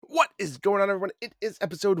is going on, everyone? It is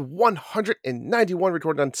episode 191,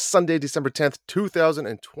 recorded on Sunday, December 10th,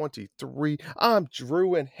 2023. I'm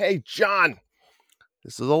Drew, and hey, John,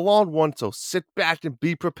 this is a long one, so sit back and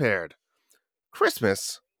be prepared.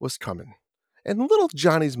 Christmas was coming, and little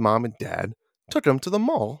Johnny's mom and dad took him to the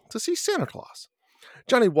mall to see Santa Claus.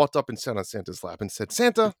 Johnny walked up and sat on Santa's lap and said,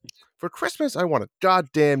 "Santa, for Christmas, I want a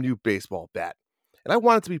goddamn new baseball bat, and I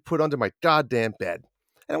want it to be put under my goddamn bed.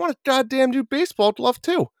 And I want a goddamn new baseball glove,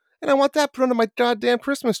 too. And I want that put under my goddamn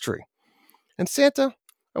Christmas tree. And Santa,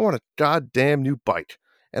 I want a goddamn new bike.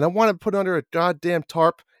 And I want it put under a goddamn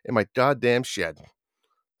tarp in my goddamn shed."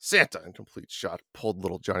 Santa, in complete shock, pulled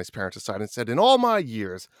little Johnny's parents aside and said, "In all my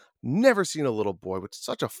years, never seen a little boy with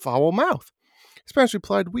such a foul mouth." His parents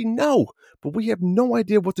replied, "We know, but we have no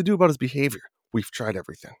idea what to do about his behavior. We've tried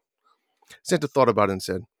everything." Santa thought about it and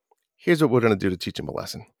said, "Here's what we're going to do to teach him a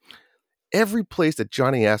lesson. Every place that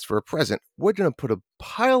Johnny asked for a present, we're going to put a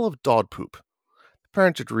pile of dog poop." The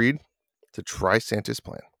parents agreed to try Santa's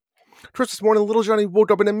plan. Christmas morning, little Johnny woke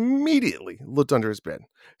up and immediately looked under his bed.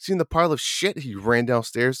 Seeing the pile of shit, he ran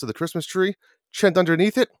downstairs to the Christmas tree, checked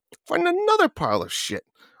underneath it, finding another pile of shit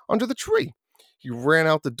under the tree. He ran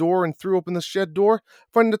out the door and threw open the shed door,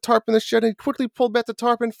 finding the tarp in the shed, and quickly pulled back the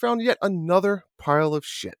tarp and found yet another pile of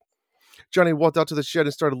shit. Johnny walked out to the shed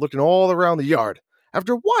and started looking all around the yard.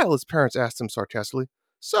 After a while, his parents asked him sarcastically,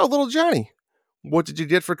 "So, little Johnny, what did you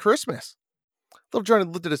get for Christmas?" Little Johnny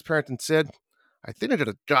looked at his parents and said, "I think I got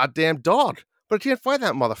a goddamn dog, but I can't find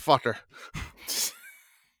that motherfucker."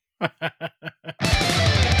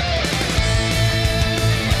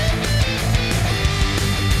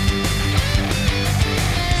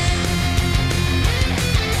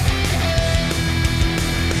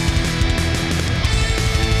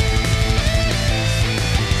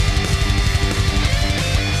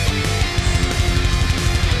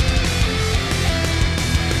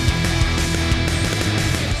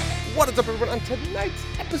 What is up, everyone? On tonight's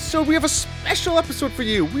episode, we have a special episode for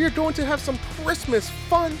you. We are going to have some Christmas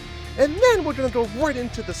fun, and then we're going to go right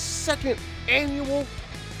into the second annual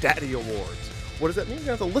Daddy Awards. What does that mean? You're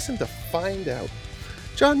going to have to listen to find out.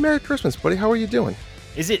 John, Merry Christmas, buddy. How are you doing?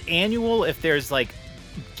 Is it annual if there's like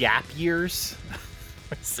gap years?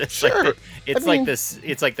 Sure. It's like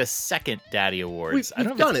the second Daddy Awards.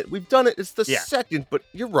 We've done it. We've done it. It's the second, but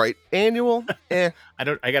you're right. Annual. I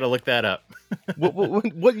got to look that up.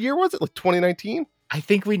 What year was it? Like 2019? I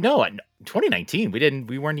think we know it. 2019. We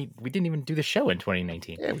didn't even do the show in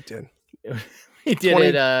 2019. Yeah, we did. We did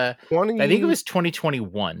it. I think it was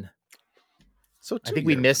 2021. So I think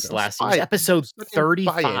we missed last year's episode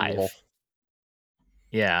 35.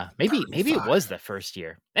 Yeah, maybe it was the first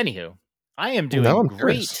year. Anywho, I am doing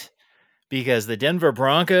great because the Denver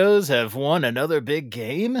Broncos have won another big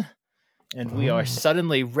game, and we are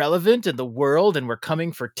suddenly relevant in the world, and we're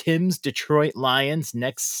coming for Tim's Detroit Lions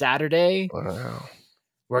next Saturday. Wow.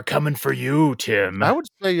 We're coming for you, Tim. I would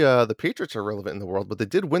say the Patriots are relevant in the world, but they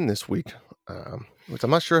did win this week, which I'm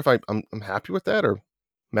not sure if I'm happy with that or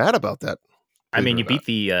mad about that. I mean, you beat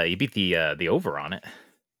the over on it.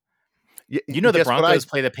 You know the Broncos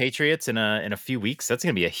play the Patriots in a few weeks. That's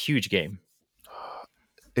going to be a huge game.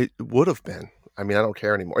 It would have been. I mean, I don't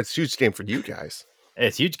care anymore. It's a huge game for you guys.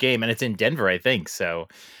 It's a huge game, and it's in Denver, I think. So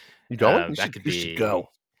you going? You should go.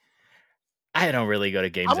 I don't really go to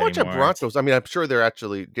games anymore. How much are Broncos? I mean, I'm sure they're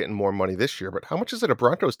actually getting more money this year, but how much is it a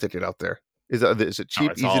Broncos ticket out there? Is it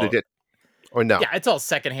cheap, easy to get? Or no? Yeah, it's all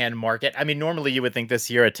secondhand market. I mean, normally you would think this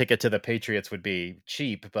year a ticket to the Patriots would be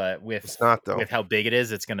cheap, but with how big it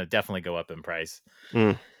is, it's going to definitely go up in price.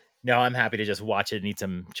 Mm. No, I'm happy to just watch it and eat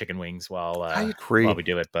some chicken wings while we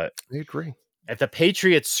do it. But I agree. If the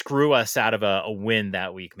Patriots screw us out of a win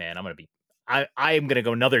that week, man, I am going to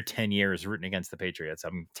go another 10 years rooting against the Patriots.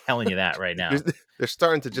 I'm telling you that right now. They're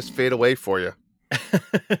starting to just fade away for you.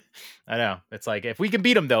 I know. It's like, if we can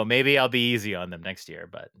beat them, though, maybe I'll be easy on them next year.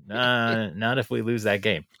 But not if we lose that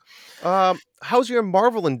game. How's your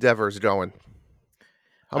Marvel endeavors going?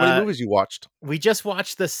 How many movies you watched? We just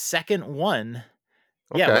watched the second one.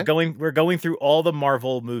 Okay. Yeah, we're going through all the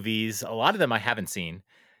Marvel movies. A lot of them I haven't seen.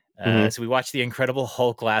 So we watched The Incredible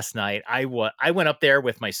Hulk last night. I went up there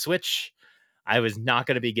with my Switch. I was not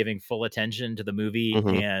going to be giving full attention to the movie.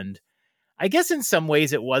 And I guess in some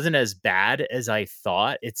ways it wasn't as bad as I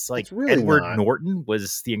thought. It's like really Edward Norton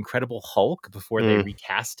was the Incredible Hulk before they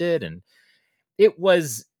recast it. And it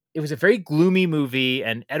was a very gloomy movie.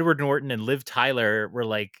 And Edward Norton and Liv Tyler were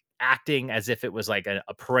like acting as if it was like a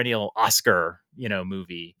perennial Oscar,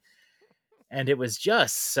 movie. And it was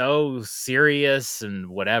just so serious and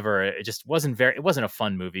whatever. It just wasn't a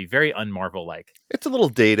fun movie. Very un-Marvel like. It's a little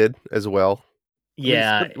dated as well.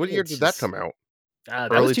 Yeah. What year did that come out?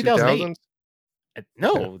 That was Early 2008. 2000s? Okay.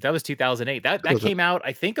 No, that was 2008. That Was it? came out,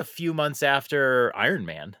 I think, a few months after Iron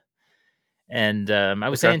Man. And I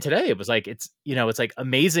was Okay. saying today, it was like it's like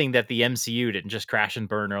amazing that the MCU didn't just crash and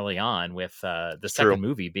burn early on with the It's true. second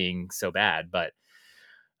movie being so bad. But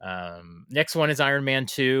next one is Iron Man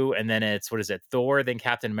 2, and then it's what is it, Thor, then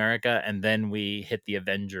Captain America, and then we hit the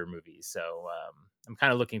Avenger movies. So I'm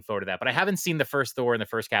kind of looking forward to that. But I haven't seen the first Thor and the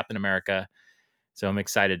first Captain America, so I'm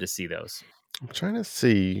excited to see those. I'm trying to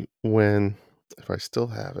see if I still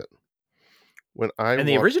have it. When I And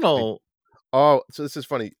the watched original, oh, so this is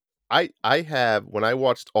funny. I have when I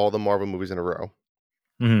watched all the Marvel movies in a row,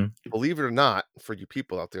 Mhm. believe it or not, for you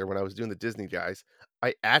people out there, when I was doing the Disney guys,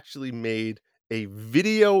 I actually made a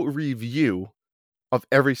video review of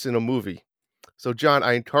every single movie. So, John,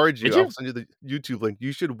 I encourage Did you. I'll you? send you the YouTube link.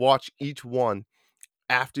 You should watch each one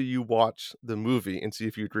after you watch the movie and see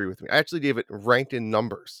if you agree with me. I actually gave it ranked in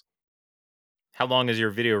numbers. How long is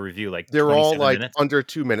your video review? Like They're all 27 like minutes? under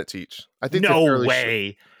 2 minutes each. I think they're No fairly short.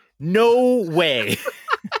 way. No way.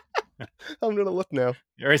 I'm gonna look now.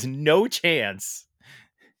 There is no chance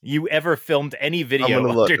you ever filmed any I'm video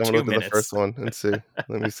gonna look. under I'm gonna two look at the first minutes. one and see.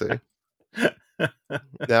 Let me see.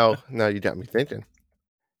 Now you got me thinking.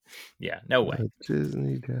 Yeah, no way.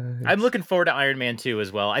 Disney guys. I'm looking forward to Iron Man 2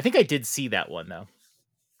 as well. I think I did see that one though.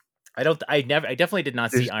 I definitely did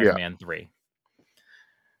not see Iron Yeah. Man 3.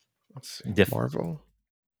 Let's see. Marvel.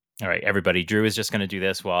 All right, everybody. Drew is just going to do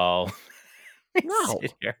this while we No.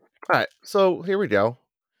 sit here. All right. So here we go.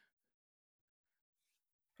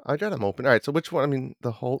 I got them open. All right. So which one? I mean,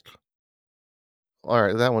 the Hulk. All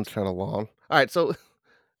right. That one's kind of long. All right. So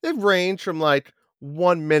they range from like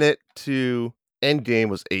 1 minute to Endgame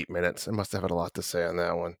was 8 minutes. I must have had a lot to say on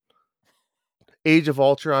that one. Age of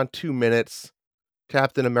Ultron, 2 minutes.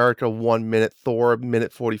 Captain America, 1 minute. Thor,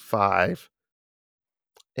 minute 45.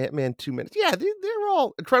 Ant-Man, 2 minutes. Yeah, they're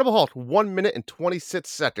all Incredible Hulk, 1 minute and 26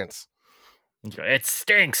 seconds. It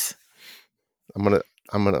stinks.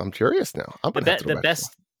 I'm curious now.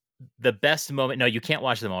 The best moment. No, you can't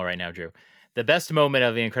watch them all right now, Drew. The best moment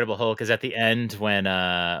of the Incredible Hulk is at the end when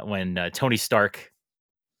Tony Stark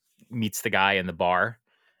meets the guy in the bar,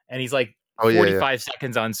 and he's like 45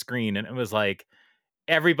 seconds on screen, and it was like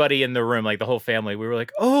everybody in the room, like the whole family, we were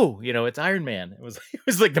like, "Oh, it's Iron Man." It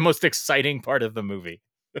was like the most exciting part of the movie.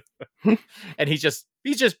 And he just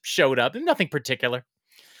showed up, and nothing particular.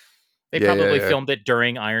 They probably filmed it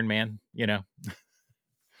during Iron Man,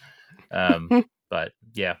 but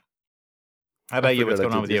yeah. How about you? What's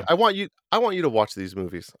going on with you? I want you to watch these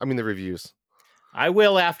movies. I mean, the reviews. I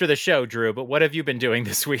will after the show, Drew, but what have you been doing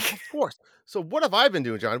this week? Of course. So what have I been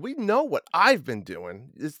doing, John? We know what I've been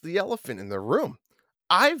doing. It's the elephant in the room.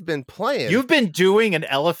 I've been playing. You've been doing an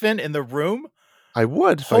elephant in the room? I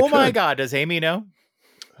would. Oh my God. Does Amy know?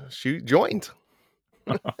 She joined.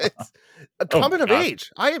 It's a coming of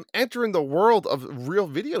age. I am entering the world of real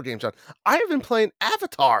video games, John. I have been playing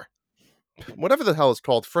Avatar. Whatever the hell it's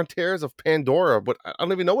called. Frontiers of Pandora. But I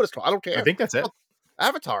don't even know what it's called. I don't care. I think that's it.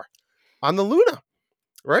 Avatar on the Luna.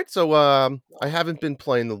 Right. So I haven't been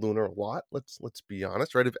playing the Luna a lot. Let's be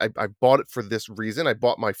honest. Right. I bought it for this reason. I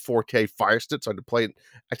bought my 4K Fire Stick, so I play it.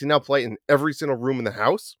 I can now play it in every single room in the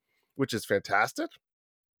house, which is fantastic.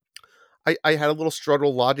 I had a little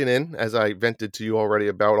struggle logging in, as I vented to you already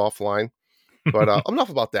about offline, but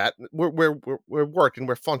enough about that. We're working.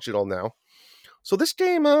 We're functional now. So this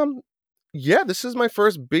game, this is my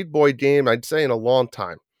first big boy game, I'd say, in a long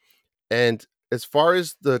time. And as far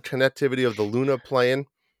as the connectivity of the Luna playing,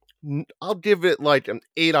 I'll give it like an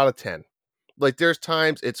 8 out of 10. Like there's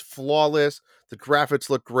times it's flawless, the graphics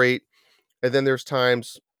look great, and then there's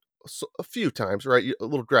times, a few times, right,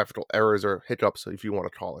 little graphical errors or hiccups, if you want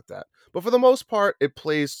to call it that. But for the most part, it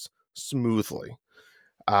plays smoothly.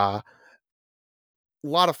 A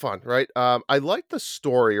lot of fun, right? I like the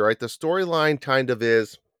story, right? The storyline kind of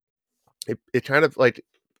is, it kind of like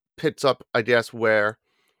pits up, I guess, where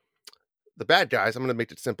the bad guys, I'm going to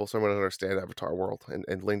make it simple so everyone understand Avatar world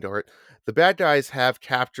and lingo, right? The bad guys have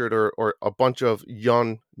captured or a bunch of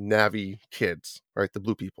young Na'vi kids, right? The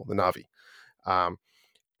blue people, the Na'vi.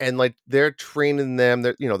 And like they're training them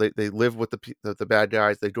that, they live with the bad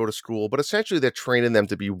guys, they go to school, but essentially they're training them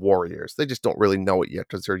to be warriors. They just don't really know it yet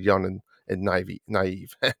because they're young and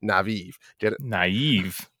naive. Get it?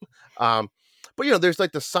 Naive. But there's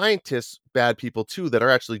like the scientists, bad people too, that are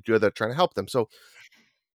actually good at trying to help them. So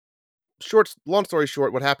long story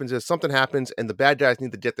short, what happens is something happens and the bad guys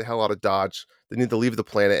need to get the hell out of Dodge. They need to leave the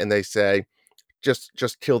planet, and they say,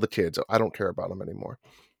 just kill the kids. I don't care about them anymore.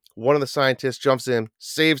 One of the scientists jumps in,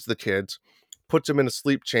 saves the kids, puts them in a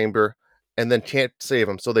sleep chamber, and then can't save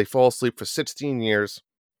them. So they fall asleep for 16 years,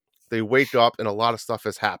 they wake up and a lot of stuff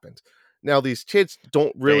has happened. Now these kids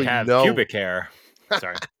don't They really have know. pubic hair.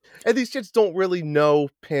 Sorry. And these kids don't really know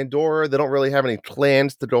Pandora. They don't really have any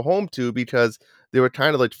plans to go home to because they were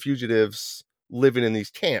kind of like fugitives living in these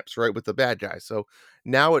camps, right, with the bad guys. So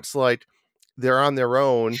now it's like they're on their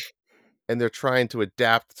own and they're trying to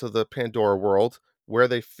adapt to the Pandora world where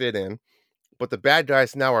they fit in. But the bad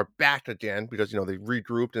guys now are back again because they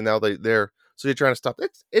regrouped and now they're so you're trying to stop.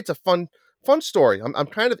 It's a fun story. I'm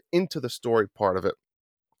kind of into the story part of it.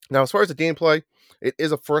 Now, as far as the gameplay, it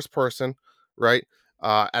is a first person, right?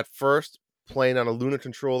 At first, playing on a Luna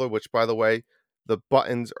controller, which, by the way, the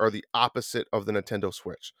buttons are the opposite of the Nintendo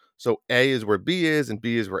Switch. So A is where B is, and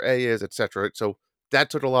B is where A is, etc. So that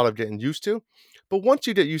took a lot of getting used to. But once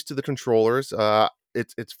you get used to the controllers,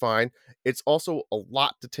 it's fine. It's also a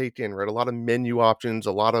lot to take in, right? A lot of menu options,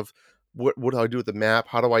 a lot of what do I do with the map?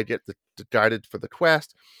 How do I get the guided for the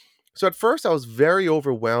quest? So at first I was very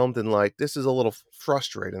overwhelmed and like this is a little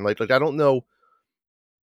frustrating. Like I don't know,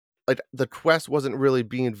 like the quest wasn't really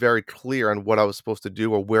being very clear on what I was supposed to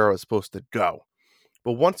do or where I was supposed to go.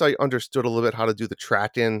 But once I understood a little bit how to do the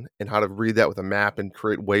tracking and how to read that with a map and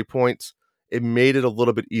create waypoints, it made it a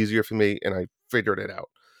little bit easier for me and I figured it out.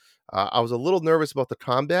 I was a little nervous about the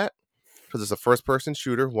combat because it's a first person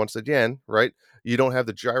shooter. Once again, right? You don't have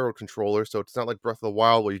the gyro controller, so it's not like Breath of the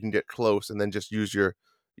Wild where you can get close and then just use your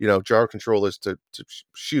gyro controllers to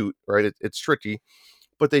shoot, right? It's tricky,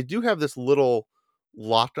 but they do have this little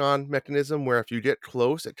lock on mechanism where if you get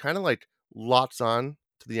close, it kind of like locks on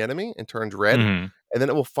to the enemy and turns red, Mhm. and then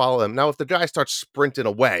it will follow them. Now, if the guy starts sprinting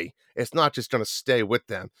away, it's not just going to stay with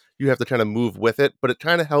them. You have to kind of move with it, but it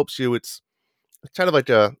kind of helps you. It's kind of like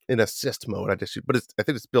an assist mode, I guess, but I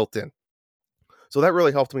think it's built in. So that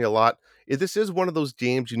really helped me a lot. This is one of those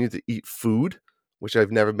games you need to eat food, which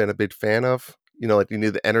I've never been a big fan of. Like you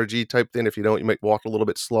need the energy type thing. If you don't, you might walk a little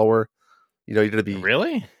bit slower. You're gonna be,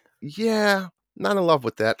 Really? yeah, not in love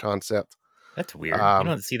with that concept. That's weird. You Um,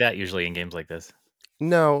 don't see that usually in games like this.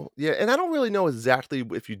 no, yeah, and I don't really know exactly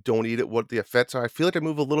if you don't eat it what the effects are. I feel like I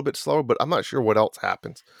move a little bit slower, but I'm not sure what else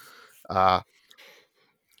happens. Uh,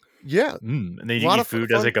 yeah, And then a you lot eat of food,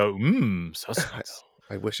 does fun. it go, I, sustenance?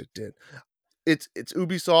 I wish it did. It's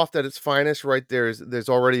Ubisoft at its finest, right? There's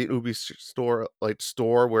already an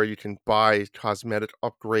store where you can buy cosmetic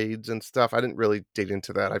upgrades and stuff. I didn't really dig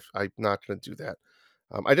into that. I'm not going to do that.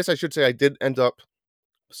 I guess I should say I did end up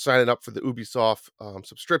signing up for the Ubisoft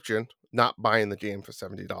subscription, not buying the game for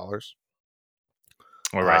 $70.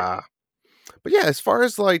 All right. Uh, but yeah, as far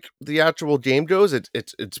as like the actual game goes,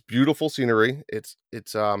 it's beautiful scenery. It's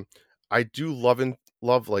I do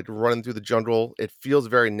love like running through the jungle. It feels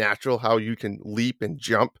very natural how you can leap and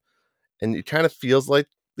jump, and it kind of feels like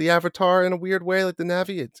the Avatar in a weird way, like the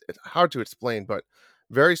Navi. It's hard to explain, but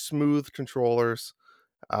very smooth controllers.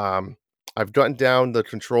 Um, I've gotten down the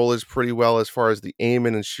controllers pretty well as far as the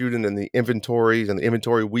aiming and shooting and the inventories and the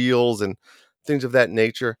inventory wheels and things of that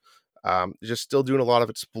nature. Just still doing a lot of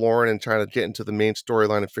exploring and trying to get into the main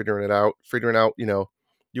storyline and figuring it out. Figuring out,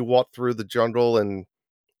 you walk through the jungle and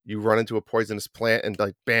you run into a poisonous plant and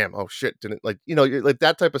like, bam, oh shit, didn't like, like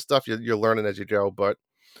that type of stuff you're learning as you go. But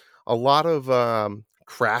a lot of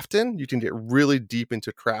crafting. You can get really deep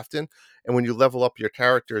into crafting, and when you level up your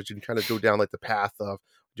characters, you can kind of go down like the path of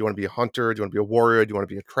do you want to be a hunter, do you want to be a warrior, do you want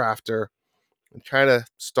to be a crafter, and kind of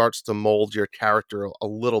starts to mold your character a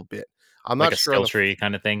little bit. I'm Like not a sure on skill the tree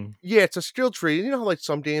kind of thing. yeah, it's a skill tree. You know how like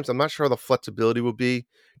some games, I'm not sure how the flexibility will be.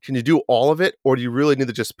 Can you do all of it, or do you really need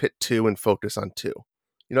to just pit two and focus on two?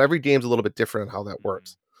 Every game's a little bit different on how that Mhm.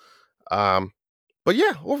 works. Um, but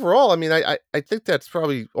yeah, overall, I mean, I think that's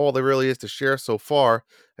probably all there really is to share so far.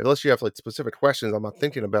 Unless you have like specific questions I'm not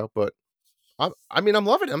thinking about, but I mean, I'm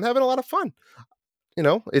loving it. I'm having a lot of fun.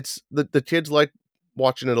 It's the kids like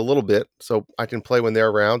watching it a little bit, so I can play when they're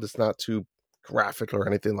around. It's not too graphic or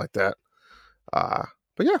anything like that. Uh,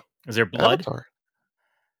 but yeah, Is there blood? Avatar,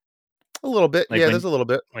 a little bit. Like Yeah, there's a little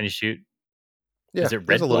bit. when you shoot? Yeah, Is it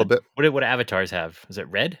there's a red little blood? bit. What do avatars have? Is it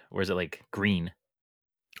red or is it like green?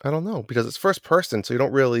 I don't know because it's first person, so you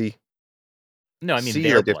don't really No, I mean see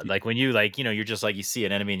their like if blood. you, Like when you like, you're just like you see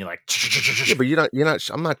an enemy and you're like, yeah, but you're not.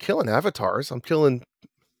 I'm not killing avatars. I'm killing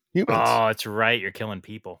humans. oh, it's right. You're killing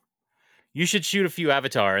people. You should shoot a few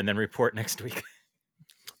avatar and then report next week.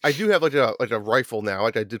 I do have like a rifle now.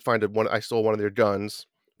 Like I did find one. I stole one of their guns,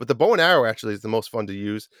 but the bow and arrow actually is the most fun to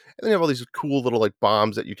use. And then you have all these cool little like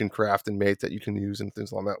bombs that you can craft and make that you can use and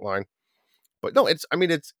things along that line. But no, I mean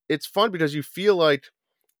it's fun because you feel like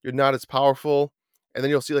you're not as powerful, and then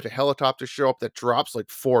you'll see like a helicopter show up that drops like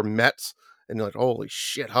four Mets, and you're like, holy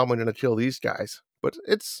shit, how am I going to kill these guys? But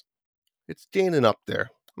it's gaining up there.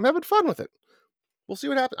 I'm having fun with it. we'll see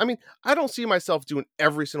what happens. I mean, I don't see myself doing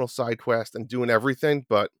every single side quest and doing everything,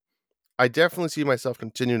 but I definitely see myself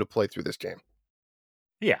continuing to play through this game.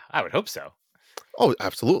 Yeah, I would hope so. Oh,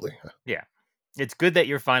 absolutely. Yeah. It's good that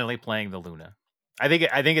you're finally playing the Luna. I think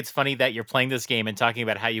it's funny that you're playing this game and talking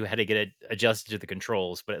about how you had to get it adjusted to the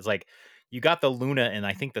controls, but it's like you got the Luna in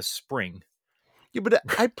I think the spring. Yeah, but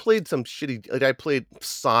I played some shitty, like I played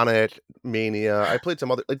Sonic Mania. I played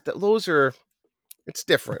some other, like those are, it's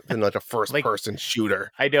different than like a first Like person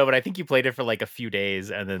shooter. I know, but I think you played it for like a few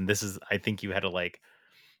days and then this is I think you had to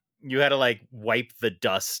wipe the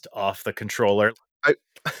dust off the controller. I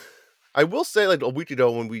I will say, like a week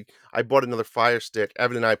ago when I bought another Fire Stick,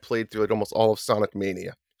 Evan and I played through like almost all of Sonic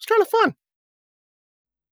Mania. It's kind of fun.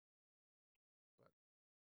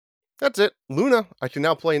 That's it. Luna, I can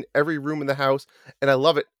now play in every room in the house, and I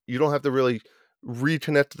love it. You don't have to really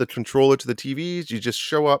reconnect the controller to the TVs. You just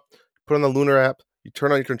show up, put on the Lunar app, you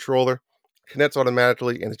turn on your controller, connects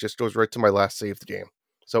automatically, and it just goes right to my last saved game.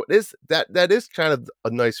 So it is that is kind of a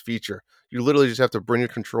nice feature. You literally just have to bring your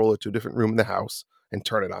controller to a different room in the house and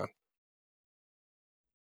turn it on.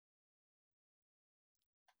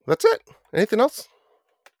 That's it. Anything else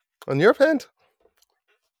on your end?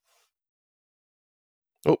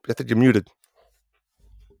 Oh, I think you're muted.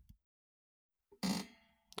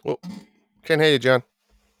 Oh, can't hear you, John.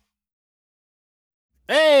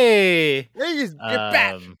 Hey! Hey, you're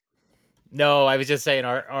back. No, I was just saying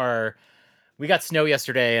our we got snow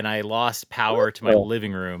yesterday and I lost power to my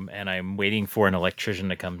living room and I'm waiting for an electrician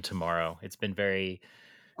to come tomorrow. It's been very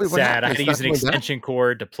Wait, what sad. I happened? had to It's not use an coming back? extension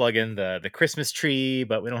cord to plug in the Christmas tree,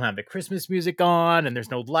 but we don't have the Christmas music on and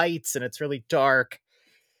there's no lights and it's really dark.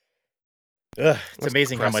 Ugh, it's That's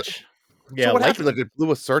amazing how depressing. much So yeah, what light. happened? Like it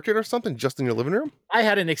blew a circuit or something just in your living room? I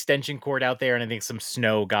had an extension cord out there and I think some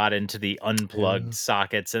snow got into the unplugged Yeah.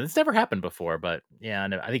 sockets and it's never happened before, but yeah,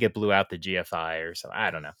 and I think it blew out the GFI or so.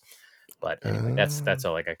 I don't know. But anyway, that's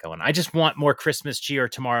all I got going. I just want more Christmas cheer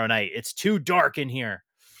tomorrow night. It's too dark in here.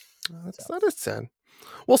 So That is sad.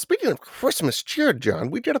 Well, speaking of Christmas cheer,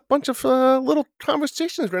 John, we got a bunch of little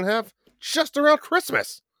conversations we're gonna have just around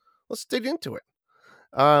Christmas. Let's dig into it.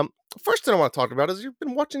 Um, First thing I want to talk about is you've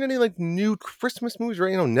been watching any like new Christmas movies,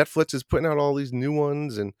 right? You know, Netflix is putting out all these new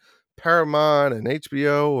ones, and Paramount and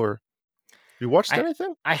HBO. Or you watched I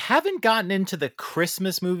anything? I haven't gotten into the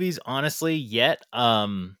Christmas movies honestly yet.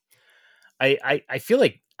 I feel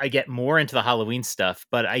like I get more into the Halloween stuff,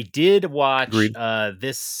 but I did watch Agreed.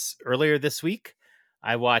 this earlier this week.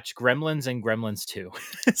 I watched Gremlins and Gremlins 2.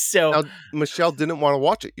 So Now, Michelle didn't want to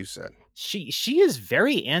watch it. You said. she is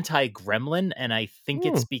very anti-gremlin, and I think Hmm.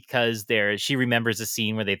 it's because she remembers a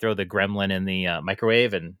scene where they throw the gremlin in the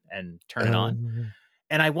microwave and turn it on.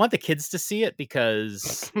 And I want the kids to see it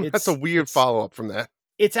because That's a weird it's follow up from that.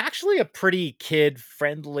 it's actually a pretty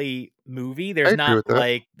kid-friendly movie. I There's agree not with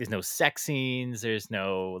that. there's no sex scenes, there's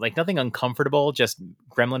no nothing uncomfortable, just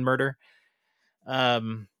gremlin murder.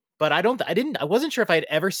 Um, but I wasn't sure if I'd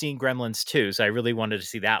ever seen Gremlins 2, so I really wanted to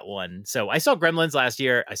see that one. So I saw Gremlins last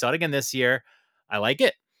year. I saw it again this year. I like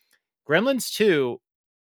it. Gremlins 2,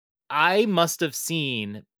 I must have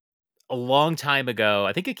seen a long time ago.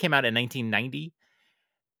 I think it came out in 1990.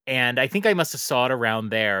 And I think I must have saw it around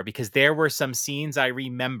there because there were some scenes I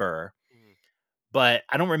remember, but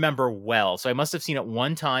I don't remember well. So I must have seen it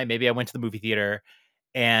one time. Maybe I went to the movie theater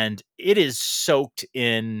and it is soaked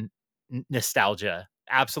in nostalgia,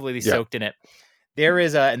 absolutely Yeah. soaked in it. There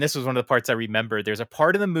is and this was one of the parts I remember. There's a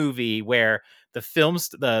part of the movie where the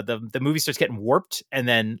movie starts getting warped, and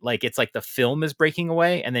then it's like the film is breaking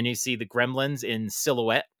away, and then you see the gremlins in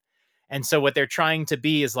silhouette. And so what they're trying to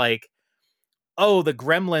be is like, oh, the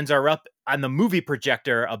gremlins are up on the movie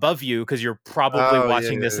projector above you because you're probably Oh yeah,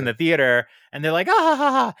 watching yeah, this in yeah. the theater, and they're like, ah ha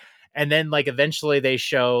ha ha. And then eventually they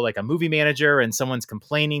show a movie manager and someone's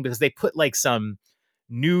complaining because they put some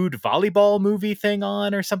nude volleyball movie thing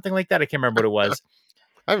on or something like that. I can't remember what it was.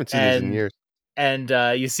 I haven't seen these in And years.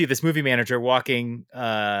 you see this movie manager walking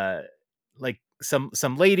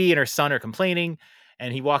some lady and her son are complaining,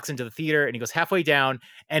 and he walks into the theater and he goes halfway down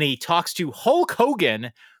and he talks to Hulk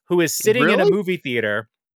Hogan, who is sitting in a Really? movie theater,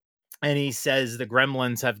 and he says the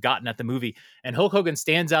gremlins have gotten at the movie. And Hulk Hogan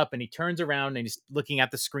stands up and he turns around and he's looking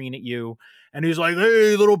at the screen at you, and he's like,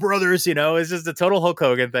 hey, little brothers, it's just a total Hulk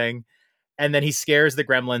Hogan thing. And then he scares the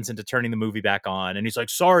gremlins into turning the movie back on. And he's like,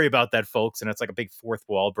 sorry about that, folks. And it's like a big fourth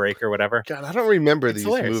wall break or whatever. God, I don't remember It's these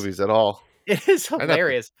hilarious. movies at all. It is I'd have to.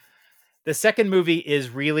 hilarious. The second movie is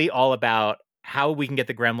really all about how we can get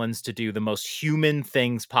the gremlins to do the most human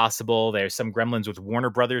things possible. There's some gremlins with Warner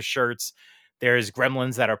Brothers shirts. There's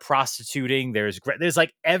gremlins that are prostituting. There's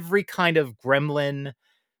like every kind of gremlin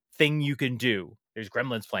thing you can do There's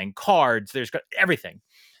gremlins playing cards. There's everything.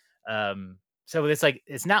 So it's like,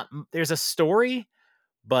 it's not, there's a story,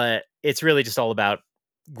 but it's really just all about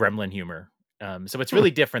gremlin humor. So it's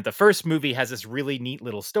really different. The first movie has this really neat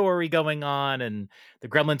little story going on, and the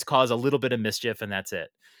gremlins cause a little bit of mischief, and that's it.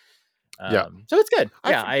 Yeah. So it's good.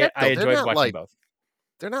 I Yeah, forget I though. They're enjoyed not watching like both.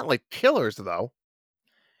 they're not like killers though.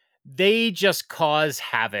 They just cause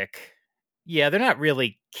havoc. Yeah, they're not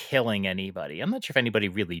really killing anybody. I'm not sure if anybody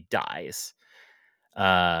really dies.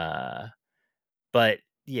 But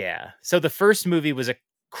yeah. So the first movie was it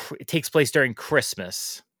takes place during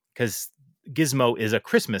Christmas because Gizmo is a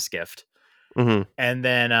Christmas gift. Mm-hmm. And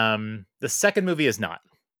then the second movie is not.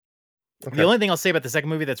 Okay. The only thing I'll say about the second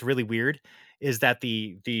movie that's really weird is that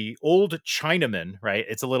the old Chinaman, right?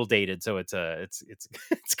 It's a little dated, so it's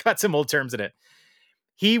it's got some old terms in it.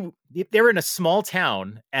 They were in a small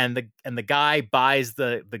town, and the guy buys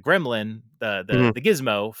the gremlin, the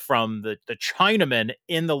gizmo from the Chinaman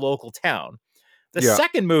in the local town. The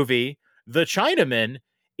second movie, the Chinaman,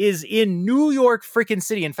 is in New York freaking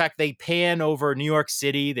City. In fact, they pan over New York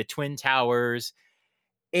City, the Twin Towers,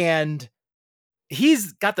 and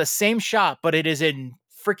he's got the same shop, but it is in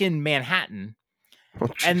freaking Manhattan. Oh,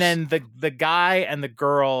 and then the guy and the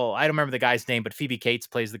girl, I don't remember the guy's name, but Phoebe Cates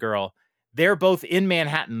plays the girl. They're both in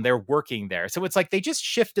Manhattan. They're working there. So it's like they just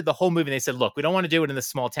shifted the whole movie. And they said, look, we don't want to do it in this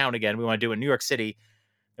small town again. We want to do it in New York City.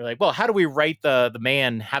 They're like, well, how do we write the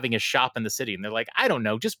man having a shop in the city? And they're like, I don't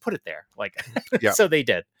know. Just put it there. Like, so they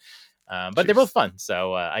did. But they're both fun.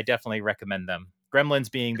 So I definitely recommend them. Gremlins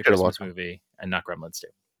being the Christmas movie and not Gremlins 2.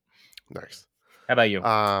 Nice. How about you?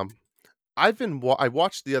 I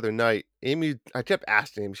watched the other night. Amy, I kept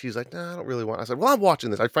asking Amy. She's like, "No, I don't really want." I said, "Well, I'm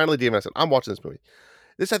watching this." I finally gave it. I said, "I'm watching this movie."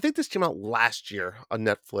 I think this came out last year on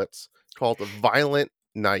Netflix, called The Violent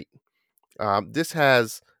Night. This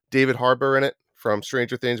has David Harbour in it from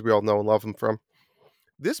Stranger Things. We all know and love him from.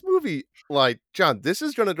 This movie, like, John, this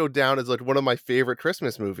is going to go down as like one of my favorite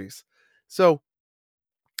Christmas movies. So,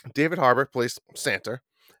 David Harbour plays Santa,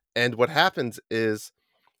 and what happens is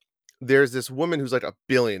there's this woman who's like a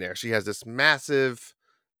billionaire. She has this massive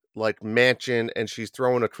like mansion, and she's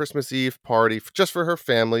throwing a Christmas Eve party just for her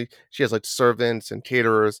family. She has like servants and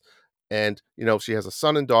caterers, and she has a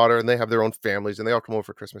son and daughter, and they have their own families, and they all come over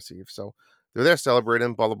for Christmas Eve. So they're there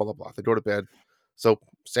celebrating, blah blah blah blah blah. They go to bed. So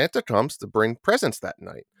Santa comes to bring presents that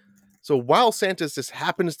night. So while Santa just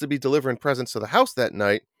happens to be delivering presents to the house that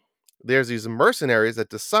night, there's these mercenaries that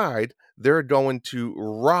decide they're going to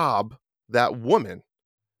rob that woman.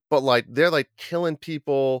 But like they're like killing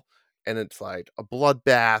people, and it's like a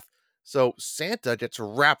bloodbath. So Santa gets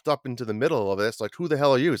wrapped up into the middle of this. Like, who the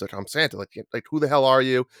hell are you? He's like, I'm Santa. Like who the hell are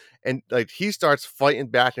you? And like he starts fighting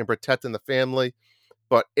back and protecting the family.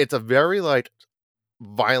 But it's a very like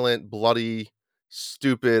violent, bloody,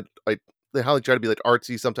 stupid. Like they how they try to be like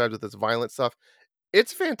artsy sometimes with this violent stuff.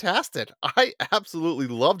 It's fantastic. I absolutely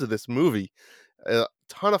loved this movie. A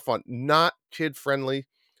ton of fun. Not kid friendly.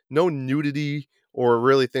 No nudity or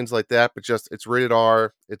really things like that, but just it's rated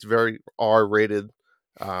R. It's very R rated.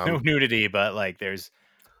 No nudity, but like there's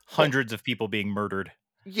hundreds of people being murdered.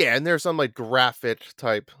 Yeah, and there's some like graphic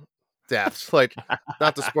type deaths. Like,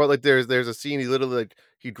 not to spoil, like there's a scene he literally like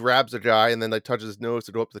he grabs a guy and then like touches his nose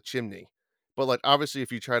to go up the chimney. But like obviously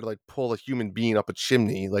if you try to like pull a human being up a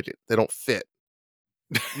chimney, like they don't fit.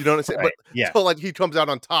 You know what I'm saying? Right. But yeah. So like he comes out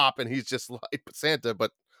on top and he's just like Santa,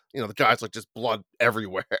 but the guy's like just blood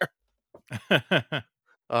everywhere.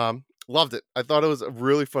 Loved it. I thought it was a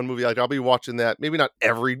really fun movie. Like I'll be watching that maybe not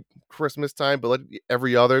every Christmas time, but like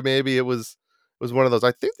every other maybe. It was one of those.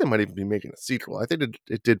 I think they might even be making a sequel. I think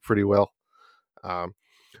it did pretty well.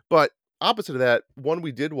 But opposite of that, one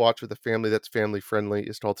we did watch with a family that's family friendly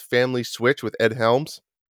is called Family Switch with Ed Helms.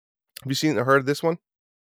 Have you seen or heard of this one?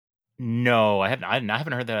 No, I haven't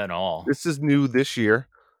heard that at all. This is new this year.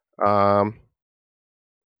 Who's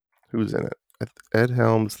in it? Ed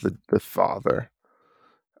Helms, the father.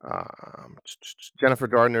 Jennifer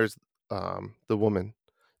Gardner's the woman,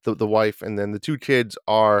 the wife, and then the two kids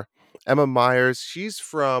are Emma Myers. She's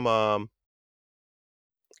from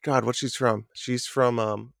God, what she's from? She's from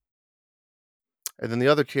and then the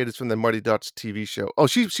other kid is from the Mighty Ducks TV show. Oh,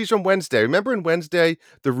 she's from Wednesday. Remember in Wednesday,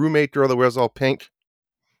 the roommate girl that wears all pink?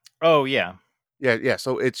 Oh yeah. Yeah.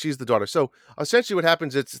 So she's the daughter. So essentially, what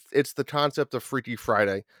happens? It's the concept of Freaky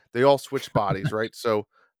Friday. They all switch bodies, right? So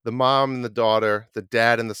the mom and the daughter, the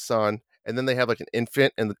dad and the son, and then they have like an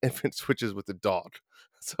infant, and the infant switches with the dog.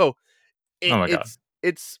 So Oh my god.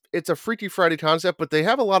 it's a Freaky Friday concept, but they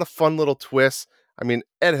have a lot of fun little twists. I mean,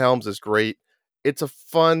 Ed Helms is great. It's a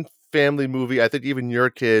fun family movie. I think even your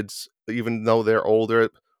kids, even though they're older,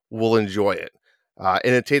 will enjoy it.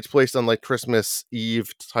 and it takes place on like Christmas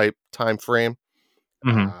Eve type time frame.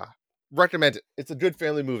 Mhm. Recommend it. It's a good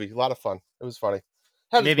family movie. A lot of fun. It was funny.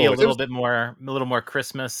 Had its Maybe a moments. It little was, bit more, a little more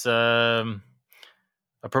Christmas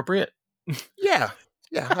appropriate. yeah,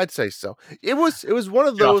 yeah, I'd say so. It was one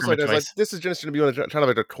of Should offer those him a like I was like, choice. this is just going to be kind of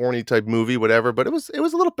like a corny type movie, whatever. But it was a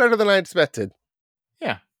little better than I expected.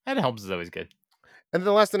 Yeah, and Helms is always good. And then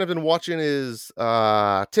the last thing I've been watching is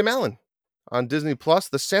Tim Allen on Disney Plus,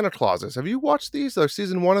 The Santa Clauses. Have you watched these? Or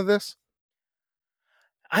season 1 of this?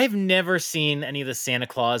 I've never seen any of the Santa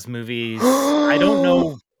Claus movies. I don't What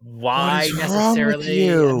know why is wrong with necessarily.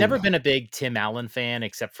 I've you? never been a big Tim Allen fan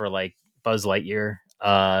except for like Buzz Lightyear.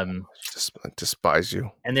 I despise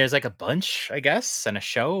you. And there's like a bunch, I guess, and a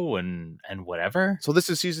show and whatever. So this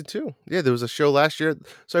is season 2. Yeah, there was a show last year.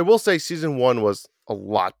 So I will say season 1 was a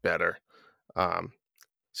lot better. Um,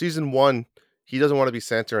 season 1, he doesn't want to be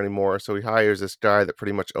Santa anymore, so he hires this guy that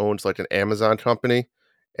pretty much owns like an Amazon company,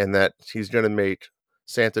 and that he's going to make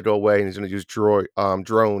Santa go away, and he's going to use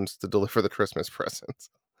drones to deliver the Christmas presents.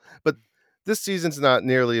 But this season's not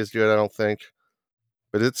nearly as good, I don't think.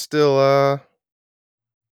 But it's still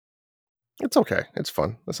it's okay. It's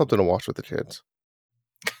fun. It's something to watch with the kids.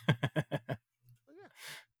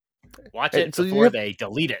 Watch Hey, it so you before have they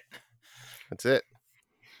delete it. that's it.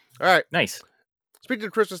 All right. Nice. Speaking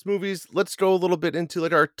of Christmas movies, let's go a little bit into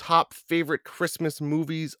like our top favorite Christmas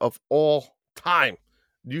movies of all time.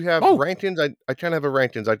 Do you have Oh, rankings? I kind of have a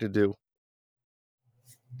rankings I could do.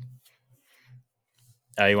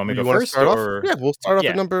 you want me to You go want to first start off? or Yeah, we'll start off at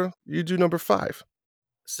yeah? number. You do number 5.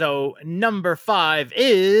 So number 5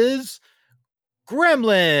 is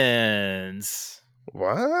Gremlins.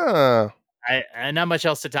 Wow. I not much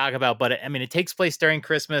else to talk about, but I mean, it takes place during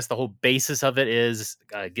Christmas. The whole basis of it is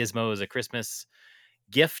Gizmo is a Christmas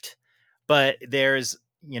gift, but there's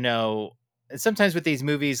sometimes with these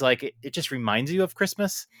movies, like it just reminds you of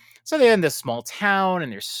Christmas. So they're in this small town,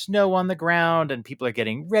 and there's snow on the ground, and people are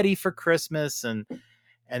getting ready for Christmas, and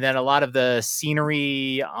then a lot of the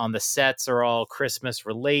scenery on the sets are all Christmas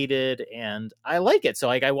related, and I like it. So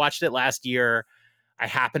like I watched it last year. I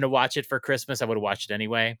happened to watch it for Christmas. I would have watched it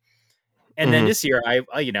anyway. And then Hmm. this year,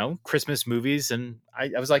 Christmas movies, and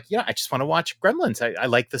I was like, I just want to watch Gremlins. I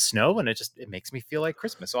like the snow, and it makes me feel like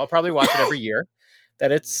Christmas. So I'll probably watch it every year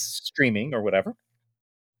that it's streaming or whatever.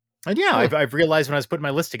 And yeah, Hmm. I've realized when I was putting my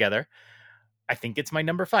list together, I think it's my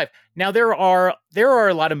number 5. Now there are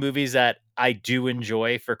a lot of movies that I do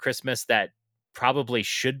enjoy for Christmas that probably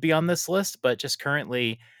should be on this list, but just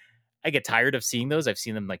currently I get tired of seeing those. I've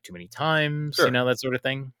seen them like too many times, Sure. that sort of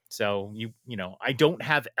thing. So I don't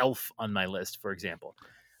have Elf on my list, for example.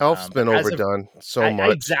 Elf's But been as of overdone so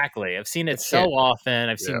much. exactly, I've seen I it so can't. often.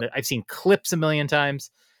 Yeah. I've seen clips a million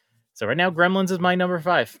times. So right now, Gremlins is my number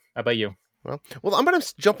 5. How about you? Well, I'm gonna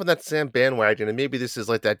jump on that Sam bandwagon, and maybe this is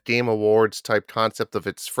like that Game Awards type concept of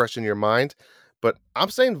it's fresh in your mind. But I'm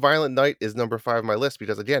saying Violent Night is number 5 on my list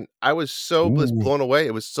because again, I was so just Ooh. blown away.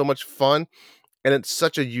 It was so much fun, and it's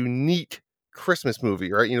such a unique Christmas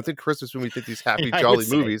movie, right? Think Christmas when we think these happy, I would jolly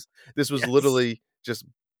say movies. This was yes. literally just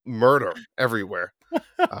murder everywhere.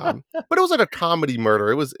 But it was like a comedy murder.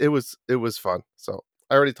 It was fun. So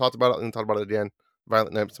I already talked about it and talked about it again.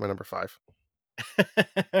 Violent Night is my number 5.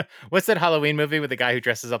 What's that Halloween movie with the guy who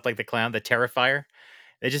dresses up like the clown, the Terrifier?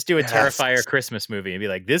 They just do a Yes. Terrifier Christmas movie and be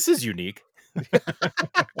like, "This is unique."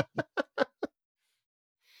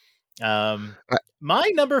 Um, I-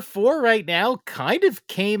 my number 4 right now kind of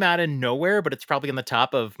came out of nowhere, but it's probably on the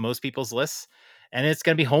top of most people's lists, and it's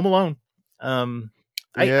gonna be Home Alone. Um,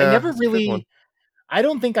 I yeah, never it's a good one. really I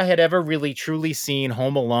don't think I had ever really truly seen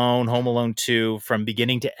Home Alone 2 from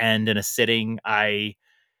beginning to end in a sitting. I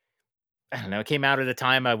don't know, it came out at a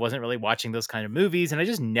time I wasn't really watching those kind of movies, and I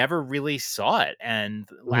just never really saw it. And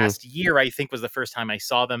Mhm. last year, I think, was the first time I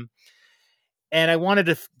saw them. And I wanted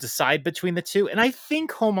to decide between the two. And I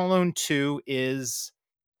think Home Alone 2 is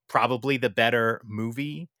probably the better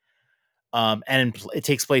movie. And it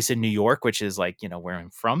takes place in New York, which is like, where I'm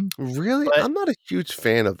from. Really? But I'm not a huge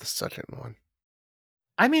fan of the second one.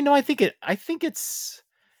 I mean, no, I think it's,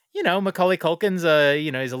 Macaulay Culkin's,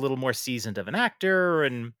 he's a little more seasoned of an actor,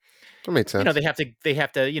 and That made sense. they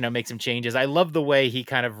have to make some changes. I love the way he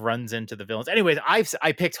kind of runs into the villains. Anyways,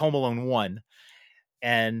 I picked Home Alone 1,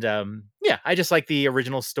 and yeah, I just like the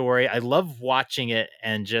original story. I love watching it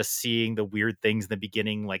and just seeing the weird things in the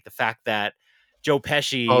beginning, like the fact that Joe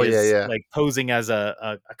Pesci Oh, yeah, is yeah. like posing as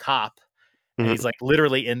a cop, and Mhm, he's like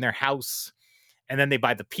literally in their house, and then they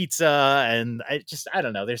buy the pizza, and I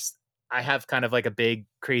don't know, I have kind of like a big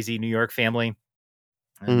crazy New York family,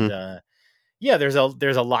 and mhm. yeah, there's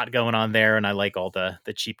a lot going on there, and I like all the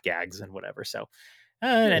cheap gags and whatever. So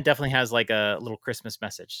And Yeah, it definitely has like a little Christmas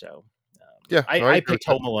message. So yeah, no, I I agree with picked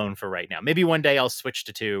that. Home Alone for right now. Maybe one day I'll switch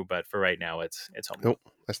to 2, but for right now it's Home Alone. Nope,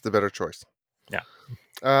 that's the better choice. Yeah.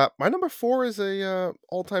 My number 4 is a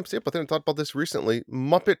all-time staple. I think I talked about this recently.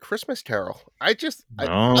 Muppet Christmas Carol.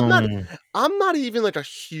 Oh. I'm not even like a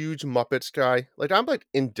huge Muppets guy. Like I'm like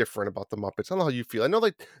indifferent about the Muppets. I don't know how you feel. I know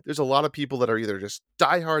like there's a lot of people that are either just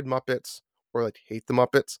diehard Muppets or like hate the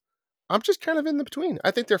Muppets. I'm just kind of in the between.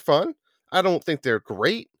 I think they're fun. I don't think they're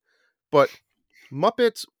great, but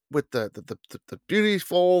Muppets with the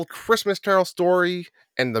beautiful Christmas Carol story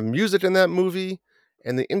and the music in that movie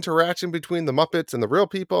and the interaction between the Muppets and the real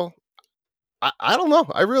people. I don't know.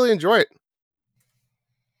 I really enjoy it.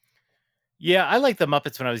 Yeah, I like the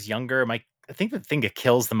Muppets when I was younger. I think the thing that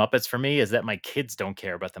kills the Muppets for me is that my kids don't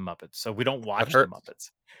care about the Muppets, so we don't That watch the hurts.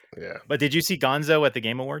 Muppets. Yeah. But did you see Gonzo at the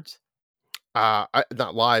Game Awards?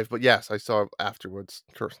 Not live, but yes, I saw afterwards.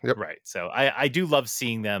 Sure. Yep. Right. So I do love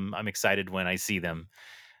seeing them. I'm excited when I see them.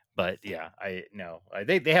 But yeah, I no,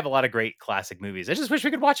 they have a lot of great classic movies. I just wish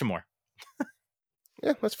we could watch them more.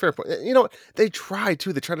 Yeah, that's a fair point. You know what? They try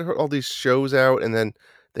too. They try to put all these shows out, and then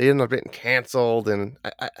they end up getting canceled. And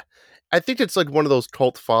I think it's like one of those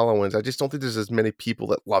cult followings. I just don't think there's as many people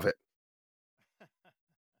that love it.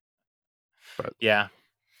 But Yeah,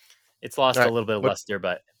 it's all lost a right, little bit of luster,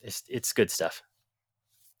 but it's good stuff.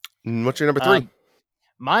 what's your number 3? Um,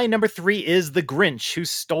 my number 3 is The Grinch Who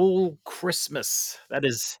Stole Christmas. That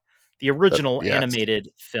is the original Yes. animated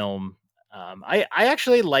film. I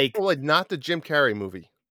actually like Well, like not the Jim Carrey movie.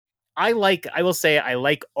 I will say I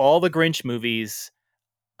like all the Grinch movies.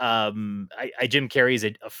 Jim Carrey's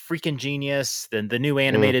a freaking genius. Then the new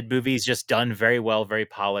Mm, animated movies just done very well, very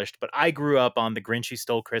polished. But I grew up on The Grinch Who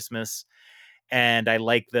Stole Christmas, and I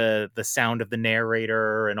like the sound of the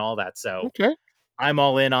narrator and all that. So okay. I'm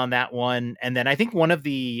all in on that one. And then I think one of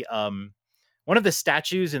the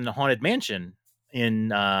statues in the Haunted Mansion in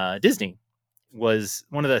Disney was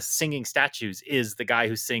one of the singing statues is the guy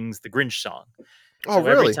who sings the Grinch song. Oh, So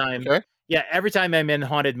really? Okay. every time I'm in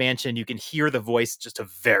Haunted Mansion, you can hear the voice, just a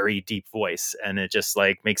very deep voice, and it just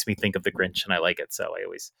like makes me think of the Grinch, and I like it. So I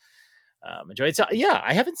always enjoy it. So yeah,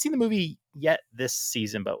 I haven't seen the movie yet this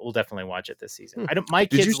season, but we'll definitely watch it this season. Hmm. I don't. My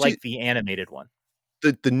Did you kids see like the animated one,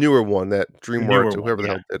 the newer one that the newer DreamWorks or one. whoever the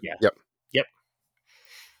Yeah, hell did? yeah, Yep. yep.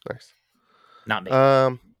 Nice. Not me.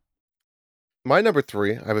 Um, my number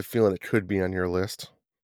 3, I have a feeling it could be on your list.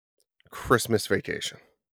 Christmas Vacation.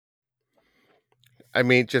 I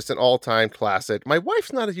mean, just an all-time classic. My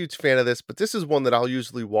wife's not a huge fan of this, but this is one that I'll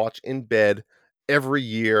usually watch in bed every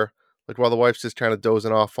year, like while the wife's just kind of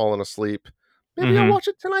dozing off, falling asleep. Maybe I'll Mm-hmm. watch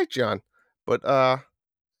it tonight, John. But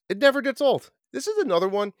it never gets old. This is another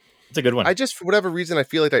one. It's a good one. I just, for whatever reason, I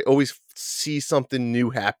feel like I always see something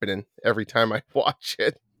new happening every time I watch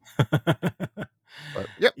it. But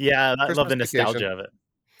yep, Yeah, I love Christmas the Vacation. nostalgia of it.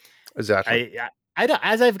 Exactly. I don't,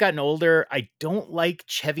 as I've gotten older, I don't like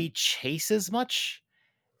Chevy Chase as much.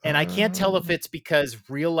 And I can't tell if Um, it's because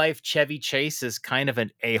real life Chevy Chase is kind of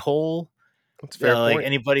an a-hole. that's a fair Like point.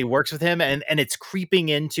 anybody works with him, and it's creeping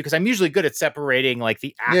into because I'm usually good at separating like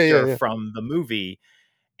the Yeah, yeah, actor yeah. from the movie.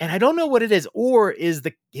 And I don't know what it is, or is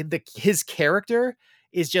the his character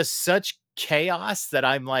is just such chaos that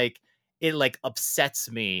I'm like, it like upsets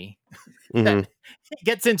me Hmm. that he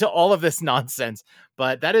gets into all of this nonsense.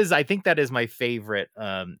 But that is, I think that is my favorite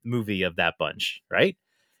movie of that bunch, right?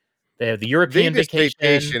 They have the European Vegas Vacation.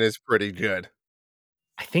 Vacation is pretty good.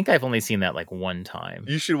 I think I've only seen that like one time.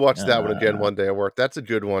 You should watch that one again Uh, one day at work. That's a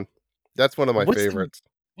good one. That's one of my what's the favorites.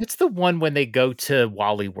 what's the one when they go to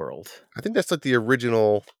Wally World? I think that's like the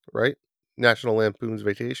original, right? National Lampoon's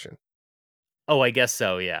Vacation. Oh, I guess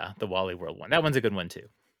so. Yeah, the Wally World one. That one's a good one too.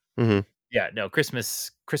 Hmm. Yeah, no,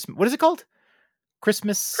 Christmas. What is it called?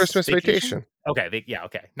 Christmas Christmas Vacation. Vacation. Okay, yeah,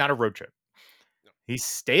 okay, not a road trip. He's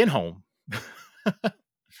staying home.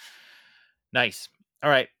 Nice. All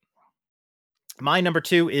right. My number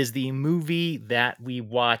 2 is the movie that we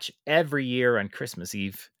watch every year on Christmas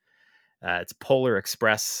Eve. It's Polar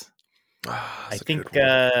Express. Ah, I that's a good think one.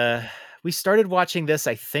 we started watching this,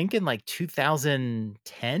 I think, in like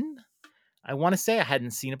 2010. I want to say I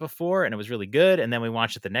hadn't seen it before and it was really good. And then we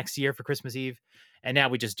watched it the next year for Christmas Eve. And now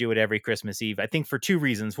we just do it every Christmas Eve. I think for 2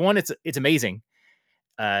 reasons. One, it's amazing.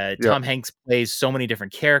 Yeah. Tom Hanks plays so many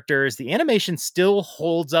different characters. The animation still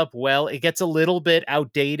holds up well. It gets a little bit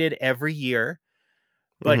outdated every year,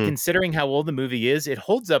 but Hmm. considering how old the movie is, it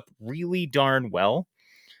holds up really darn well.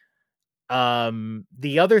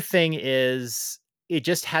 The other thing is it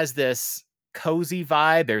just has this cozy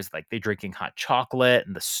vibe. There's like they're drinking hot chocolate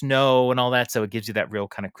and the snow and all that, so it gives you that real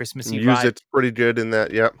kind of Christmassy vibe. Music's pretty good in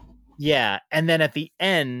that. Yep. Yeah, and then at the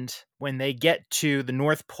end, when they get to the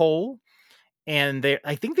North Pole, and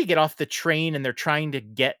I think they get off the train, and they're trying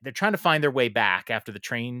to find their way back after the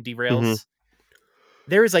train Mhm. derails.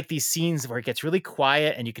 There is like these scenes where it gets really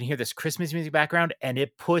quiet, and you can hear this Christmas music background, and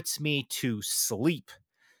it puts me to sleep.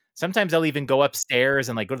 Sometimes I'll even go upstairs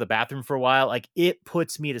and like go to the bathroom for a while. Like it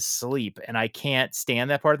puts me to sleep, and I can't stand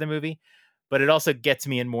that part of the movie. But it also gets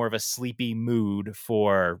me in more of a sleepy mood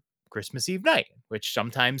for Christmas Eve night, which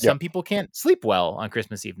sometimes Yeah. some people can't sleep well on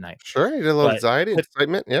Christmas Eve night. Sure, you get a little But anxiety, put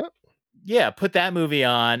excitement, yeah. yeah, put that movie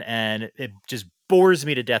on, and it just bores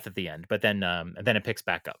me to death at the end. But then it picks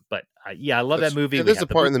back up. But yeah, I love that movie. Yeah, We there's a have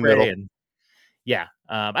the part in the Blu-ray, middle. and yeah,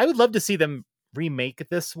 I would love to see them remake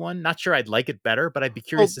this one. Not sure I'd like it better, but I'd be Well,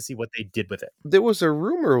 curious to see what they did with it. there was a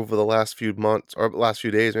rumor over the last few months or last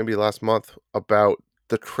few days, maybe last month, about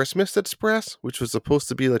the Christmas Express, which was supposed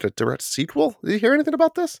to be like a direct sequel. Did you hear anything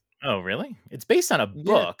about this? Oh, really? It's based on a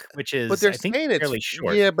Yeah, book, which but is, they're I think, saying it's fairly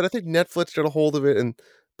short. yeah, but I think Netflix got a hold of it, and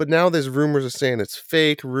but now there's rumors of saying it's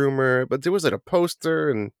fake rumor. But there was like a poster,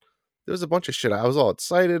 and there was a bunch of shit. I was all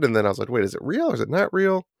excited, and then I was like, wait, is it real or is it not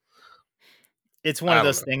real? It's one I of don't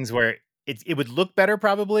those know. things where it would look better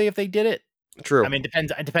probably if they did it. I True. mean,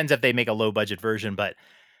 it depends if they make a low budget version, but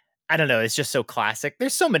I don't know, it's just so classic.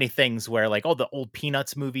 There's so many things where like all the old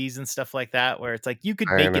Peanuts movies and stuff like that where it's like you could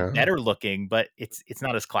I make it know. better looking, but it's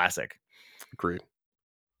not as classic. Agreed.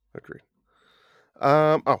 Agreed.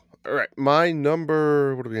 Oh, all right. My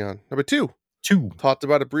number. What are we on? Number two. 2. Talked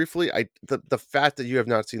about it briefly. The fact that you have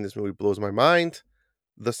not seen this movie blows my mind.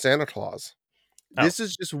 The Santa Claus. Oh, This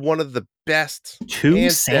is just one of the best, 2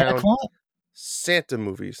 hands Santa down, Claus? Santa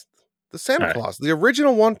movies. The Santa Alright. Claus, the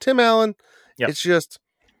original one, Tim Allen. Yep. It's just,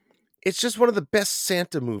 it's just one of the best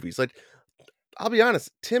Santa movies. Like, I'll be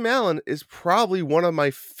honest, Tim Allen is probably one of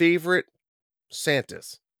my favorite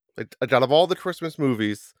Santas. Like, out of all the Christmas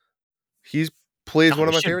movies, he's plays Oh, one we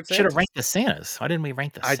of my should favorite should have Santas. ranked the Santas. Why didn't we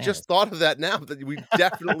rank the I just Santas? thought of that now that we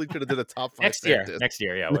definitely could have did a top five Next year. Santas Next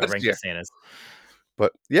year, yeah, we'll next rank the year. Santas.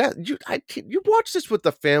 But yeah, you watch this with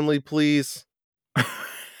the family, please.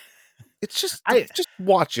 It's I just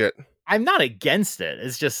watch it. I'm not against it.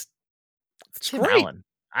 It's just it's It's Tim great. Allen.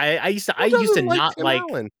 I used to Who doesn't like not Tim like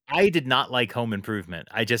Allen? I did not like Home Improvement.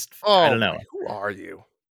 I Oh don't know. my, who are you?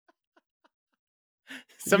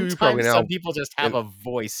 You probably Sometimes now. some people just have And a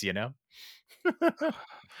voice, you know?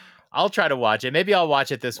 I'll try to watch it. Maybe I'll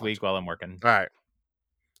watch it this watch week it. while I'm working. All right,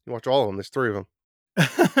 you watch all of them. There's three of them.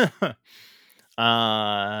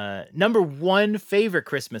 Number 1 favorite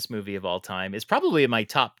Christmas movie of all time is probably in my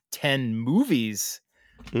top 10 movies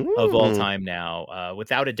of all Mm, time now.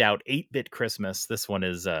 Without a doubt, 8-Bit Christmas. This one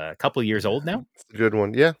is a couple years old now. it's a good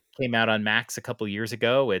one. Yeah. Came out on Max a couple years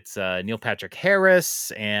ago. It's Neil Patrick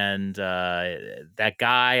Harris and that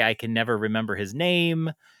guy, I can never remember his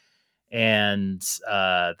name. And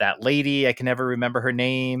that lady, I can never remember her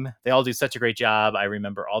name. They all do such a great job. I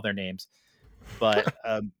remember all their names. But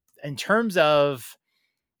in terms of,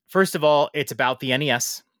 first of all, it's about the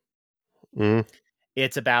NES. Mm,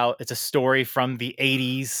 It's a story from the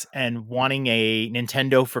 80s and wanting a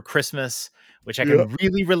Nintendo for Christmas, which I yeah. can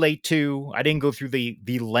really relate to. I didn't go through the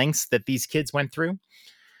lengths that these kids went through.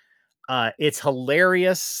 It's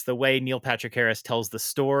hilarious the way Neil Patrick Harris tells the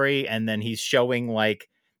story, and then he's showing like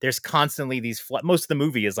there's constantly these. Most of the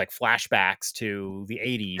movie is like flashbacks to the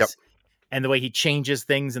Yep. 80s, and the way he changes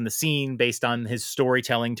things in the scene based on his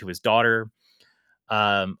storytelling to his daughter.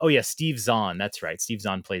 Oh yeah, Steve Zahn. That's right. Steve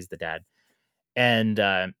Zahn plays the dad, and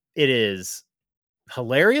it is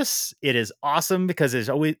hilarious. It is awesome because it's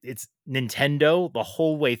Nintendo the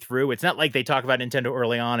whole way through. It's not like they talk about Nintendo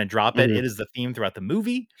early on and drop it. Mhm. It is the theme throughout the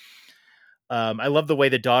movie. I love the way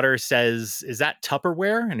the daughter says, "Is that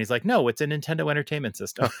Tupperware?" And he's like, "No, it's a Nintendo Entertainment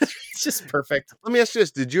System." It's just perfect. Let me ask you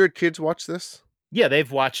this: did your kids watch this? Yeah,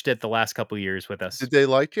 they've watched it the last couple years with us. Did they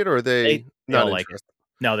like it, or are They they they not all like it. interested?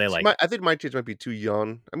 No, they See, like it. I think my kids might be too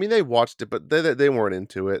young. I mean, they watched it, but they weren't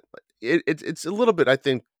into it. It's a little bit, I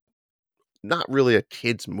think, not really a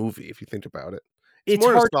kids movie if you think about it. It's It's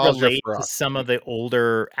more hard to nostalgia relate for to us. some of the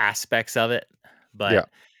older aspects of it, Yeah. but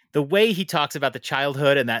the way he talks about the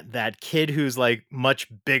childhood and that kid who's like much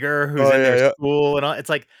bigger, who's Oh in yeah, their yeah. school and all, it's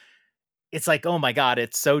like, oh my God,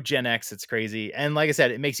 it's so Gen X, it's crazy. And like I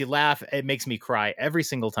said, it makes you laugh, it makes me cry every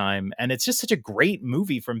single time. And it's just such a great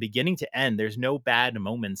movie from beginning to end. There's no bad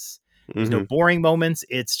moments, there's no Hmm. boring moments.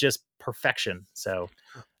 It's just perfection. So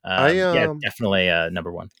I yeah, definitely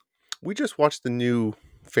number 1. we just watched the new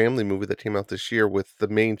family movie that came out this year with the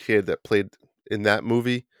main kid that played in that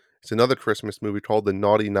movie. It's another Christmas movie called The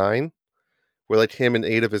Naughty Nine, where like him and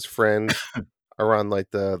 8 of his friends are on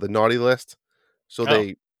like the naughty list. So Oh,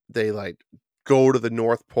 they like go to the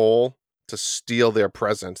North Pole to steal their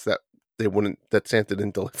presents that Santa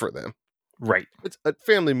didn't deliver them. Right. It's a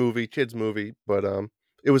family movie, kids movie, but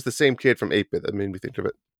it was the same kid from 8-Bit that made me think of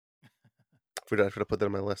it. I should have put that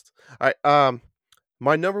on my list. All right,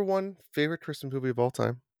 my number one favorite Christmas movie of all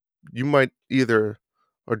time. You might either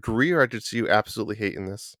agree or I could see you absolutely hating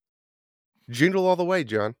this. Jingle All the Way,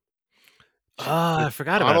 John. Oh, With I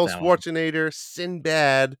forgot about Arnold that one. Schwarzenegger,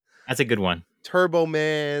 Sinbad, That's a good one. Turbo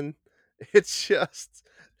Man. It's just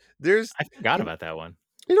there's I forgot you about that one.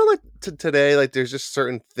 like today, like there's just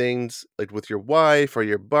certain things like with your wife or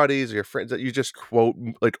your buddies or your friends that you just quote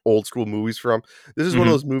like old school movies from. This is one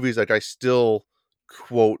of Mhm. those movies like I still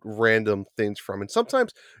quote random things from, and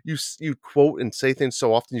sometimes you quote and say things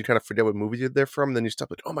so often you kind of forget what movie they're from, and then you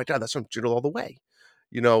stop like, oh my god, that's from Jingle All the Way.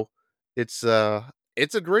 You know, it's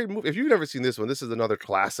it's a great movie. If you've never seen this one, this is another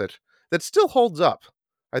classic that still holds up.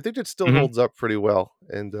 I think it still Mhm. holds up pretty well,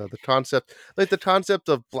 and the concept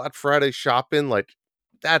of Black Friday shopping, like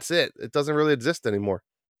that's it. It doesn't really exist anymore.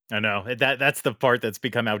 I know. That's the part that's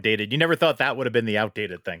become outdated. You never thought that would have been the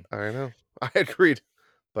outdated thing. I know. I agreed.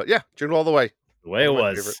 But yeah, Jingle All the Way. The way One it of my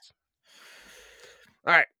was. favorites.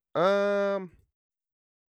 All right.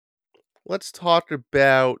 Let's talk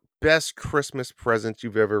about best Christmas presents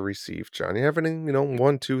you've ever received, John. You have any,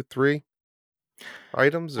 one, two, three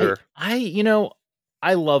items or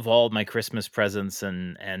I love all my Christmas presents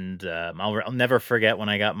and I'll never forget when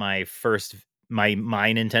I got my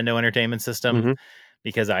Nintendo Entertainment System Mhm.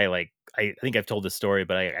 because I think I've told this story,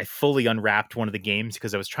 but I fully unwrapped one of the games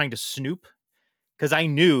because I was trying to snoop because I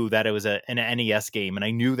knew that it was an NES game and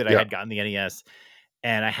I knew that I Yeah. had gotten the NES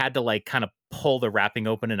and I had to like kind of pull the wrapping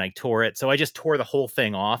open and I tore it. So I just tore the whole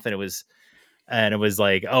thing off and it was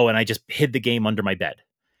like, oh, and I just hid the game under my bed.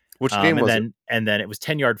 Which game And was it? then it was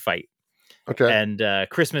 10 Yard Fight. Okay. And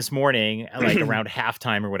Christmas morning, like around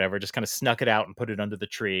halftime or whatever, just kind of snuck it out and put it under the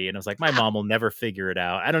tree. And I was like, my mom will never figure it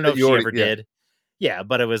out. I don't know if You she already ever yeah. did. Yeah,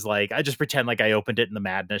 but it was like I just pretend like I opened it in the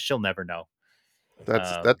madness. She'll never know.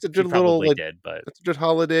 That's a She good little, probably like did, but that's a good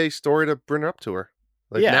holiday story to bring up to her,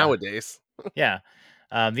 like, yeah, nowadays. yeah.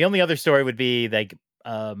 The only other story would be like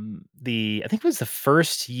the I think it was the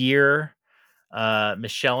first year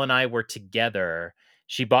Michelle and I were together.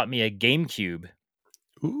 She bought me a GameCube.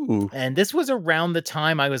 Ooh. And this was around the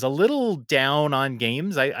time I was a little down on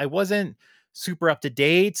games. I wasn't super up to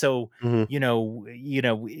date. So, Mhm.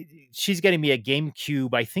 she's getting me a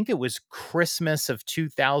GameCube. I think it was Christmas of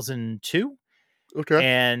 2002. Okay.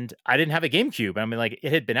 And I didn't have a GameCube. I mean, like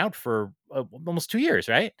it had been out for almost 2 years,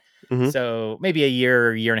 right? Mhm. So maybe a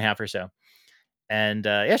year and a half or so. And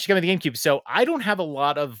yeah, she got me the GameCube. So I don't have a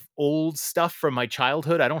lot of old stuff from my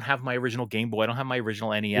childhood. I don't have my original Game Boy. I don't have my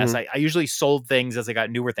original NES. Mhm. I usually sold things as I got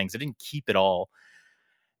newer things. I didn't keep it all.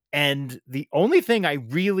 And the only thing I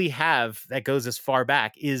really have that goes as far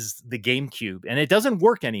back is the GameCube. And it doesn't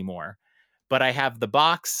work anymore. But I have the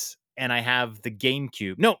box and I have the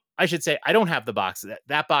GameCube. No, I should say I don't have the box.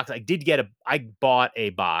 That box, I bought a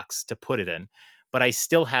box to put it in, but I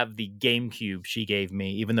still have the GameCube she gave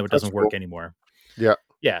me, even though it That's doesn't work cool. anyeah. Yeah.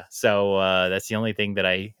 Yeah, so, that's the only thing that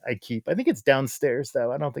I keep. I think it's downstairs,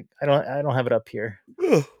 though. I don't have it up here.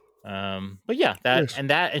 Ugh. But yeah, Yes.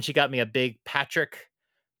 and she got me a big Patrick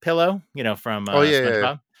pillow, from, Oh, yeah, yeah, yeah.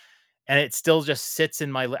 SpongeBob, and it still just sits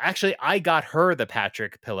in my li actually, I got her the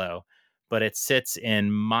Patrick pillow, but it sits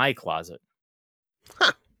in my closet.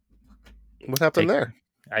 Huh. What happened Take there?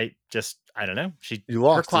 I don't know. You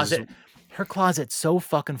lost. This is Her closet's so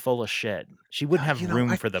fucking full of shit. She wouldn't have room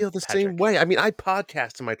I for the feel the same Patrick. way. I mean, I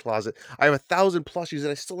podcast in my closet. I have 1,000 plushies, and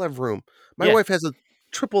I still have room. My Yeah, wife has a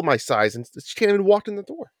triple my size, and she can't even walk in the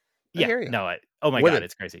door. I yeah, hear you. no, oh my god, Women.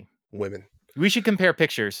 it's crazy. Women. We should compare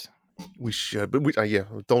pictures. We should, but yeah,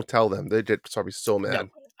 don't tell them. They get probably so No, mad.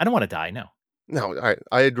 I don't wanna die, no. No,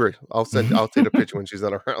 I agree. I'll take a picture when she's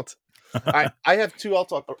not around. I have 2 I'll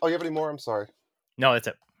talk oh, you have any more? I'm sorry. No, that's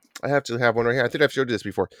it. I have to have one right here. I think I've showed you this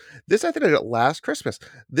before. This I think I got last Christmas.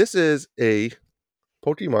 This is a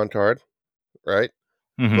Pokemon card, right?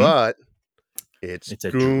 Mhm. But it's It's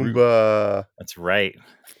a Drew. Goomba. That's right.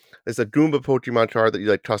 It's a Goomba Pokemon card that you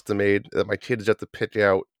like custom made that my kids have to pick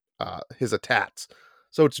out his attacks.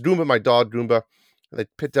 So it's Goomba, my dog Goomba. And they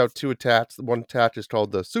picked out 2 attacks. The one attack is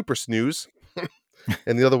called the Super Snooze,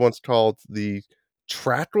 and the other one's called the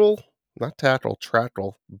Trackle, not Tackle,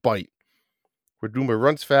 Trackle Bite, where Goomba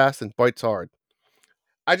runs fast and bites hard.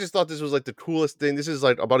 I just thought this was like the coolest thing. This is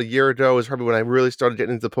like about a year ago is probably when I really started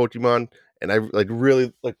getting into Pokemon, and I like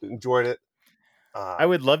really like enjoyed it. I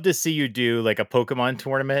would love to see you do like a Pokemon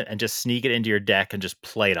tournament and just sneak it into your deck and just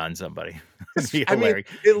play it on somebody. It'd be hilarious.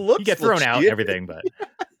 It looks you get thrown out and everything, but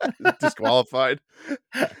disqualified.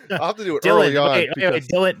 I'll have to do it Dylan, early on. Wait,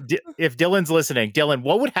 Dylan, if Dylan's listening, Dylan,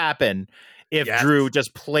 what would happen if Drew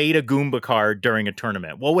just played a Goomba card during a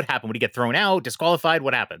tournament? What would happen? Would he get thrown out, disqualified?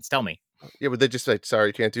 What happens? Tell me. Yeah, would they just say, sorry,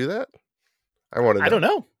 you can't do that? I want to know. I don't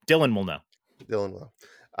know. Dylan will know. Dylan will.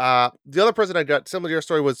 The other present I got, similar to your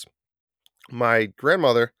story, was my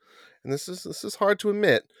grandmother, and this is hard to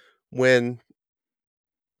admit, when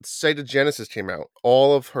Sega Genesis came out,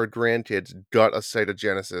 all of her grandkids got a Sega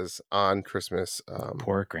Genesis on Christmas.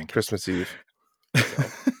 Poor grandkids. Christmas Eve.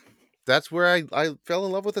 So, that's where I fell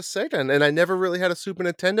in love with a Sega, and I never really had a Super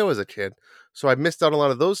Nintendo as a kid, so I missed out on a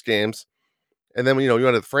lot of those games. And then, you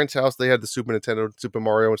went to the friend's house, they had the Super Nintendo, Super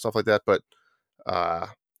Mario, and stuff like that. But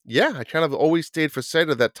yeah, I kind of always stayed for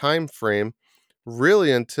Sega that time frame,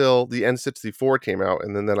 really until the N64 came out,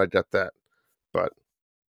 and then I got that. But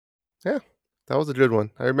yeah, that was a good one.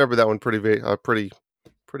 I remember that one pretty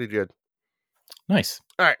good. Nice.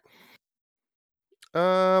 All right.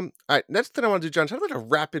 All right. Next thing I want to do, John, kind of like a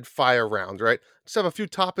rapid fire round, right? Just have a few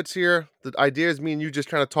topics here. The idea is me and you just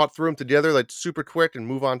kind of talk through them together, like super quick, and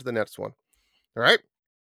move on to the next one. All right.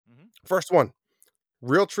 Mm-hmm. First one: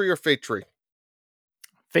 real tree or fake tree?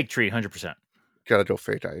 Fake tree, 100%. Gotta go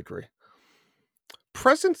fake. I agree.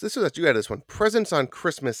 Presents. This is that you had this one. Presents on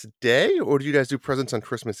Christmas Day, or do you guys do presents on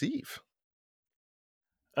Christmas Eve?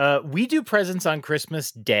 We do presents on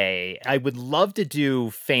Christmas Day. I would love to do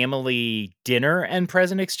family dinner and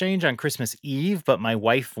present exchange on Christmas Eve, but my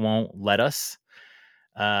wife won't let us.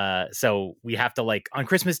 So we have to on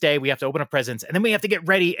Christmas Day, we have to open up presents and then we have to get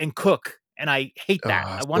ready and cook. And I hate that.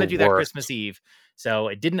 I want to do that Christmas Eve. So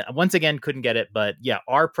I once again, couldn't get it. But yeah,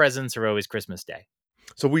 our presents are always Christmas Day.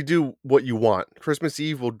 So we do what you want. Christmas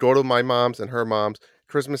Eve, we'll go to my mom's and her mom's.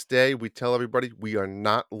 Christmas Day, we tell everybody we are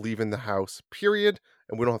not leaving the house, period.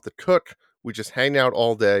 And we don't have to cook. We just hang out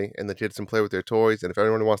all day and the kids can play with their toys. And if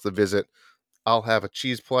anyone wants to visit, I'll have a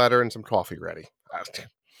cheese platter and some coffee ready. All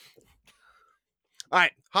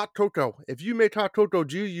right, hot cocoa. If you make hot cocoa,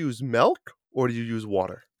 do you use milk or do you use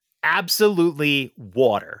water? Absolutely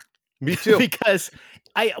water. Me too. Because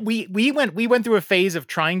we went through a phase of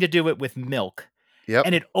trying to do it with milk. Yep.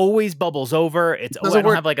 And it always bubbles over. I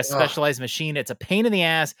don't have like a specialized machine. It's a pain in the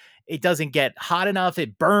ass. It doesn't get hot enough.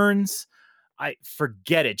 It burns. I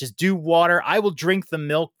forget it. Just do water. I will drink the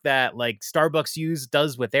milk that like Starbucks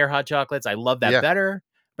does with their hot chocolates. I love that better,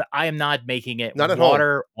 but I am not making it not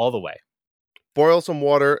water all the way. Boil some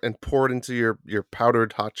water and pour it into your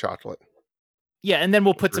powdered hot chocolate. Yeah, and then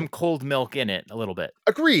we'll put some cold milk in it a little bit.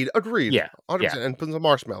 Agreed. Yeah. 100%. And put some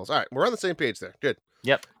marshmallows. All right, we're on the same page there. Good.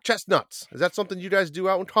 Yep. Chestnuts. Is that something you guys do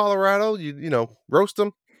out in Colorado? You roast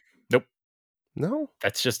them? Nope. No?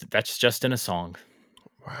 That's just in a song.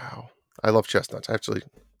 Wow. I love chestnuts. Actually,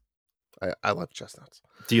 I love chestnuts.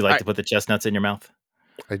 Do you like to put the chestnuts in your mouth?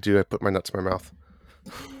 I do. I put my nuts in my mouth.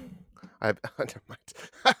 Never mind.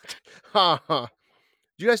 Do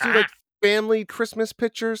you guys do like family Christmas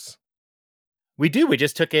pictures? We do. We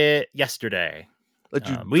just took it yesterday. Like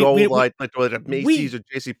you go like at Macy's or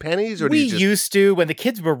JCPenney's, or we used to when the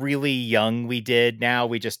kids were really young. We did. Now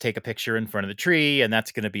we just take a picture in front of the tree, and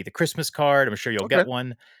that's going to be the Christmas card. I'm sure you'll get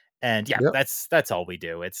one. And yeah, that's all we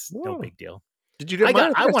do. It's no big deal. Did you get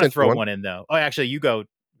mine? I want to throw one in though. Oh, actually, you go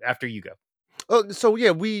after you go. Oh, so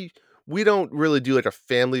yeah, we don't really do like a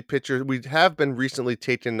family picture. We have been recently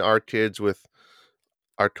taking our kids with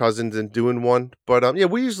our cousins and doing one, but yeah,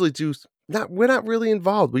 we usually do. We're not really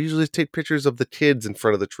involved. We usually take pictures of the kids in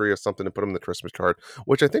front of the tree or something and put them in the Christmas card,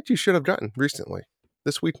 which I think you should have gotten recently,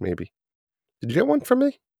 this week maybe. Did you get one from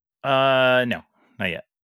me? No, not yet.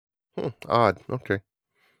 Odd. Okay.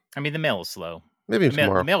 I mean, the mail is slow. Maybe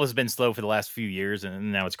tomorrow. The mail has been slow for the last few years,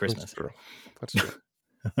 and now it's Christmas. That's true.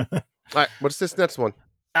 All right, what's this next one?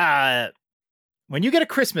 When you get a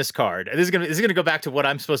Christmas card, this is gonna go back to what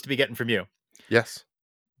I'm supposed to be getting from you. Yes.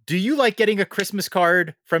 Do you like getting a Christmas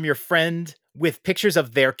card from your friend with pictures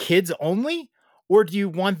of their kids only? Or do you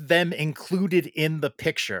want them included in the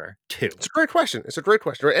picture too? It's a great question.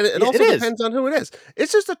 Right? And it also depends on who it is.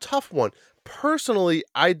 It's just a tough one. Personally,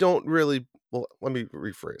 I don't really... Well, let me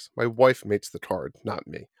rephrase. My wife makes the card, not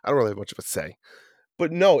me. I don't really have much of a say.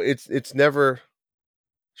 But no, it's never...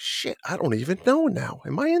 Shit, I don't even know now.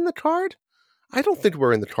 Am I in the card? I don't think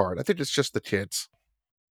we're in the card. I think it's just the kids.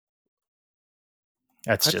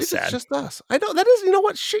 That's just sad. It's just us. I know that is. You know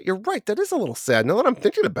what? Shit, you're right. That is a little sad. Now that I'm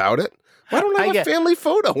thinking about it, why don't I have a family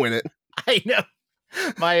photo in it? I know.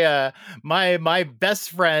 My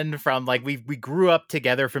best friend from like we grew up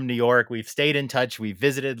together from New York. We've stayed in touch. We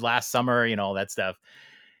visited last summer, all that stuff.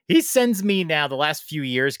 He sends me now the last few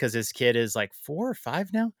years because his kid is like 4 or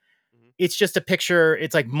 5 now. Mhm. It's just a picture.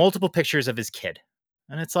 It's like multiple pictures of his kid.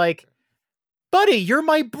 And it's like, buddy, you're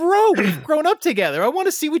my bro. We've grown up together. I want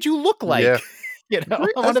to see what you look Yeah. like. I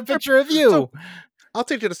want That's a picture of you. So I'll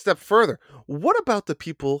take it a step further. What about the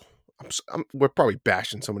people? We're probably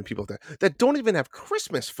bashing so many people that don't even have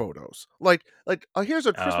Christmas photos. Here's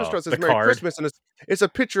a Christmas card that The says Merry card. Christmas, and it's a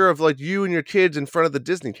picture of like you and your kids in front of the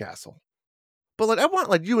Disney castle. But like I want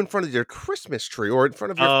like you in front of your Christmas tree or in front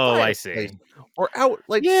of your Oh, I fireplace see. or out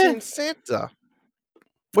like Yeah. seeing Santa.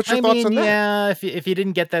 What's your I thoughts mean, on that? yeah, if you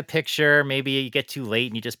didn't get that picture, maybe you get too late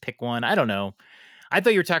and you just pick one. I don't know. I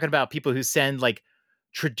thought you were talking about people who send like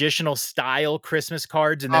traditional style Christmas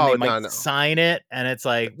cards and then they Oh might no, no. sign it. And it's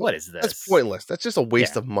like, what is That's this? pointless. That's just a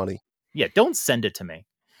waste Yeah. of money. Yeah. Don't send it to me.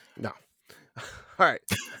 No. All right.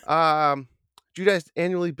 Do you guys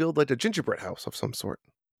annually build like a gingerbread house of some sort?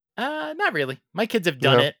 Not really. My kids have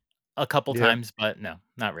done No. it a couple Yeah. times, but no,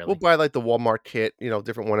 not We'll really. buy like the Walmart kit,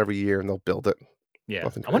 different one every year, and they'll build it. Yeah.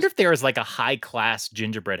 Nothing I wonder crazy. if there is like a high class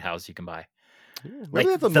gingerbread house you can buy. Maybe they Like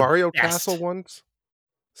have the the Mario Castle best. ones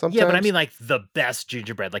Yeah, but I sometimes. mean like the best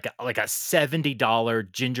gingerbread, like a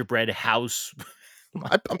 $70 gingerbread house.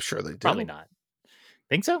 I'm sure they Probably do. not.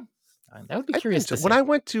 Think so? That would be I curious think so. to When see. I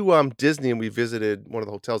went to Disney and we visited one of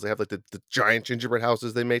the hotels, they have like the giant gingerbread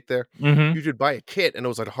houses they make there. Mhm. You could buy a kit and it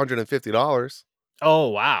was like $150. Oh,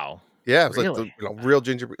 wow. Yeah, it was like the Really? real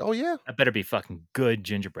gingerbread. Oh yeah, That better be fucking good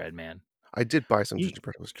gingerbread, man. I did buy some You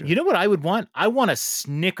gingerbread. It was good. you know what I would want? I want a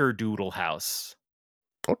snickerdoodle house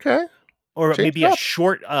Okay, or change maybe it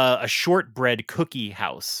up. a shortbread cookie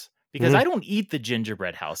house because Mhm. I don't eat the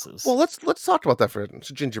gingerbread houses. Well, let's talk about that for instance,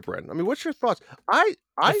 gingerbread. I mean, what's your thoughts? I It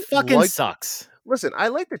I fucking like sucks. listen, I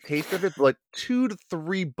like the taste of it, but like 2 to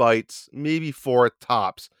 3 bites, maybe 4 at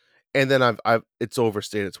tops, and then I've it's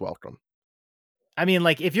overstayed its welcome. I mean,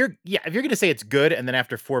 like, if you're gonna say it's good and then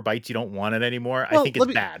after 4 bites you don't want it anymore, I Well, think it's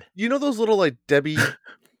bad. those little like Debbie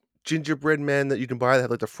gingerbread men that you can buy that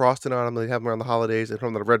have like the frosting on them, they have them around the holidays, they come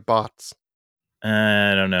in the red box.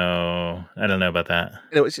 I don't know. I don't know about that.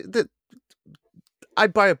 Anyways,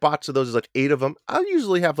 I'd buy a box of those, there's like 8 of them. I'll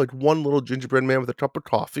usually have like one little gingerbread man with a cup of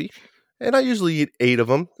coffee, and I usually eat 8 of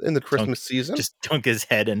them in the Dunk Christmas season. just dunk his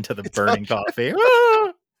head into the It's like burning coffee.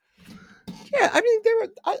 Ah! yeah, I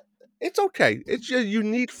mean, it's okay. It's a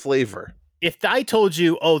unique flavor. If I told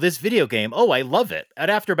you, "Oh, this video game, oh, I love it," and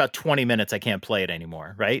after about 20 minutes, I can't play it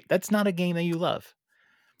anymore, right? That's not a game that you love.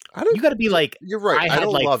 I don't You gotta be like, you're right, I I had,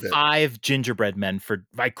 don't like, love it. 5 gingerbread men for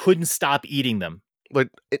I couldn't stop eating them. Like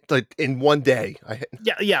in one day,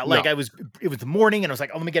 Yeah, like, no. it was the morning, and I was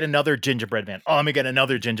like, "Oh, let me get another gingerbread man. Oh, let me get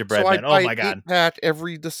another So gingerbread I man. Oh buy an my god." 8-pack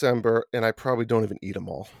every December, and I probably don't even eat them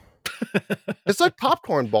all. It's like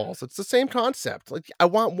popcorn balls, it's the same concept. Like, I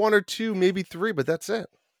want 1 or 2, maybe 3, but that's it.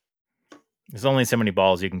 There's only so many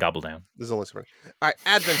balls you can gobble down. There's only so many. Alright,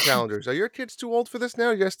 advent calendars. Are your kids too old for this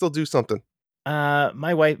now? You guys still do something?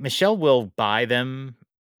 My wife, Michelle, will buy them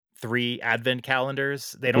 3 advent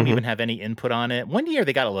calendars. They don't Mhm. even have any input on it. One year,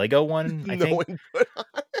 they got a Lego one, I No think. input.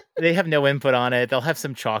 They have no input on it. They'll have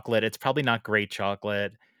some chocolate. It's probably not great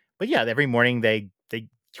chocolate. But yeah, every morning they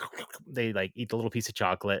like eat the little piece of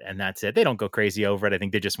chocolate and that's it. They don't go crazy over it. I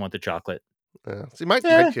think they just want the chocolate. Yeah. See, my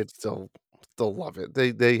Eh, kids still love it.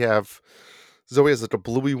 They have Zoe has like a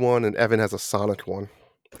bluey one and Evan has a Sonic one.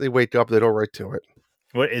 They wake up, they go right to it.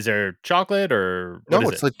 what is there chocolate or what No,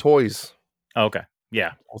 is it's it? like toys. Oh, okay.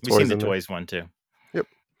 Yeah. All We've seen toys the in there. toys one too.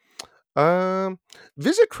 Yep.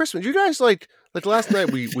 Visit Christmas. You guys like last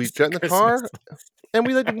night we got in the Christmas. car and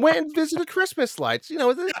we like went and visited Christmas lights. Do you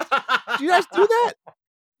guys do that?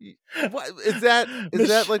 What is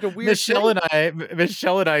that like a weird thing?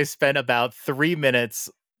 Michelle and I spent about 3 minutes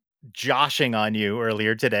joshing on you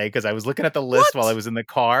earlier today because I was looking at the list while I What? was in the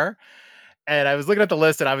car. And I was looking at the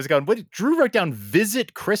list and I was going, what Drew wrote down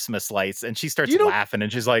visit Christmas lights. And she starts You don't laughing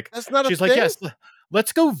and That's not a she's like, thing? yes,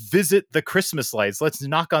 let's go visit the Christmas lights. Let's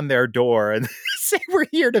knock on their door and say we're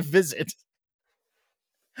here to visit.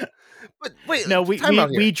 But wait, No, time out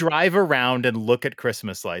here. we drive around and look at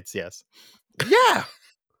Christmas lights. Yes. Yeah.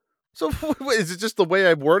 So is it just the way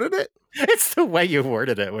I worded it? It's the way you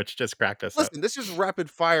worded it, which just cracked us up. Listen, this is rapid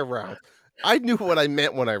fire round. I knew what I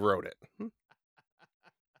meant when I wrote it.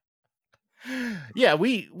 Yeah,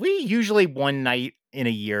 we usually one night in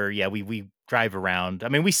a year, yeah, we drive around. I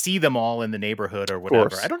mean, we see them all in the neighborhood or Of whatever. I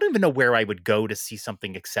course. don't even know where I would go to see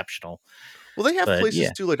something exceptional. Well, they have But places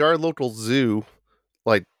yeah. too, like our local zoo,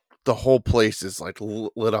 like the whole place is like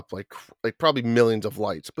lit up like probably millions of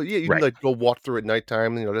lights. But yeah, you can Right. like go walk through at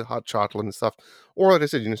nighttime, the hot chocolate and stuff. Or like I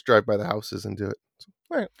said, you can just drive by the houses and do it. So,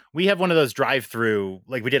 right. We have one of those drive-through,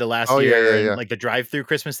 like we did it last Oh year, and yeah. like the drive-through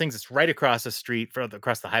Christmas things. It's right across the street,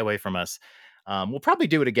 across the highway from us. We'll probably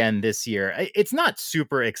do it again this year. It's not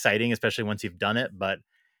super exciting, especially once you've done it, but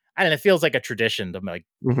I don't know, it feels like a tradition to like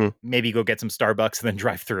maybe go get some Starbucks and then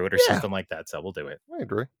drive through it or something like that. So we'll do it. I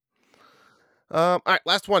agree. All right,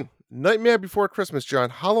 last one. Nightmare Before Christmas, John.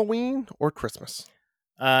 Halloween or Christmas?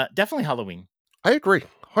 Definitely Halloween. I agree.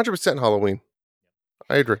 100% Halloween.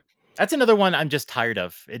 I agree. That's another one I'm just tired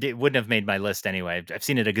of. It wouldn't have made my list anyway. I've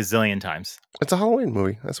seen it a gazillion times. It's a Halloween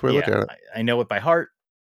movie. That's the way I look at it. I know it by heart.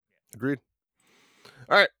 Agreed.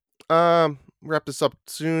 All right. Wrap this up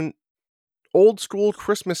soon. Old school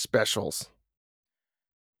Christmas specials.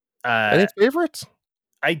 Any favorites?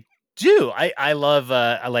 I do. I love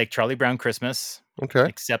I like Charlie Brown Christmas. Okay.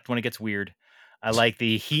 Except when it gets weird. I like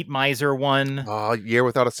the Heat Miser one. Year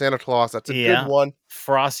Without a Santa Claus. That's a good one.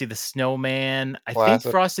 Frosty the Snowman. I think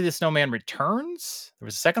Frosty the Snowman Returns. There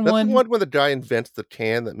was a second one. That's the one where the guy invents the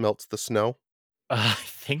can that melts the snow. I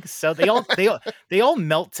think so. They all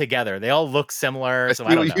melt together. They all look similar. I so see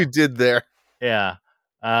I don't what know. you did there. Yeah.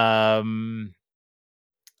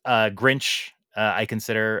 Grinch. I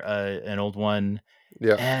consider an old one.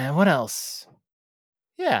 Yeah. And what else?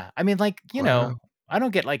 Yeah. I mean, like, know, I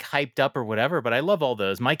don't get like hyped up or whatever, but I love all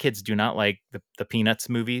those. My kids do not like the Peanuts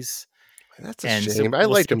movies. That's a shame. I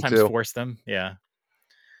like them too. Sometimes force them. Yeah.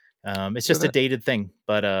 It's just a dated thing,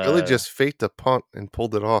 but Billy just faked a punt and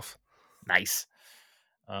pulled it off. Nice.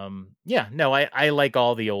 Yeah, no, I like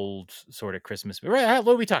all the old sort of Christmas. Right,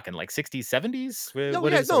 what are we talking? Like 60s, 70s?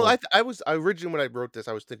 I originally, when I wrote this,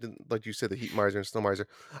 I was thinking, like you said, the Heat Miser and Snow Miser.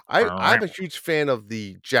 I'm a huge fan of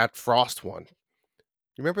the Jack Frost one.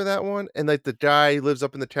 You remember that one? And like the guy lives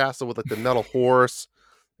up in the castle with like the metal horse,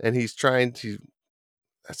 and he's trying to.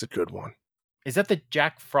 That's a good one. Is that the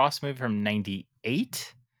Jack Frost movie from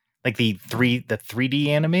 '98? Like the 3D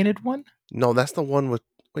animated one? No, that's the one with.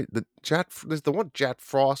 Wait, there's the one Jack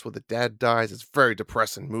Frost where the dad dies. It's a very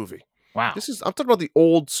depressing movie. Wow. I'm talking about the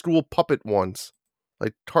old school puppet ones,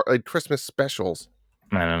 like Christmas specials.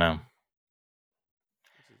 I don't know.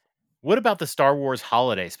 What about the Star Wars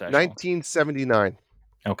holiday special? 1979.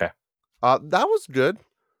 Okay. That was good.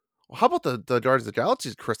 How about the Guardians of the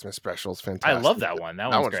Galaxy Christmas specials? Fantastic. I love that one. That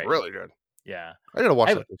one's great. Really good. Yeah. I gotta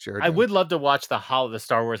watch that this year. I would love to watch the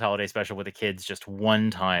Star Wars holiday special with the kids just one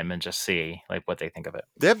time and just see like what they think of it.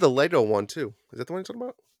 They have the Lego one too. Is that the one you're talking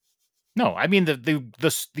about? No, I mean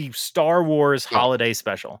the Star Wars holiday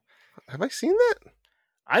special. Have I seen that?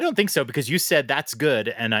 I don't think so, because you said that's good,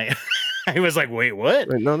 and I I was like, wait, what?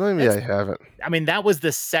 Wait, no, maybe I haven't. I mean, that was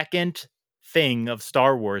the second thing of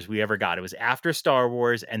Star Wars we ever got. It was after Star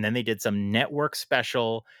Wars, and then they did some network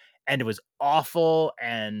special, and it was awful,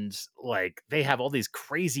 and like they have all these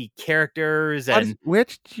crazy characters. And where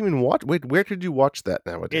did you even watch? Wait, where did you watch that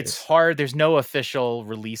nowadays? It's hard. There's no official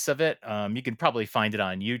release of it. You can probably find it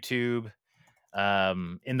on YouTube.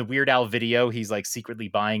 In the Weird Al video, he's like secretly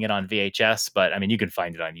buying it on VHS, but I mean, you can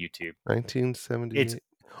find it on YouTube. 1978. It's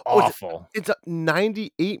awful. It's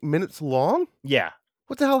 98 minutes long. Yeah.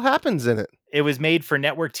 What the hell happens in it? It was made for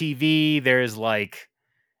network TV. There's like,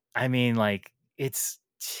 I mean, like it's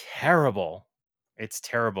terrible. It's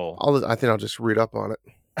terrible. I think I'll just read up on it.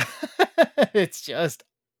 It's just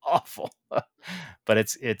awful. But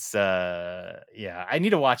it's yeah, I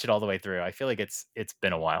need to watch it all the way through. I feel like it's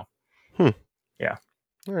been a while. Yeah.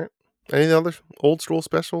 All right. Any other old school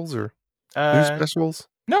specials or new specials?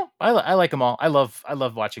 No, I like them all. I love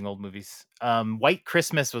watching old movies. White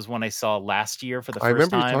Christmas was one I saw last year for the first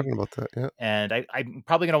time. I remember you talking about that, yeah. And I'm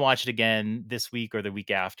probably going to watch it again this week or the week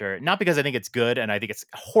after. Not because I think it's good and I think it's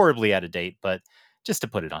horribly out of date, but just to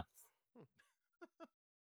put it on.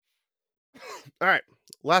 All right.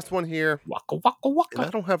 Last one here. Waka, waka, waka. And I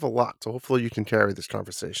don't have a lot, so hopefully you can carry this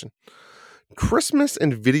conversation. Christmas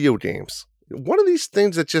and video games. One of these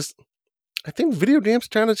things that I think video games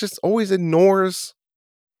kind of just always ignores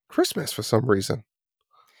Christmas for some reason.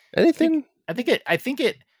 Anything? I think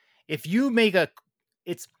it, if you make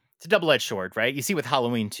it's a double-edged sword, right? You see with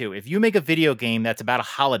Halloween too. If you make a video game that's about a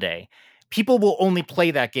holiday, people will only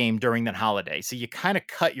play that game during that holiday. So you kind of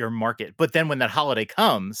cut your market. But then when that holiday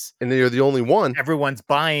comes, and you're the only one, everyone's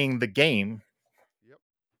buying the game.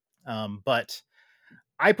 Yep. But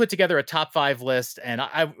I put together a top 5 list, and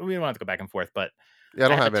we don't have to go back and forth, but yeah,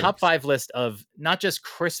 I have a top 5 list of not just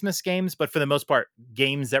Christmas games, but for the most part,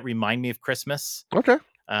 games that remind me of Christmas. Okay.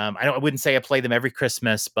 I wouldn't say I play them every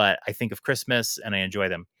Christmas, but I think of Christmas and I enjoy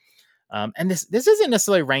them. And this isn't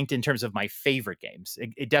necessarily ranked in terms of my favorite games.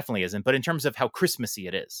 It definitely isn't, but in terms of how Christmassy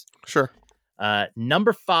it is. Sure.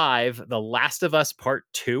 Number 5, The Last of Us Part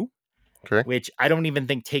 2. Okay. Which I don't even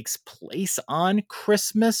think takes place on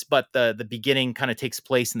Christmas, but the beginning kind of takes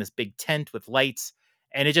place in this big tent with lights,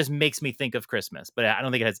 and it just makes me think of Christmas. But I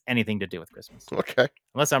don't think it has anything to do with Christmas. Okay.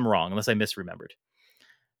 Unless I'm wrong, unless I misremembered.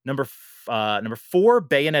 Number 4,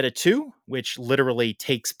 Bayonetta 2, which literally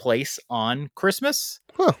takes place on Christmas.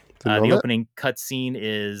 Huh. The opening cutscene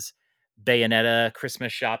is Bayonetta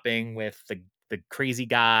Christmas shopping with the crazy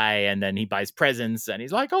guy, and then he buys presents, and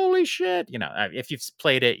he's like, "Holy shit!" You know, if you've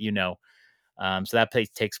played it, you know. So that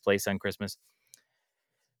takes place on Christmas.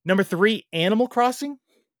 Number 3, Animal Crossing.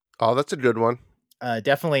 Oh, that's a good one.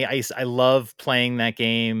 Definitely, I love playing that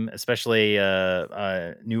game, especially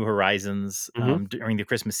New Horizons during the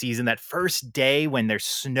Christmas season. That first day when there's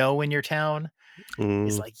snow in your town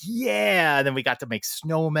is like, yeah. And then we got to make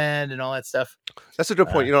snowmen and all that stuff. That's a good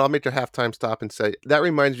point. I'll make a halftime stop and say that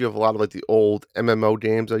reminds me of a lot of like the old MMO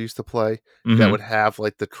games I used to play that would have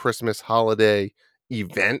like the Christmas holiday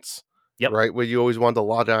events. Yep. Right, where you always wanted to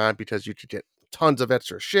log on because you could get tons of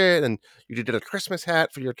extra shit, and you could get a Christmas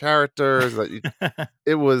hat for your characters.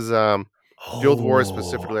 It was Guild Wars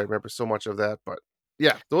specifically. I remember so much of that. But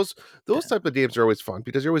yeah, those type of games are always fun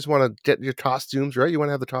because you always want to get your costumes, right? You want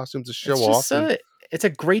to have the costumes to show off. It's a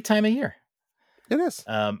great time of year. It is.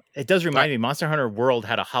 It does remind me. Monster Hunter World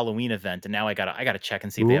had a Halloween event, and now I gotta check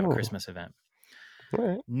and see if they have a Christmas event.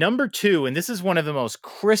 Right. Number 2, and this is one of the most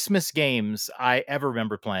Christmas games I ever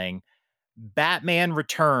remember playing. Batman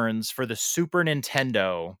Returns for the Super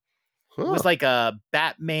Nintendo. It was like a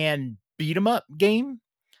Batman beat 'em up game.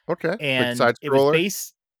 Okay. And like it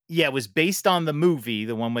was based on the movie,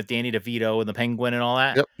 the one with Danny DeVito and the Penguin and all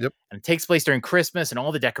that. Yep. And it takes place during Christmas, and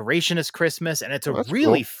all the decoration is Christmas, and it's a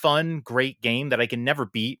really fun, great game that I can never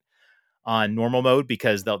beat on normal mode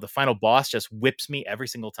because the final boss just whips me every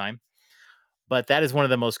single time. But that is one of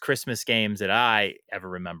the most Christmas games that I ever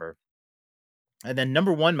remember. And then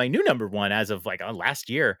my new number 1 as of like last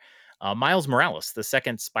year, Miles Morales, the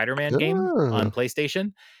second Spider-Man game on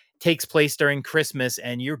PlayStation, takes place during Christmas,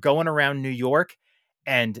 and you're going around New York,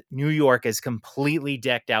 and New York is completely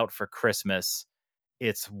decked out for Christmas.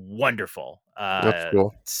 It's wonderful. That's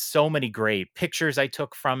cool. So many great pictures I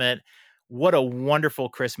took from it. What a wonderful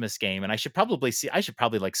Christmas game. And I should probably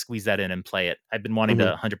like squeeze that in and play it. I've been wanting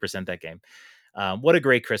to 100% that game. What a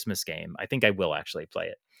great Christmas game. I think I will actually play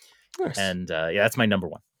it. Nice. And that's my number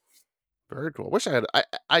 1. Very cool. Wish I had.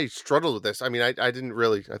 I struggled with this. I mean, I didn't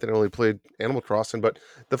really. I think I only played Animal Crossing, but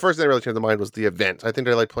the first thing that really came to mind was the event. I think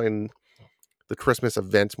I like playing the Christmas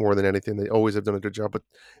events more than anything. They always have done a good job, but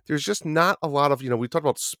there's just not a lot of. We talked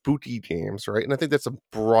about spooky games, right? And I think that's a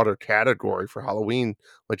broader category for Halloween,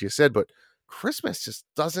 like you said. But Christmas just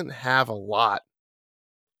doesn't have a lot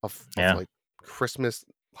of like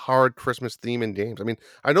hard Christmas theme in games. I mean,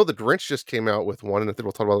 I know the Grinch just came out with one, and I think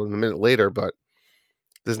we'll talk about it in a minute later, but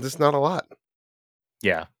there's just not a lot.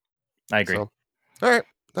 Yeah, I agree. So, all right,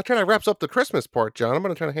 that kind of wraps up the Christmas part, John. I'm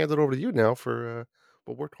going to try to hand it over to you now for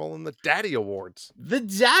what we're calling the Daddy Awards. The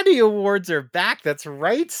Daddy Awards are back. That's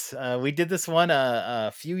right. We did this one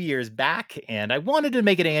a few years back, and I wanted to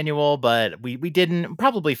make it annual, but we didn't.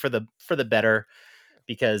 Probably for the better,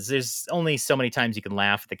 because there's only so many times you can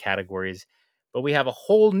laugh at the categories. But we have a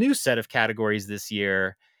whole new set of categories this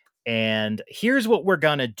year, and here's what we're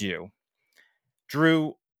gonna do.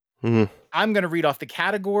 Drew, I'm going to read off the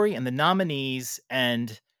category and the nominees,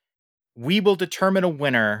 and we will determine a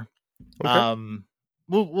winner. Okay.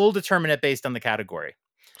 We'll determine it based on the category.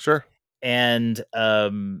 Sure. And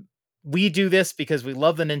we do this because we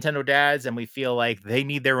love the Nintendo dads, and we feel like they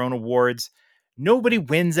need their own awards. Nobody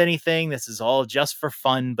wins anything. This is all just for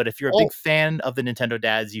fun. But if you're a big fan of the Nintendo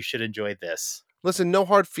dads, you should enjoy this. Listen, no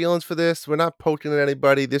hard feelings for this. We're not poking at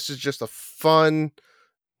anybody. This is just a fun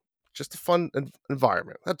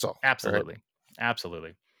environment. That's all. Absolutely. Right?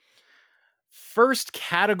 Absolutely. First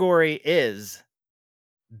category is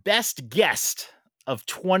Best Guest of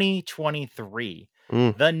 2023.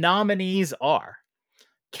 The nominees are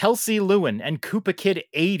Kelsey Lewin and Koopa Kid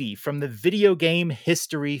 80 from the Video Game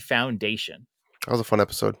History Foundation. That was a fun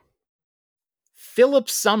episode. Philip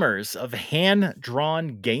Summers of Hand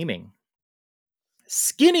Drawn Gaming.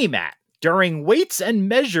 Skinny Matt during Weights and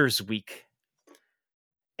Measures Week.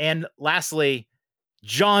 And lastly,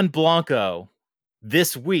 John Blanco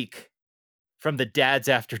this week from the Dads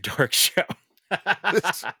After Dark show.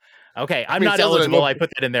 Okay, I'm not eligible. I put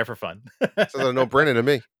that in there for fun. Sounds like a no-brainer to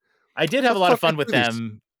me. I did have a lot of fun with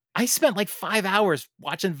them. I spent like 5 hours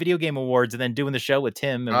watching Video Game Awards and then doing the show with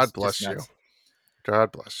Tim. God bless you.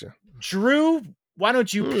 God bless you. Drew, Why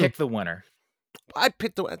don't you pick the winner? I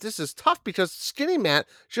picked the. This is tough because Skinny Matt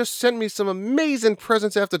just sent me some amazing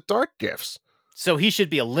presents after dark gifts. So he should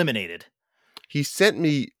be eliminated. He sent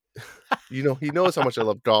me, he knows how much I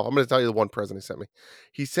love golf. I'm going to tell you the one present he sent me.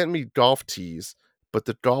 He sent me golf tees, but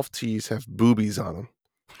the golf tees have boobies on them.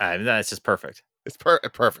 That's just perfect. It's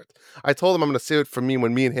perfect. I told him I'm going to save it for me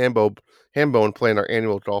when me and Hambone play in our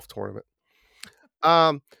annual golf tournament.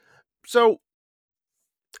 So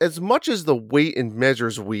as much as the weight and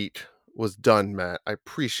measures week was done, Matt, I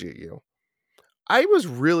appreciate you. I was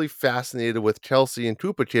really fascinated with Kelsey and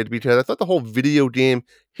Koopa Kid because I thought the whole video game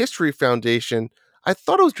history foundation, I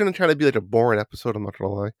thought it was going to try to be like a boring episode, I'm not going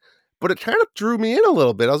to lie, but it kind of drew me in a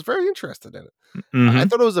little bit. I was very interested in it. I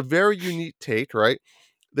thought it was a very unique take, right?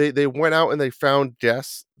 They went out and they found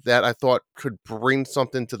guests that I thought could bring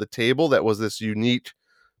something to the table that was this unique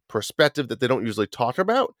perspective that they don't usually talk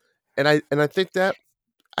about. And I think that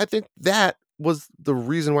was the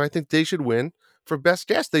reason why I think they should win for best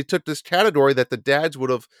guest. They took this category that the dads would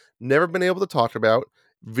have never been able to talk about,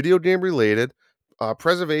 video game related,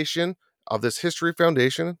 preservation of this history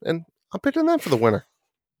foundation, and I'm picking them for the winner.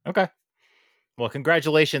 Okay. Well,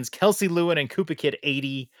 congratulations, Kelsey Lewin and Koopa Kid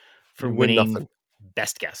 80 for winning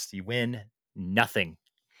best guest. You win nothing.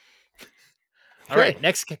 All right,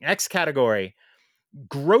 next category,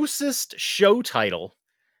 grossest show title.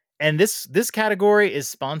 And this category is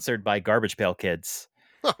sponsored by Garbage Pail Kids.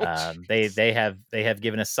 They have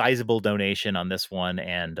given a sizable donation on this one,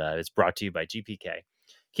 and it's brought to you by GPK.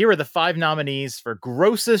 Here are the 5 nominees for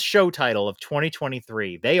grossest show title of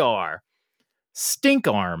 2023. They are Stink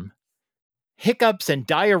Arm, Hiccups and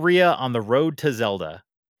Diarrhea on the Road to Zelda,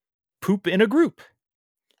 Poop in a Group,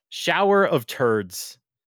 Shower of Turds,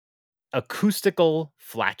 Acoustical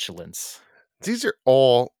Flatulence. These are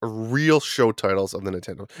all real show titles of the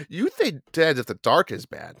Nintendo. You think Dads After Dark is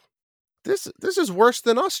bad? This is worse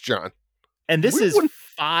than us, John. And this is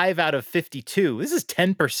 5 out of 52. This is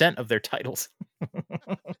 10% of their titles.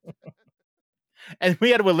 And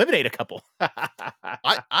we had to eliminate a couple.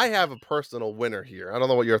 I have a personal winner here. I don't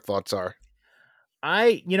know what your thoughts are.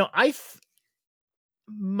 My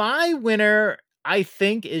winner, I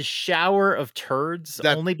think, is Shower of Turds,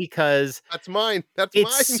 only because that's mine.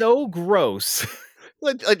 It's so gross.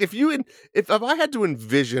 like if I had to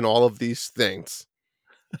envision all of these things,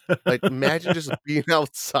 like imagine just being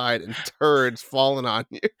outside and turds falling on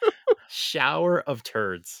you. Shower of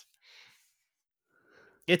Turds.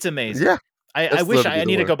 It's amazing. Yeah. I wish I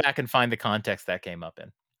need to go back and find the context that came up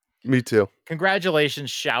in. Me too.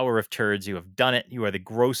 Congratulations, Shower of Turds. You have done it. You are the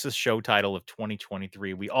grossest show title of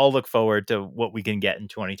 2023. We all look forward to what we can get in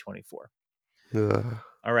 2024.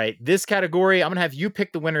 All right. This category, I'm going to have you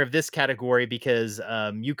pick the winner of this category because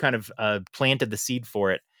you kind of planted the seed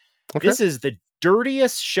for it. Okay. This is the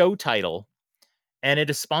dirtiest show title, and it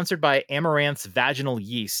is sponsored by Amaranth's Vaginal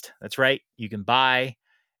Yeast. That's right. You can buy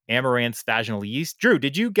Amaranth's Vaginal Yeast. Drew,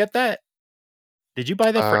 did you get that? Did you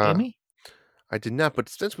buy that for Amy? I did not, but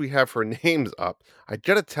since we have her names up, I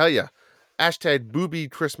gotta tell you,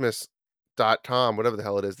 #boobychristmas.com, whatever the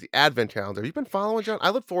hell it is, the advent calendar. Have you been following, John? I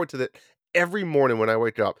look forward to that every morning when I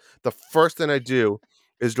wake up. The first thing I do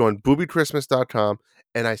is go on boobychristmas.com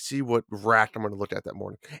and I see what rack I'm going to look at that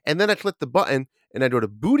morning. And then I click the button and I go to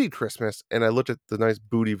Booty Christmas and I look at the nice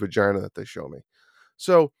booty vagina that they show me.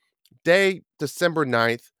 So day December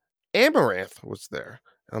 9th, Amaranth was there.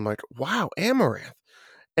 And I'm like, wow, Amaranth.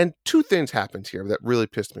 And 2 things happened here that really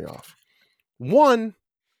pissed me off. One,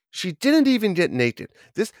 she didn't even get naked.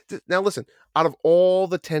 This now listen, out of all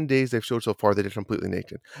the 10 days they've showed so far, they did completely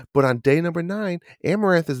naked. But on day number 9,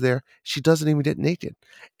 Amaranth is there. She doesn't even get naked.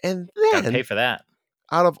 And then gotta pay for that.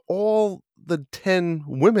 Out of all the 10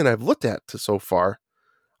 women I've looked at so far,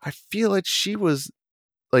 I feel like she was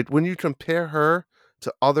like, when you compare her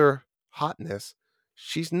to other hotness,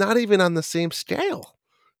 she's not even on the same scale.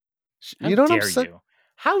 You know what I'm saying?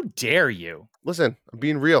 How dare you? Listen, I'm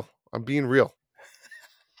being real. Are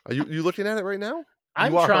you looking at it right now?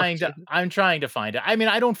 I'm trying to find it. I mean,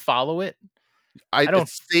 I don't follow it.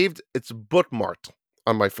 It's saved. It's bookmarked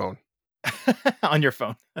on my phone. On your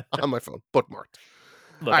phone. On my phone. Bookmarked.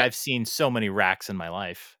 Look, I've seen so many racks in my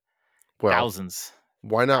life. Well, thousands.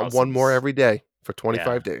 Why not thousands. One more every day for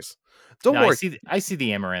 25 days? Don't worry. I see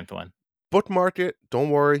the Amaranth one. Bookmark it.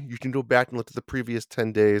 Don't worry. You can go back and look at the previous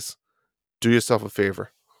 10 days. Do yourself a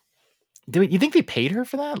favor. Do you think they paid her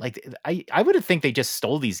for that? Like, I would think they just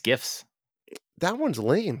stole these gifts. That one's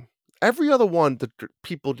lame. Every other one, the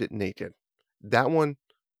people get naked. That one,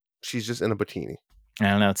 she's just in a bikini. I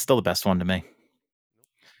don't know. It's still the best one to me.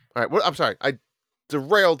 All right. Well, I'm sorry. I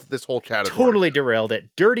derailed this whole category. Totally derailed it.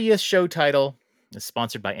 Dirtiest show title. is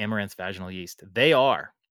sponsored by Amaranth's Vaginal Yeast. They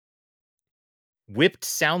are whipped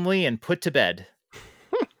soundly and put to bed.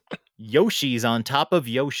 Yoshi's on top of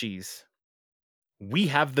Yoshi's. We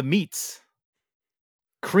have the meats,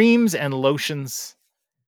 creams and lotions,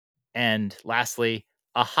 and lastly,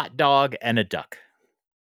 a hot dog and a duck.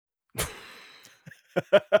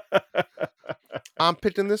 I'm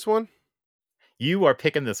picking this one. You are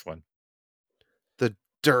picking this one. The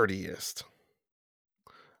dirtiest.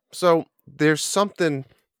 So there's something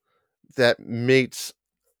that makes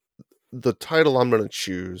the title I'm going to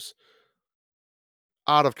choose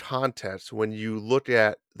out of context when you look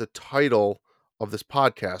at the title of this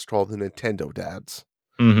podcast called The Nintendo Dads.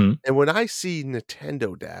 Mm-hmm. And when I see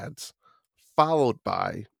Nintendo Dads followed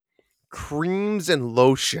by creams and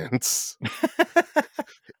lotions,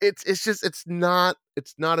 it's not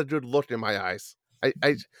a good look in my eyes.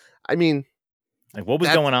 I mean, like, what was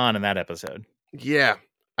going on in that episode? Yeah.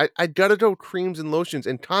 I gotta go creams and lotions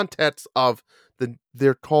in context of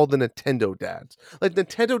they're called the Nintendo Dads. Like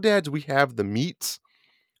Nintendo Dads, we have the meats.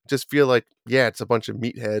 Just feel like, yeah, it's a bunch of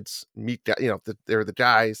meatheads, they're the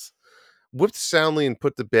guys. Whipped soundly and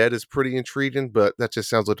put to bed is pretty intriguing, but that just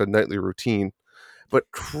sounds like a nightly routine. But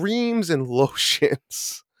creams and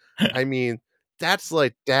lotions, I mean, that's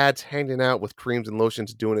like dads hanging out with creams and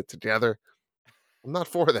lotions doing it together. I'm not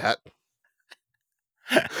for that.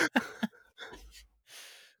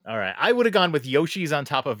 All right. I would have gone with Yoshi's on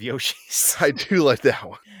top of Yoshi's. I do like that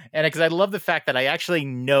one. And because I love the fact that I actually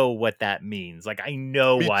know what that means. Like, I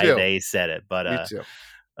know why they said it. But Me too.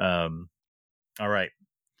 All right.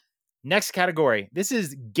 Next category. This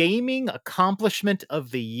is Gaming Accomplishment of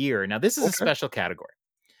the Year. Now, this is a special category.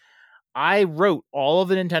 I wrote all of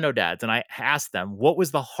the Nintendo dads and I asked them, what was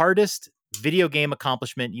the hardest video game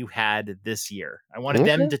accomplishment you had this year? I wanted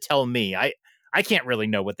them to tell me. I can't really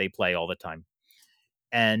know what they play all the time.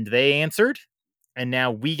 And they answered, and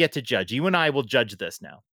now we get to judge. You and I will judge this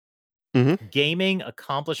now. Mm-hmm. Gaming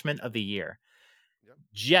Accomplishment of the Year. Yep.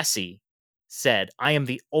 Jesse said, I am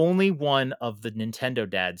the only one of the Nintendo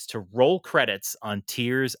dads to roll credits on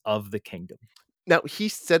Tears of the Kingdom. Now, he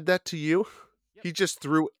said that to you? Yep. He just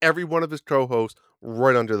threw every one of his co-hosts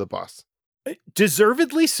right under the bus.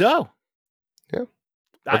 Deservedly so. Yeah.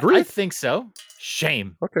 I think so.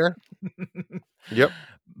 Shame. Okay. Yep.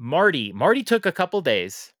 Marty took a couple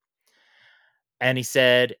days and he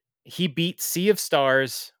said he beat Sea of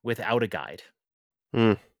Stars without a guide.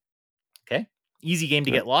 Okay. Easy game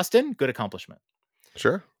to get lost in. Good accomplishment.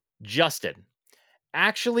 Sure. Justin,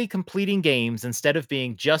 actually completing games instead of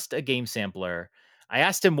being just a game sampler. I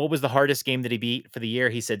asked him what was the hardest game that he beat for the year.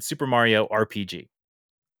 He said Super Mario RPG.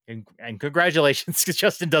 And congratulations, because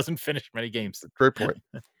Justin doesn't finish many games. Great point.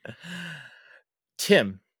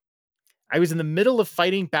 Tim, I was in the middle of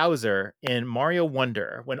fighting Bowser in Mario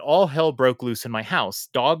Wonder when all hell broke loose in my house.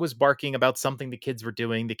 Dog was barking about something the kids were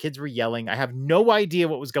doing. The kids were yelling. I have no idea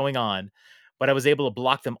what was going on, but I was able to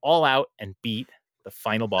block them all out and beat the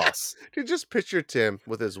final boss. You just picture Tim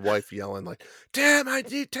with his wife yelling like, Tim, I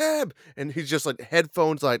need Tim. And he's just like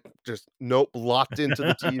headphones, like just locked into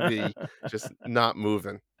the TV, just not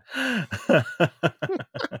moving.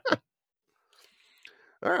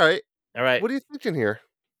 All right. What are you thinking here?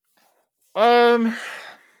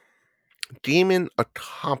 Gaming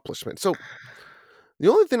accomplishment. So the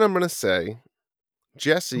only thing I'm going to say,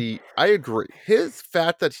 Jesse, I agree. His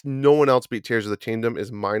fact that no one else beat Tears of the Kingdom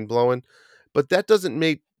is mind blowing, but that doesn't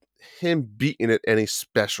make him beating it any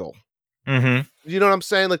special. Mm-hmm. You know what I'm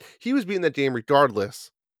saying? Like he was beating that game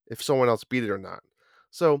regardless if someone else beat it or not.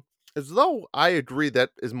 So as though I agree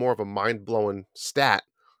that is more of a mind blowing stat,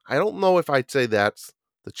 I don't know if I'd say that's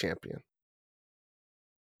the champion.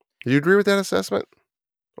 Do you agree with that assessment?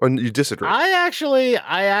 Or you disagree? I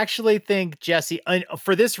actually think, Jesse,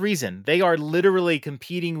 for this reason, they are literally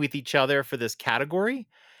competing with each other for this category.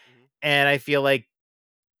 Mm-hmm. And I feel like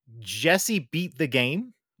Jesse beat the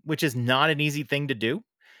game, which is not an easy thing to do.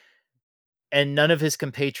 And none of his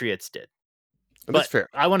compatriots did. That's fair.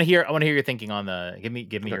 I want to hear your thinking on the give me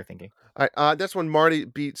your thinking. That's when Marty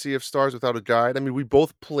beat Sea of Stars without a guide. I mean, we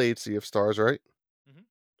both played Sea of Stars, right? Mm-hmm.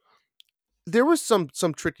 There was some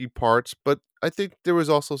tricky parts, but I think there was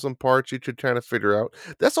also some parts you could kind of figure out.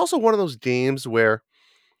 That's also one of those games where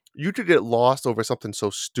you could get lost over something so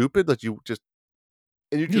stupid that you just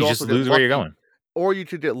just lose where you're going, or you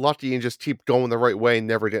could get lucky and just keep going the right way and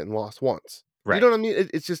never getting lost once. Right? You know what I mean?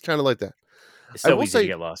 It's just kind of like that. It's so easy to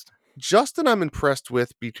get lost. Justin, I'm impressed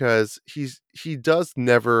with because he does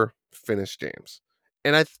never finish games.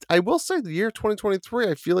 And I will say the year 2023,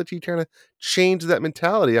 I feel like he kind of changed that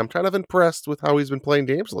mentality. I'm kind of impressed with how he's been playing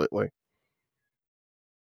games lately.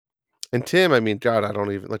 And Tim, I mean, God, I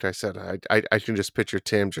don't even, like I said, I can just picture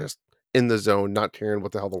Tim just in the zone, not caring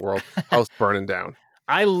what the hell the world, house burning down.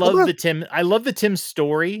 I love the Tim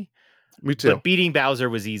story, Me too. but beating Bowser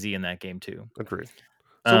was easy in that game too. Agreed.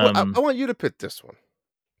 So I want you to pick this one.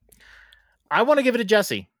 I want to give it to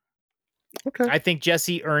Jesse. Okay. I think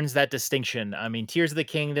Jesse earns that distinction. I mean, Tears of the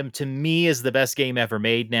Kingdom to me is the best game ever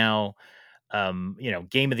made now.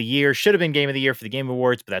 Game of the year should have been game of the year for the Game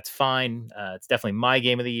Awards, but that's fine. It's definitely my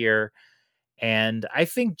game of the year. And I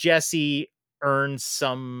think Jesse earns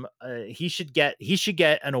some, he should get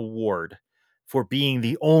an award for being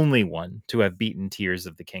the only one to have beaten Tears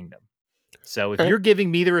of the Kingdom. So if you're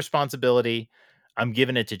giving me the responsibility, I'm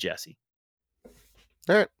giving it to Jesse.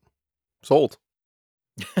 All right. Sold.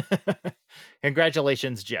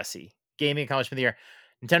 Congratulations, Jesse. Gaming accomplishment of the year.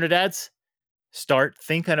 Nintendo dads, start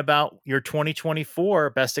thinking about your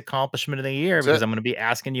 2024 best accomplishment of the year. That's because I'm going to be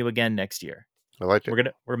asking you again next year. I like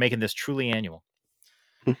it. We're making this truly annual.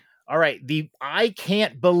 All right. The I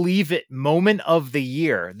can't believe it moment of the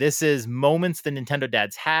year. This is moments the Nintendo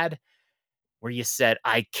dads had where you said,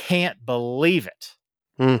 I can't believe it.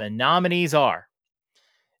 The nominees are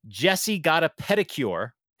Jesse got a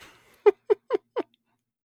pedicure.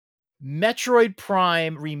 Metroid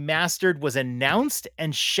Prime Remastered was announced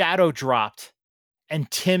and shadow dropped, and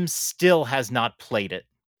Tim still has not played it.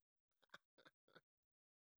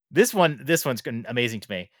 This one's amazing to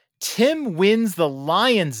me. Tim wins the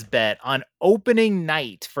Lions bet on opening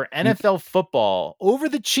night for NFL football over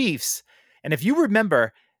the Chiefs. And if you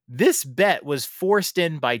remember, this bet was forced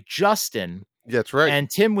in by Justin. That's right. And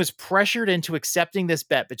Tim was pressured into accepting this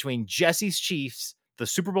bet between Jesse's Chiefs, the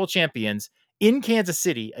Super Bowl champions, in Kansas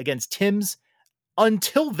City against Tim's,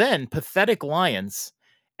 until then, pathetic Lions.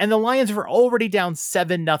 And the Lions were already down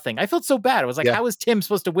 7-0. I felt so bad. I was like, how is Tim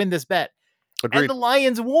supposed to win this bet? Agreed. And the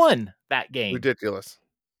Lions won that game. Ridiculous.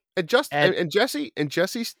 And Jesse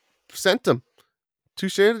sent him.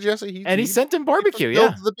 Touche to Jesse. He sent him barbecue,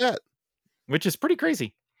 the bet. Which is pretty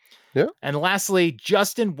crazy. Yeah. And lastly,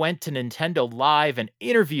 Justin went to Nintendo Live and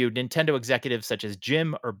interviewed Nintendo executives such as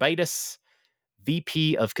Jim Urbitis,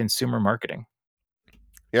 VP of Consumer Marketing.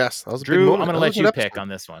 Yes, that was Drew, a big moment. I'm going to let you pick on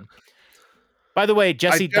this one. By the way,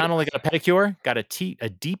 Jesse not only got a pedicure, got a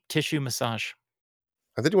deep tissue massage.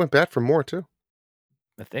 I think he went back for more too.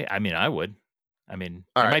 I would. There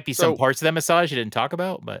might be some parts of that massage you didn't talk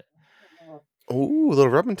about, but a little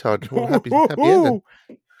rubbing touch. Happy ending.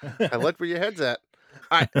 I like where your head's at.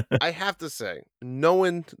 I have to say,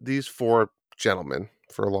 knowing these four gentlemen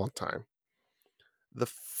for a long time, the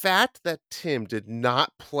fact that Tim did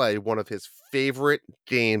not play one of his favorite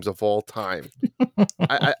games of all time,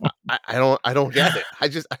 I don't get it.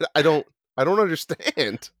 I don't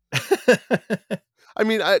understand. I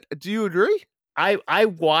mean, do you agree? I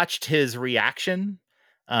watched his reaction.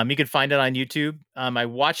 You can find it on YouTube. I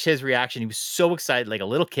watched his reaction. He was so excited, like a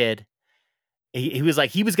little kid. He was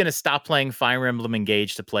like, he was going to stop playing Fire Emblem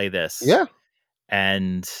Engage to play this. Yeah.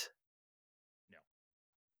 And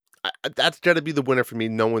that's got to be the winner for me,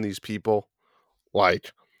 knowing these people.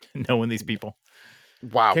 Like, knowing these people.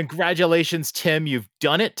 Wow. Congratulations, Tim. You've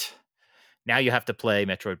done it. Now you have to play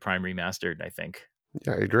Metroid Prime Remastered, I think.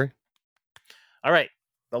 Yeah, I agree. All right.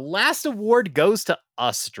 The last award goes to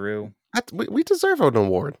us, Drew. We deserve an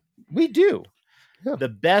award. We do. Yeah. The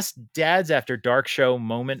best Dads After Dark show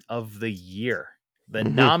moment of the year. The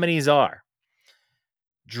nominees are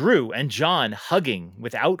Drew and John hugging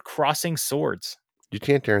without crossing swords. You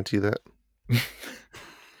can't guarantee that.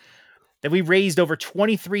 That we raised over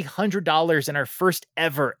 $2,300 in our first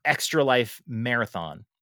ever Extra Life marathon.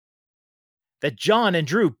 That John and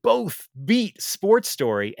Drew both beat Sports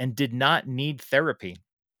Story and did not need therapy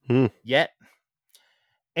yet.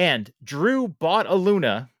 And Drew bought a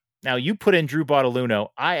Luna. Now you put in Drew bought a Luna.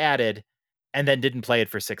 I added and then didn't play it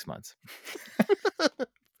for 6 months.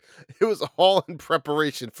 It was all in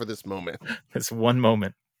preparation for this moment. This one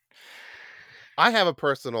moment. I have a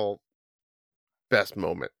personal best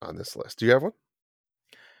moment on this list. Do you have one?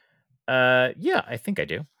 Yeah, I think I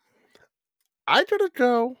do. I gotta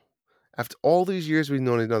go. After all these years we've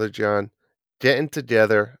known each other, John, getting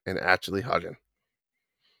together and actually hugging.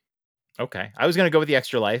 Okay. I was going to go with the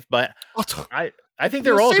Extra Life, but I think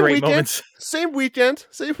they're all great moments. Same weekend.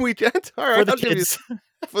 All right. For the kids.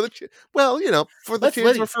 For the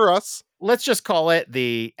kids or for us. Let's just call it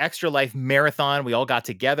the Extra Life Marathon. We all got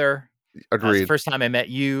together. Agreed. The first time I met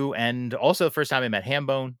you, and also the first time I met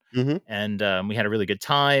Hambone. And we had a really good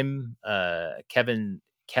time. Kevin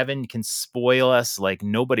can spoil us like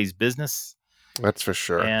nobody's business. That's for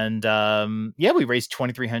sure. And we raised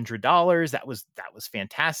 $2,300. That was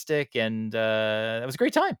fantastic, and that was a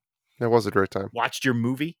great time. That was a great time. Watched your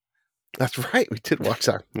movie. That's right. We did watch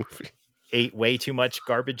that movie. Ate way too much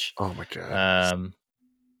garbage. Oh my god.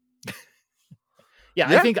 Yeah,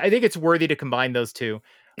 I think it's worthy to combine those two.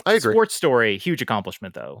 I agree. Sports Story, huge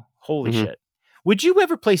accomplishment though. Holy shit. Would you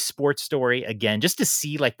ever play Sports Story again just to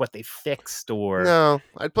see like what they fixed or No,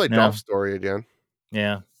 I'd play Golf Story again.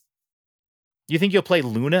 Yeah. You think you'll play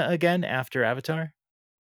Luna again after Avatar?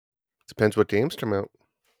 Depends what games come out.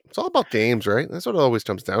 It's all about games, right? That's what it always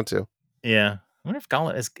comes down to. Yeah. I wonder if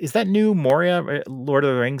Gollum is that new Moria Lord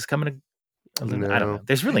of the Rings coming to Luna? No. I don't know.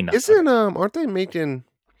 There's really nothing. Isn't aren't they making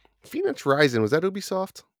Phoenix Rising? Was that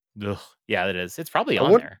Ubisoft? Ugh. Yeah, it is. It's probably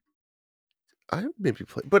on there. I maybe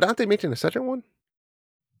play, but aren't they making a second one?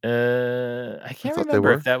 I can't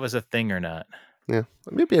remember if that was a thing or not. Yeah,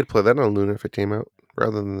 maybe I'd play that on Luna if it came out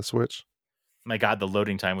rather than the Switch. My God, the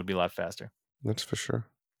loading time would be a lot faster. That's for sure.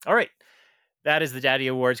 All right, that is the Daddy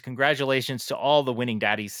Awards. Congratulations to all the winning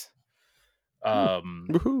daddies.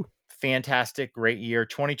 Woohoo! Fantastic, great year,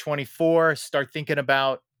 2024. Start thinking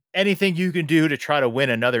about anything you can do to try to win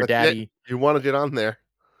another daddy. You want to get on there?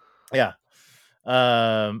 Yeah.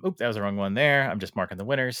 That was the wrong one there. I'm just marking the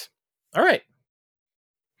winners. All right.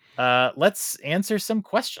 Let's answer some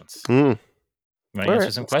questions. Want to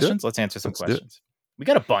answer some questions? Let's answer some questions. We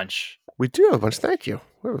got a bunch. We do have a bunch. Thank you.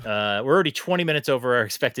 We're already 20 minutes over our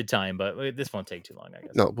expected time, but this won't take too long, I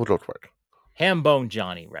guess. No, we'll go for it. Hambone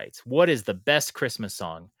Johnny writes, what is the best Christmas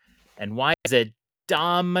song? And why is it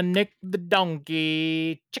Dominic the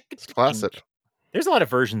Donkey? It's classic. There's a lot of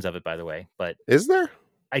versions of it, by the way. But is there?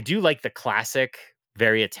 I do like the classic,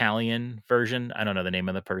 very Italian version. I don't know the name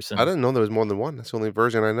of the person. I didn't know there was more than one. That's the only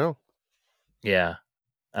version I know. Yeah.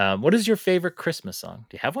 What is your favorite Christmas song?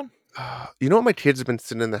 Do you have one? You know what? My kids have been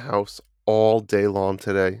sitting in the house all day long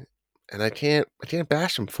today, and I can't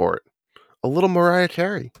bash them for it. A little Mariah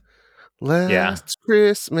Carey. Last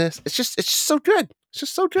Christmas. It's just so good. It's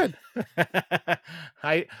just so good.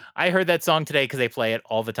 I heard that song today because they play it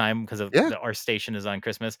all the time because of our station is on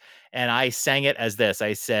Christmas, and I sang it as this.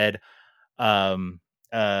 I said, I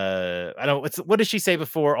don't. What did she say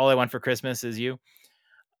before? All I want for Christmas is you.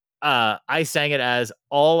 I sang it as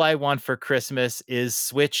all I want for Christmas is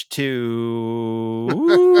Switch to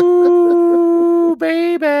Ooh,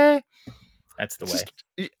 baby. That's the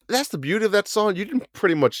way. That's the beauty of that song. You can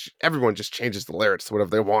pretty much everyone just changes the lyrics to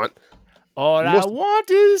whatever they want. All I want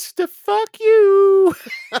is to fuck you.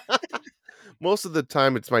 Most of the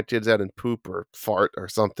time, it's my kids adding poop or fart or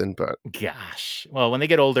something. But gosh, well, when they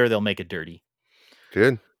get older, they'll make it dirty.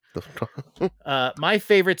 Good. My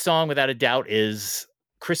favorite song, without a doubt, is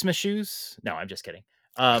Christmas Shoes. No, I'm just kidding.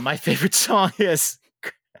 My favorite song is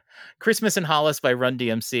Christmas in Hollis by Run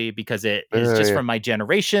DMC because it is just from my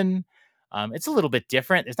generation. It's a little bit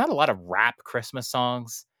different. There's not a lot of rap Christmas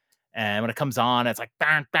songs. And when it comes on, it's like,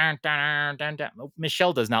 dun, dun, dun, dun, dun.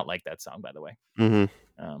 Michelle does not like that song, by the way.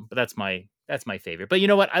 But that's my favorite. But you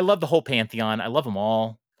know what? I love the whole pantheon. I love them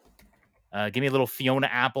all. Give me a little Fiona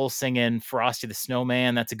Apple singing Frosty the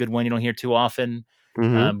Snowman. That's a good one you don't hear too often.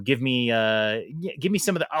 Give me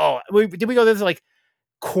some of the, did we go this like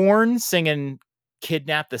Korn singing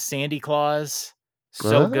Kidnap the Sandy Claus?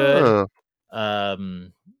 So good.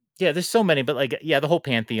 Yeah, there's so many, but the whole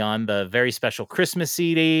pantheon, the very special Christmas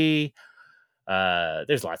CD.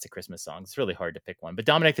 There's lots of Christmas songs. It's really hard to pick one, but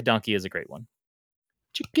Dominic the Donkey is a great one.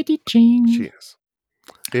 Chickadee ching. Jeez.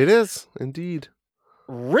 It is indeed.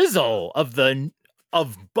 Rizzle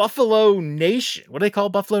of Buffalo Nation. What do they call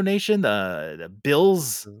Buffalo Nation? The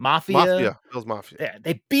Bills Mafia. Bills Mafia. Yeah,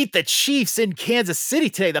 they beat the Chiefs in Kansas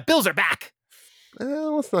City today. The Bills are back.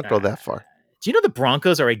 Let's not go that far. Do you know the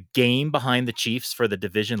Broncos are a game behind the Chiefs for the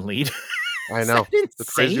division lead? I know. It's a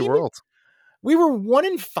crazy world. We were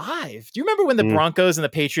 1-5. Do you remember when the Broncos and the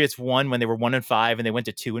Patriots won when they were 1-5 and they went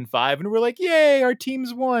to 2-5 and we're like, yay, our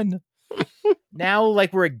team's won. Now,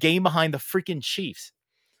 we're a game behind the freaking Chiefs.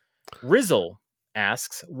 Rizzle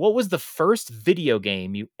asks, what was the first video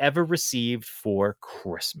game you ever received for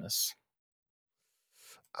Christmas?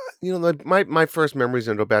 My first memories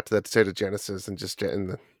are to go back to that Sega Genesis and just getting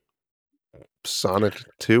the Sonic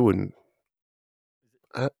 2 and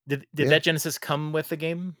did that Genesis come with the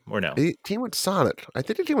game or no? It came with Sonic. I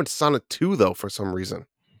think it came with Sonic 2 though for some reason.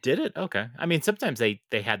 Did it? Okay. I mean, sometimes they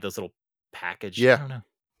had those little package. Yeah. I don't know.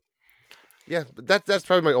 Yeah, but that's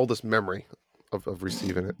probably my oldest memory of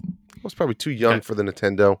receiving it. I was probably too young for the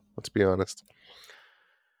Nintendo. Let's be honest.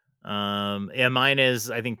 Yeah, mine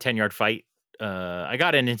is I think 10-Yard Fight. I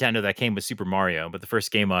got a Nintendo that came with Super Mario, but the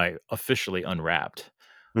first game I officially unwrapped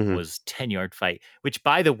was 10-Yard Fight, which,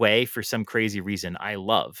 by the way, for some crazy reason, I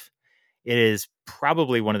love. It is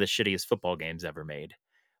probably one of the shittiest football games ever made.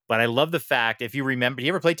 But I love the fact, if you remember, you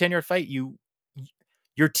ever play 10-Yard Fight? You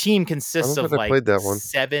Your team I consists don't of think I like played that one.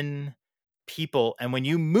 7 people, and when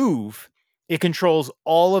you move, it controls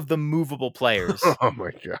all of the movable players. Oh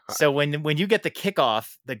my god. So when you get the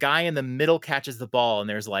kickoff, the guy in the middle catches the ball, and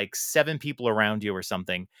there's like 7 people around you or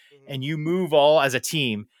something, and you move all as a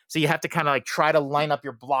team. So you have to kind of like try to line up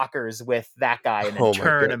your blockers with that guy, and then Oh my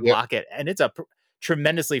turn god. and Yep. block it. And it's a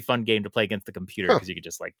tremendously fun game to play against the computer Huh. because you could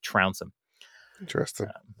just like trounce him. Interesting.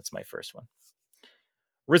 That's my first one.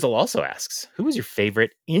 Rizzle also asks, who is your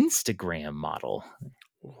favorite Instagram model?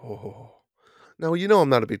 Oh. Now, you know I'm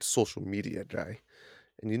not a big social media guy,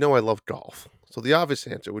 and you know I love golf. So the obvious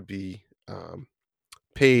answer would be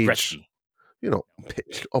Paige. Gretzky. You know,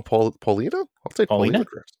 Paige. Oh, Paulina? I'll take Paulina, Paulina?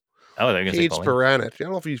 Chris. Oh, they're going to say Paige Paulina. Baranich. I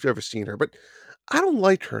don't know if you've ever seen her, but I don't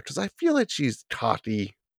like her because I feel like she's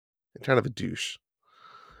cocky and kind of a douche.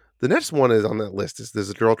 The next one is on that list is there's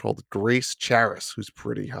a girl called Grace Charis who's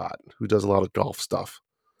pretty hot, who does a lot of golf stuff.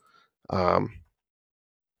 Let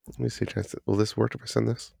me see. Will this work if I send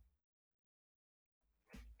this?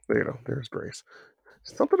 There you go. There's Grace.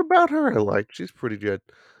 Something about her I like. She's pretty good.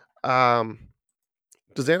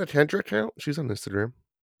 Does Anna Kendrick count? She's on Instagram.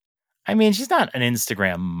 I mean, she's not an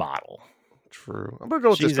Instagram model. True. I'm gonna go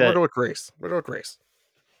with this. I'm gonna go with Grace. I'm gonna go with Grace.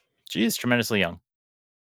 She is tremendously young.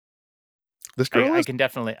 This girl I can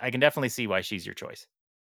definitely see why she's your choice.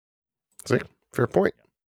 See, fair point.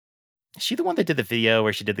 Is she the one that did the video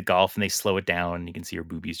where she did the golf and they slow it down and you can see her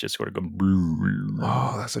boobies just sort of go?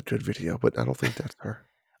 Oh, that's a good video, but I don't think that's her.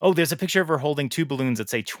 Oh, there's a picture of her holding 2 balloons that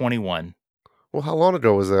say 21. Well, how long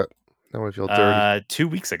ago was that? Now I feel dirty. 2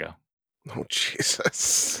 weeks ago. Oh,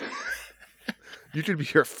 Jesus. You could be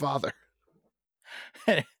your father.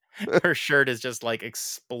 Her shirt is just like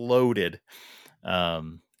exploded.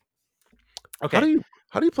 Okay.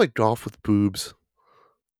 How do you play golf with boobs?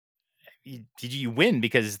 Did you win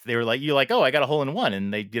because they were like, you're like, oh, I got a hole in one,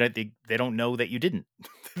 and they don't know that you didn't.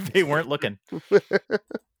 They weren't looking.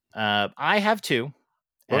 I have 2,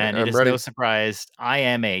 and it is no surprise. I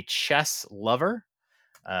am a chess lover.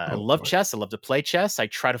 I love chess. I love to play chess. I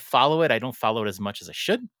try to follow it. I don't follow it as much as I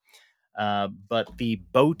should. But the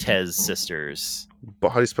Botez sisters, how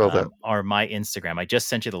do you spell that? Are my Instagram. I just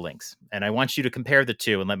sent you the links, and I want you to compare the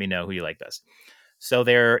 2 and let me know who you like best. So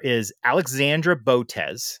there is Alexandra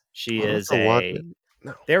Botez. She is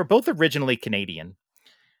They're both originally Canadian,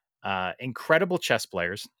 incredible chess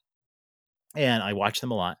players, and I watch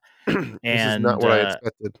them a lot. This is not what I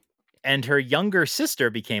expected. And her younger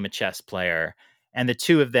sister became a chess player, and the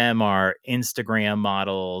 2 of them are Instagram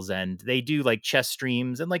models, and they do like chess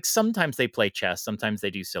streams, and like sometimes they play chess, sometimes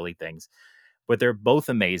they do silly things, but they're both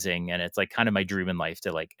amazing, and it's like kind of my dream in life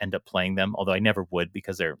to like end up playing them, although I never would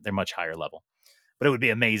because they're much higher level. But it would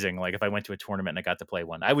be amazing. Like if I went to a tournament and I got to play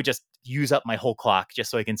one, I would just use up my whole clock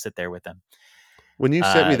just so I can sit there with them. When you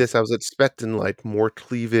sent me this, I was expecting like more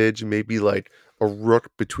cleavage, maybe like a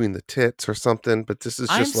rook between the tits or something. But this is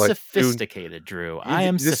just I'm sophisticated, Drew. I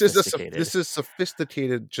am sophisticated. This is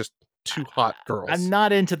sophisticated, just 2 hot girls. I'm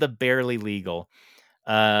not into the barely legal.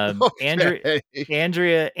 Andrea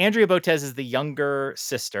Botez is the younger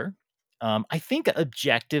sister. I think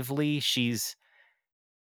objectively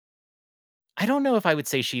I don't know if I would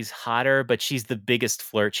say she's hotter, but she's the biggest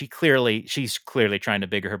flirt. She's clearly trying to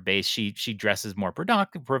bigger her base. She dresses more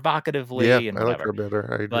provocatively and I whatever. like her better.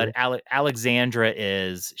 I agree. But Alexandra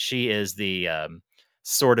is the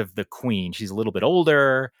sort of the queen. She's a little bit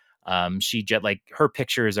older. Like her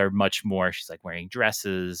pictures are much more. She's like wearing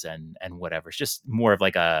dresses and whatever. It's just more of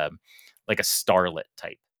like a starlet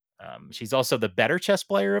type. She's also the better chess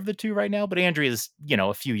player of the 2 right now. But Andrea is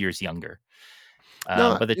a few years younger.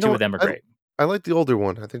 But the 2 of them are great. I like the older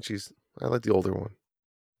one. I like the older one.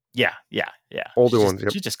 Yeah. Older one.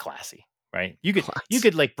 She's just classy, right? You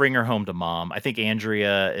could like bring her home to mom. I think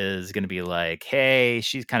Andrea is going to be like, hey,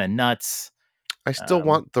 she's kind of nuts. I still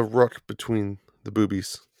want the rook between the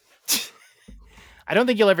boobies. I don't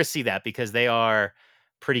think you'll ever see that because they are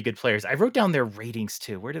pretty good players. I wrote down their ratings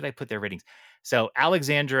too. Where did I put their ratings? So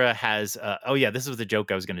Alexandra has, this was the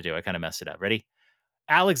joke I was going to do. I kind of messed it up. Ready?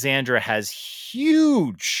 Alexandra has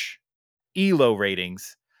huge ELO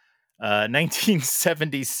ratings.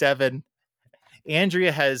 1977. Andrea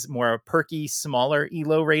has more perky, smaller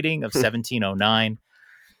ELO rating of 1709.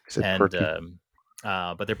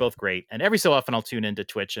 But they're both great. And every so often I'll tune into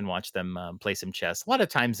Twitch and watch them play some chess. A lot of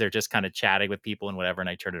times they're just kind of chatting with people and whatever, and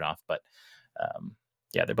I turn it off. But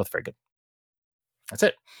they're both very good. That's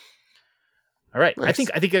it. All right. Nice.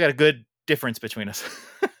 I think I got a good difference between us.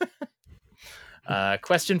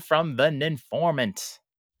 Question from the Ninformant.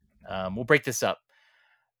 We'll break this up.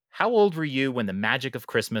 How old were you when the magic of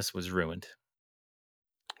Christmas was ruined?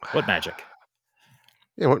 What magic?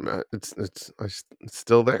 Yeah, it's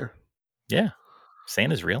still there. Yeah,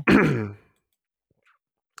 Santa's real.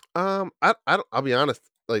 I'll be honest,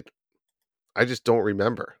 like, I just don't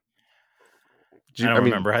remember. I I don't mean,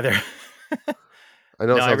 remember either. I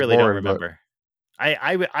know No, it I sounds really don't boring, but remember.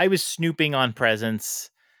 I was snooping on presents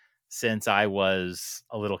since I was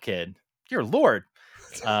a little kid. Dear Lord.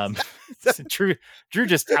 Um, Drew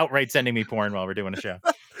just outright sending me porn while we're doing a show.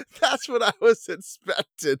 that's what I was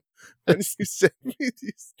expecting when you sent me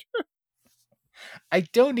these. I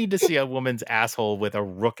don't need to see a woman's asshole with a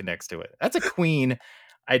rook next to it. That's a queen.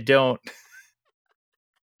 I don't.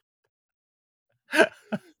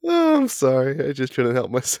 Oh, I'm sorry. I just couldn't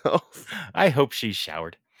help myself. I hope she's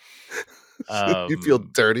showered. You feel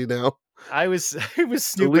dirty now. I was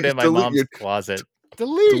snooping in my Delete mom's your closet.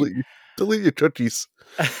 Delete. delete your cookies.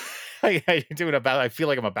 I feel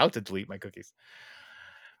like I'm about to delete my cookies.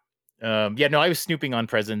 Yeah, no, I was snooping on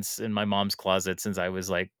presents in my mom's closet since I was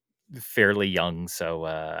like fairly young. So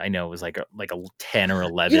I know it was like a 10 or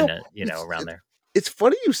 11, around there. It's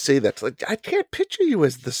funny you say that. Like, I can't picture you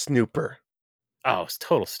as the snooper. Oh, it's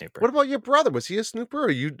total snooper. What about your brother? Was he a snooper, or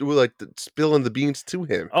you were like spilling the beans to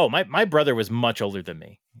him? Oh, my brother was much older than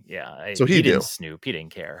me. Yeah, So he he didn't knew. snoop. He didn't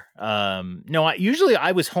care. No, usually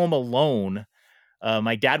I was home alone.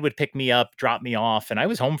 My dad would pick me up, drop me off, and I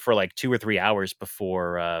was home for like 2 or 3 hours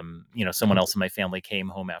before someone else in my family came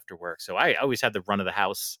home after work. So I always had the run of the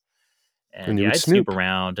house. And And you yeah, would I'd snoop snoop.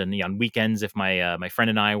 around. And on weekends, if my friend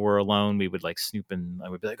and I were alone, we would like snoop, and I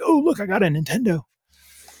would be like, "Oh, look, I got a Nintendo."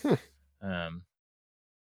 Hmm.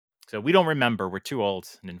 So we don't remember. We're too old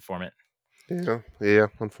and informant. Yeah.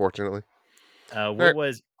 Unfortunately.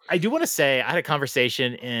 Right. I do want to say I had a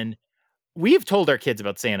conversation, and we've told our kids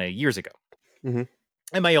about Santa years ago. Mm-hmm.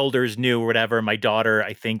 And my olders knew or whatever. My daughter,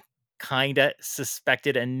 I think, kind of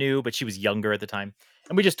suspected and knew, but she was younger at the time.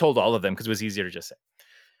 And we just told all of them because it was easier to just say.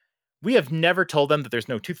 We have never told them that there's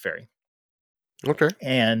no tooth fairy. Okay.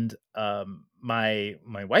 And my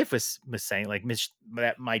wife was saying like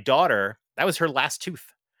that my daughter, that was her last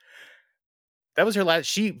tooth. That was her last.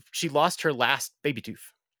 She lost her last baby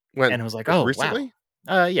tooth, When? and I was like, Like oh recently?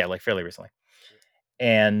 wow, yeah, like fairly recently.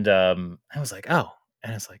 And I was like, oh,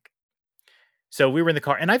 and it's like, so we were in the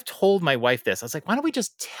car, and I've told my wife this. I was like, why don't we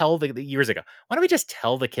just tell the years ago? Why don't we just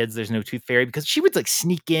tell the kids there's no tooth fairy? Because she would like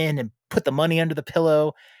sneak in and put the money under the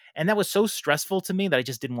pillow, and that was so stressful to me that I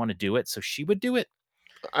just didn't want to do it. So she would do it.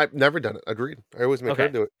 I've never done it. Agreed. I always make her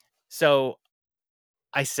Okay. do it. So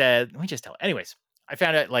I said, let me just tell. Anyways, I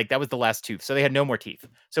found out like that was the last tooth. So they had no more teeth.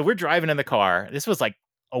 So we're driving in the car. This was like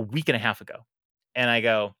a week and a half ago. And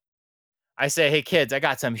I say, hey kids, I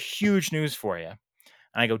got some huge news for you.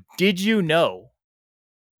 And I go, did you know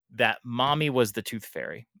that mommy was the tooth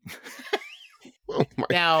fairy? Oh my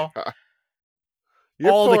Now, God.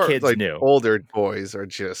 all the kids knew. Older boys are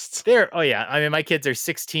just. Oh yeah. I mean, my kids are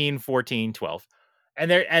 16, 14, 12.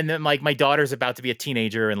 And then like my daughter's about to be a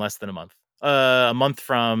teenager in less than a month. A month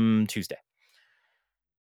from Tuesday.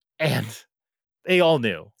 And they all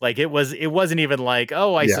knew. Like it wasn't even like,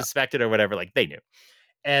 oh, I suspected or whatever. Like they knew.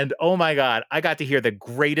 And oh my God, I got to hear the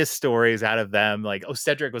greatest stories out of them. Like, oh,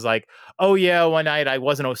 Cedric was like, oh yeah, one night I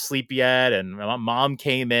wasn't asleep yet, and my mom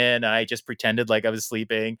came in, and I just pretended like I was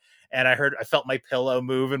sleeping, and I felt my pillow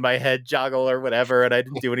move and my head joggle or whatever, and I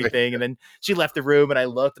didn't do anything. And then she left the room, and I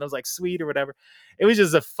looked, and I was like, sweet or whatever. It was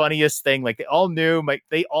just the funniest thing. Like they all knew,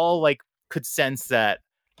 they all like could sense that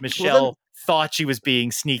Michelle thought she was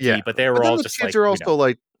being sneaky, but they were all the just kids like, are also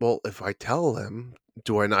like, well, if I tell them,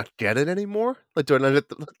 do I not get it anymore? Like, do I not get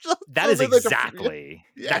the... That is exactly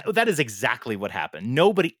that is exactly what happened.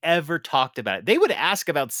 Nobody ever talked about it. They would ask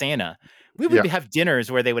about Santa. We would have dinners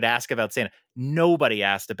where they would ask about Santa. Nobody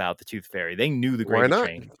asked about the tooth fairy. They knew the gravy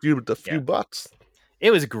train. A few bucks.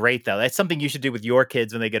 It was great though. That's something you should do with your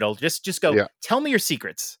kids when they get older. Just go tell me your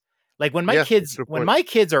secrets. Like when my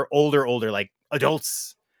kids are older, like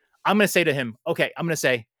adults, I'm going to say to him, okay, I'm going to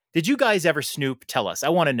say, did you guys ever snoop? Tell us. I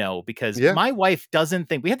want to know because my wife doesn't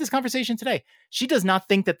think, we had this conversation today. She does not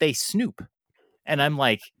think that they snoop. And I'm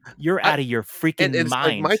like, you're out of your freaking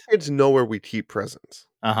mind. Like my kids know where we keep presents.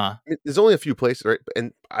 Uh-huh. There's only a few places, right?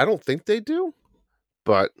 And I don't think they do,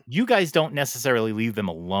 but you guys don't necessarily leave them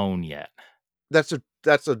alone yet. That's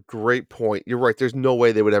a great point. You're right. There's no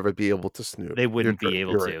way they would ever be able to snoop. They wouldn't be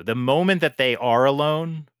able to. Right. The moment that they are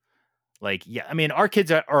alone, like, yeah, I mean, our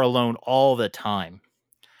kids are alone all the time.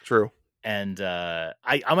 True. And I'm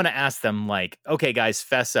going to ask them, like, okay, guys,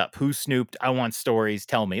 fess up. Who snooped? I want stories.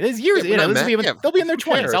 Tell me. There's years, they'll be in their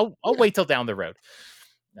 20s. I'll wait till down the road.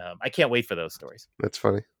 I can't wait for those stories. That's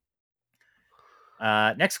funny.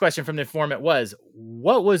 Next question from the informant was,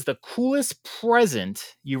 what was the coolest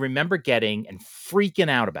present you remember getting and freaking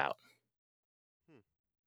out about?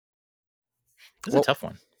 This is a tough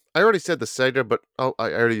one. I already said the Sega, but I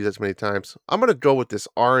already used it so many times. I'm going to go with this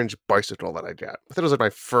orange bicycle that I got. I thought it was like my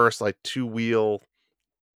first like 2-wheel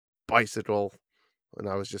bicycle, and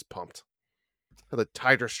I was just pumped. Had the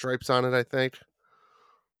tighter stripes on it, I think.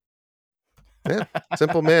 Yeah,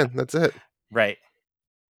 simple man. That's it. Right.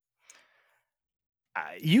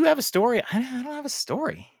 You have a story. I don't have a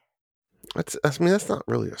story. I mean, that's not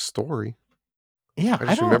really a story. Yeah, I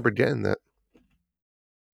just remember getting that.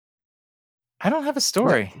 I don't have a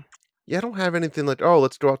story. Yeah, I don't have anything like, oh,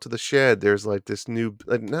 let's go out to the shed. There's like this new,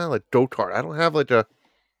 like, not like go-kart. I don't have like I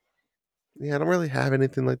don't really have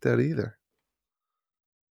anything like that either.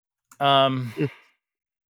 Yeah,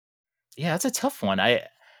 that's a tough one. I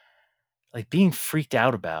like being freaked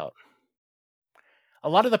out about. A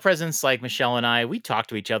lot of the presents, like Michelle and I, we talk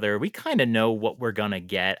to each other. We kind of know what we're going to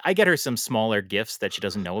get. I get her some smaller gifts that she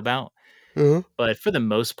doesn't know about. Uh-huh. But for the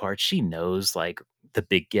most part, she knows like the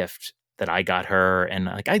big gift that I got her. And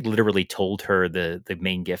like I literally told her the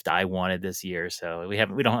main gift I wanted this year. So we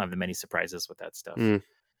don't have that many surprises with that stuff.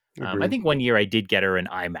 I think one year I did get her an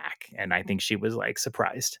iMac, and I think she was like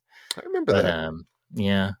surprised. I remember that.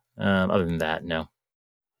 Yeah. Other than that, no.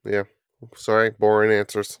 Yeah. Sorry, boring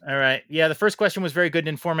answers. All right. Yeah, the first question was very good and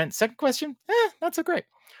informant. Second question, not so great.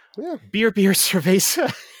 Yeah. Beer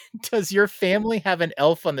Cerveza. Does your family have an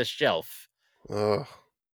elf on the shelf? We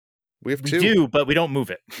have we two. We do, but we don't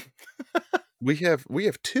move it. we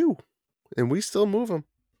have two, and we still move them.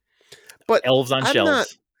 But elves on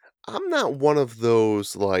shelves. I'm not one of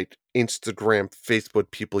those like Instagram,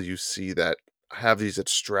 Facebook people you see that have these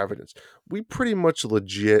extravagance. We pretty much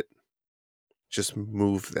legit just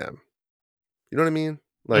move them. You know what I mean?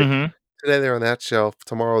 Like today they're on that shelf,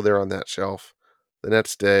 tomorrow they're on that shelf, the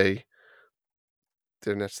next day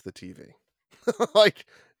they're next to the TV. like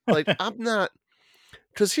I'm not,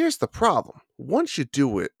 because here's the problem. Once you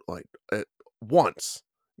do it like once,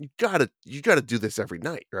 you gotta do this every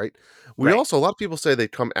night, right? Also, a lot of people say they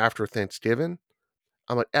come after Thanksgiving.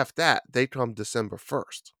 I'm like, F that. They come December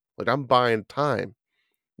 1st. Like, I'm buying time.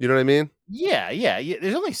 You know what I mean? Yeah.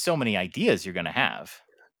 There's only so many ideas you're gonna have.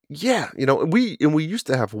 Yeah, we used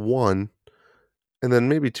to have one, and then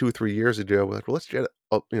maybe 2 or 3 years ago, we're like, well, let's get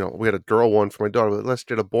we had a girl one for my daughter, but let's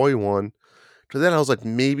get a boy one. So then I was like,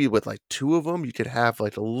 maybe with like 2 of them, you could have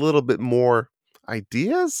like a little bit more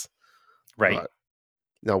ideas. Right. But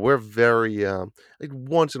no, we're very like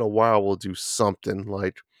once in a while we'll do something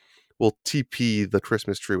like we'll TP the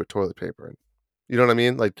Christmas tree with toilet paper. And you know what I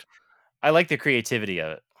mean? Like, I like the creativity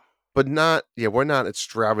of it. But we're not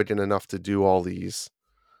extravagant enough to do all these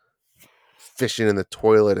fishing in the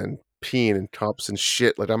toilet and peeing in cups and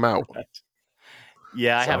shit. Like, I'm out.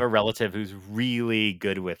 Yeah, I have a relative who's really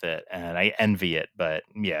good with it, and I envy it. But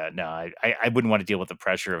yeah, no, I wouldn't want to deal with the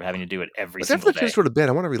pressure of having to do it every single day. After the kids go to bed,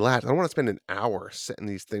 I want to relax. I don't want to spend an hour setting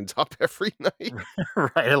these things up every night.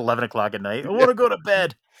 Right at 11 o'clock at night. I want to go to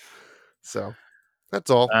bed. So that's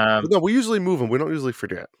all. No, we usually move them. We don't usually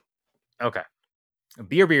forget. Okay.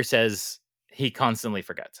 Beer says he constantly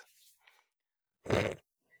forgets.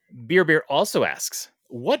 Beer also asks,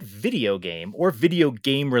 what video game or video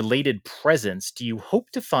game related presents do you hope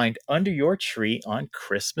to find under your tree on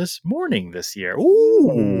Christmas morning this year?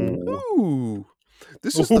 Ooh.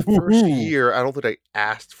 This is the first year I don't think I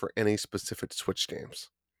asked for any specific Switch games.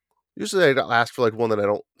 Usually I ask for like one that I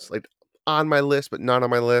don't like on my list, but not on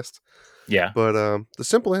my list. Yeah. But the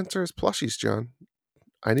simple answer is plushies, John.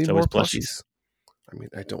 I need more plushies. I mean,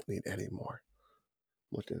 I don't need any more.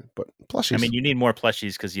 But plushies. I mean, you need more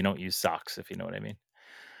plushies because you don't use socks, if you know what I mean.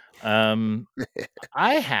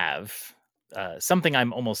 I have something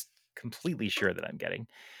I'm almost completely sure that I'm getting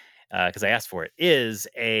because I asked for it, is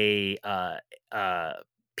a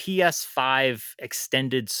PS5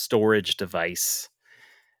 extended storage device.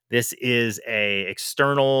 This is a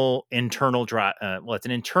internal drive. It's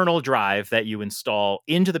an internal drive that you install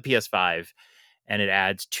into the PS5, and it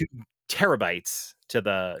adds 2 terabytes to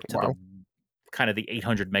the kind of the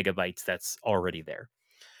 800 megabytes that's already there.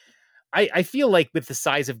 I feel like with the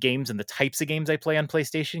size of games and the types of games I play on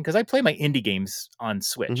PlayStation, because I play my indie games on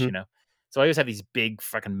Switch, so I always have these big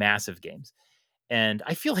fucking massive games. And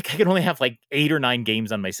I feel like I can only have like 8 or 9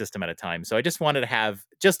 games on my system at a time. So I just wanted to have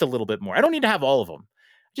just a little bit more. I don't need to have all of them.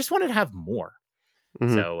 I just wanted to have more.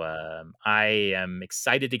 So I am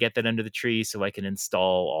excited to get that under the tree so I can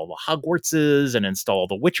install all the Hogwartses and install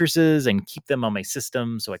the Witcherses and keep them on my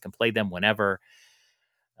system so I can play them whenever.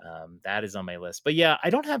 That is on my list. But yeah, I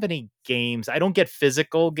don't have any games. I don't get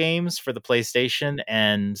physical games for the PlayStation.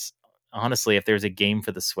 And honestly, if there's a game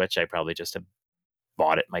for the Switch, I probably just have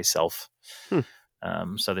bought it myself. Hmm.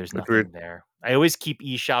 So there's Agreed. nothing there. I always keep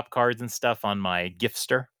eShop cards and stuff on my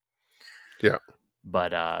Giftster. Yeah.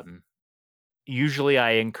 But usually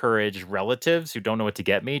I encourage relatives who don't know what to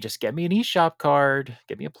get me, just get me an eShop card,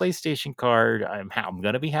 get me a PlayStation card. I'm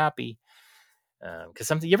going to be happy. Because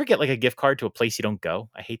something, you ever get like a gift card to a place you don't go?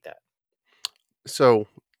 I hate that. So,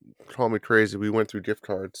 call me crazy. We went through gift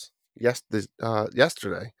cards yesterday.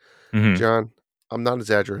 Mm-hmm. John, I'm not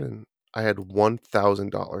exaggerating. I had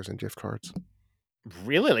 $1,000 in gift cards.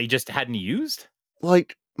 Really? Like, you just hadn't used?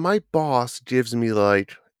 Like, my boss gives me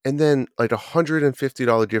and then like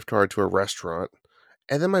 $150 gift card to a restaurant.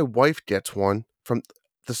 And then my wife gets one from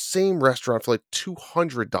the same restaurant for like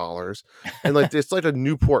 $200. And like, it's like a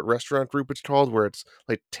Newport restaurant group, it's called, where it's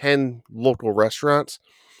like 10 local restaurants.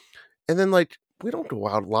 And then like, we don't go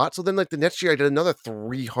out a lot. So then like the next year I did another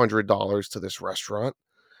 $300 to this restaurant.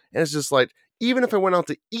 And it's just like, even if I went out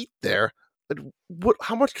to eat there, like,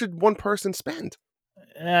 how much could one person spend?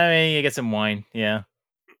 I mean, you get some wine. Yeah.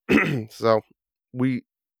 So we're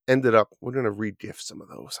going to re-gift some of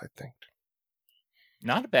those, I think.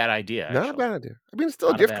 Not a bad idea, actually. Not a bad idea. I mean, it's still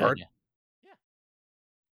Not a gift card. Idea. Yeah.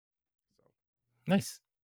 Nice.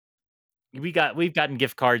 We've gotten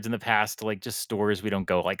gift cards in the past to like just stores we don't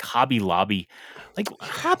go, like Hobby Lobby. Like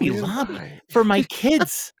Hobby Lobby for my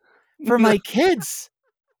kids. For my kids.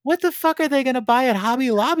 What the fuck are they gonna buy at Hobby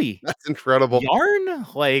Lobby? That's incredible. Yarn?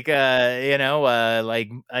 Like like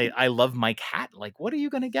I love my cat. Like, what are you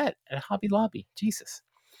gonna get at Hobby Lobby? Jesus.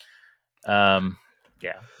 Yeah.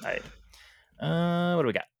 What do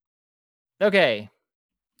we got? Okay.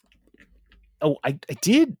 Oh, I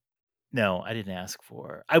did. No, I didn't ask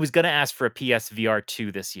for. I was gonna ask for a PSVR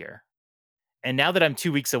 2 this year. And now that I'm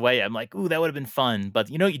 2 weeks away, I'm like, ooh, that would have been fun. But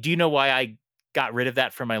do you know why I got rid of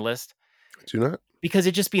that from my list? Do not? Because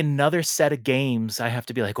it'd just be another set of games. I have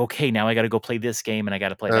to be like, okay, now I got to go play this game and I got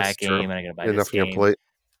to play That's that true. game and I got to buy Yeah, this nothing on game. plate.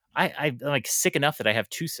 I'm like sick enough that I have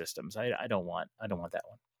 2 systems. I don't want that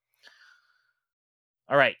one.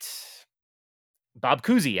 All right. Bob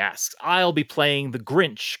Cousy asks, I'll be playing The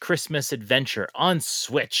Grinch Christmas Adventure on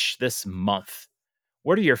Switch this month.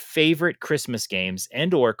 What are your favorite Christmas games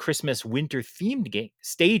and or Christmas winter themed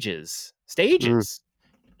stages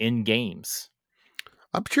in games?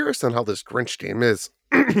 I'm curious on how this Grinch game is.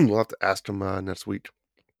 We'll have to ask him next week.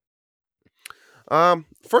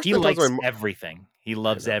 First He thing likes comes to my everything. He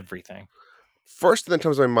loves everything. First thing that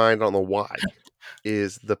comes to my mind, I don't know why,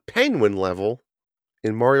 is the penguin level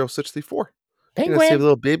in Mario 64. Penguin. You know, save a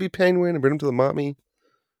little baby penguin and bring him to the mommy.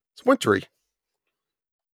 It's wintry.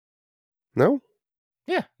 No?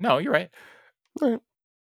 Yeah, no, you're right. All right.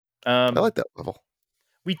 I like that level.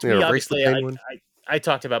 We race the obviously penguin. I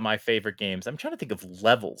talked about my favorite games. I'm trying to think of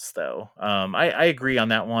levels though. I agree on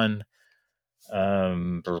that one. Yeah,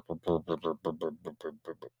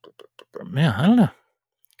 I don't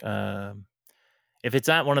know. If it's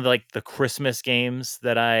not one of the Christmas games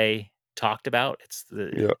that I talked about, it's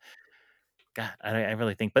the God. I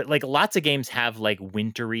really think, but like lots of games have like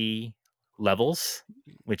wintry levels,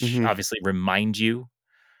 which obviously remind you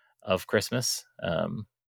of Christmas. But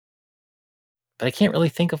I can't really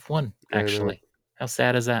think of one actually. How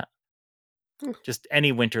sad is that? Just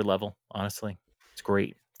any winter level, honestly. It's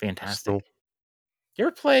great. Fantastic. Snow. You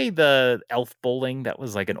ever play the Elf Bowling? That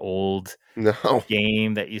was like an old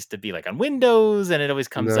game that used to be like on Windows and it always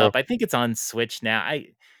comes up. I think it's on Switch now.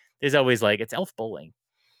 There's always like, it's Elf Bowling.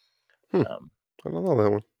 I don't know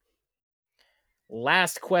that one.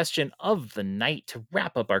 Last question of the night to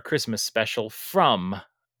wrap up our Christmas special from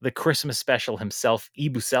the Christmas special himself,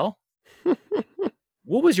 Ibusel.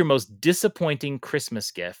 What was your most disappointing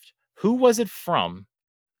Christmas gift? Who was it from?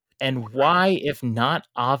 And why, if not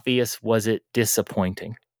obvious, was it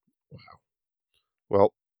disappointing? Wow.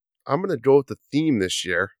 Well, I'm going to go with the theme this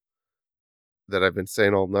year that I've been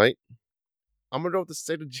saying all night. I'm going to go with the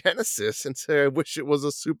Sega Genesis and say I wish it was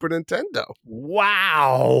a Super Nintendo.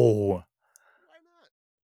 Wow. Why not?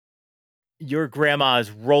 Your grandma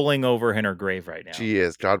is rolling over in her grave right now. She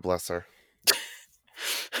is. God bless her.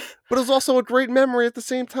 But it was also a great memory at the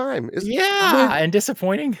same time. And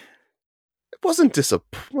disappointing. It wasn't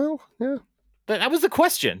disappointing. Well, yeah. But that was the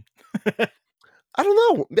question. I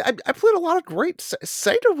don't know. I played a lot of great.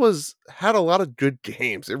 Sega had a lot of good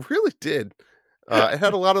games. It really did. It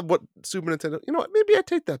had a lot of what Super Nintendo. You know what? Maybe I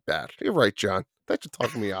take that back. You're right, John. Thanks for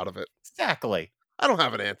talking me out of it. Exactly. I don't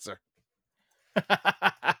have an answer.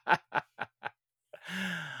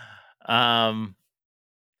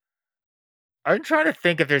 I'm trying to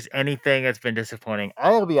think if there's anything that's been disappointing.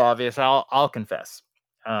 I'll be obvious. I'll confess.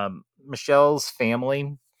 Michelle's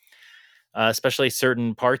family especially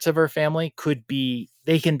certain parts of her family,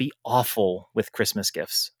 they can be awful with Christmas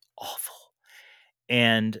gifts. Awful.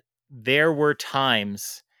 And there were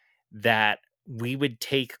times that we would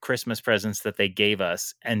take Christmas presents that they gave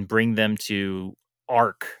us and bring them to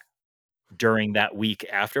ARC during that week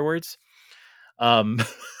afterwards. Um,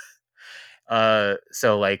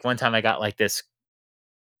 so like one time I got like this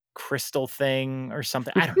crystal thing or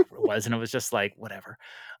something. I don't know what it was, and it was just like whatever.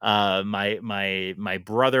 My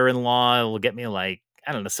brother-in-law will get me like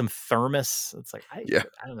I don't know some thermos. It's like Yeah.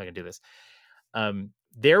 I don't know if I can do this.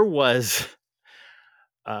 There was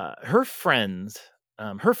her friends,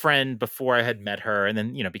 her friend before I had met her, and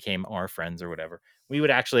then became our friends or whatever. We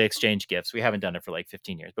would actually exchange gifts. We haven't done it for like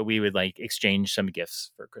 15 years, but we would like exchange some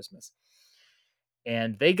gifts for Christmas.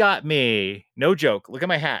 And they got me, no joke. Look at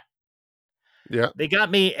my hat. Yeah. They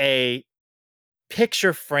got me a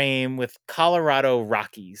picture frame with Colorado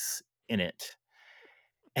Rockies in it.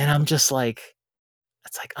 And I'm just like,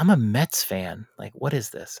 it's like, I'm a Mets fan. Like, what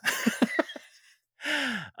is this?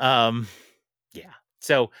 Yeah.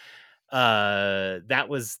 So that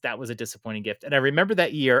was a disappointing gift. And I remember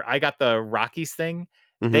that year I got the Rockies thing.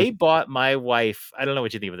 Mm-hmm. They bought my wife, I don't know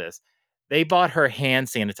what you think of this. They bought her hand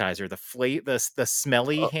sanitizer, the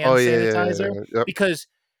smelly hand sanitizer, Yep. because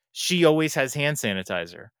she always has hand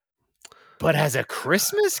sanitizer. But as a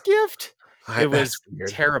Christmas gift, it was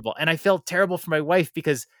terrible. And I felt terrible for my wife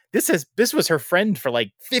because this was her friend for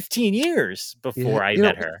like 15 years before I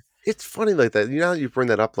met her. It's funny like that. You bring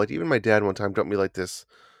that up, like even my dad one time got me like this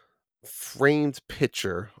framed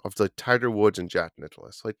picture of like Tiger Woods and Jack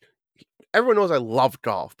Nicklaus. Like everyone knows I love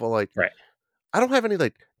golf, but like right. I don't have any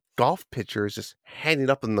like golf pictures just hanging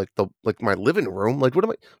up in like my living room. Like what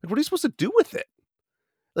are you supposed to do with it?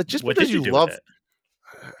 Like just what because did you do love with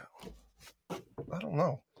it? I don't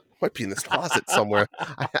know. It might be in this closet somewhere.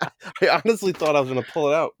 I honestly thought I was going to pull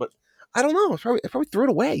it out, but I don't know. I probably threw it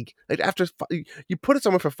away. Like after you put it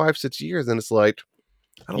somewhere for 5-6 years, and it's like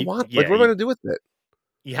I don't want. Like what am I going to do with it?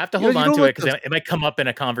 You have to hold on to it because it might come up in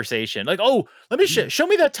a conversation. Like, oh, let me show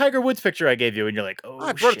me that Tiger Woods picture I gave you, and you're like, oh,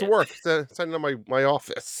 I brought it to work. It's in my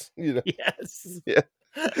office. Yes. Yeah.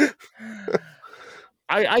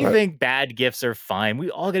 I think bad gifts are fine.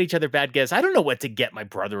 We all get each other bad gifts. I don't know what to get my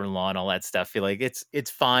brother-in-law and all that stuff. Feel like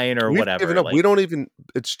it's fine or whatever. Like, we don't even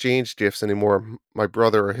exchange gifts anymore. My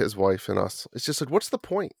brother or his wife and us. It's just like, what's the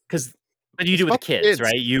point? But you do with the kids,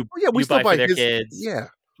 right? You we buy for their kids. Yeah.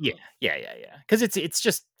 Because it's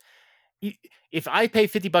just if I pay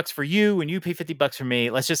 $50 for you and you pay $50 for me,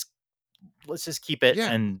 let's just keep it.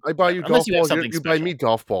 Yeah. And I buy you golf balls. You buy me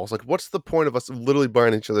golf balls. Like, what's the point of us literally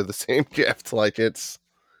buying each other the same gift? Like, it's.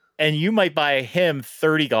 And you might buy him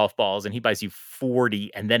 30 golf balls and he buys you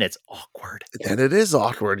 40, and then it's awkward. Then it is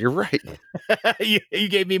awkward. You're right. you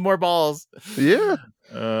gave me more balls. Yeah.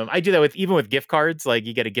 I do that even with gift cards. Like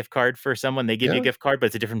you get a gift card for someone, they give you a gift card, but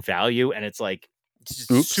it's a different value. And it's like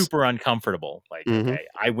super uncomfortable. Like, okay,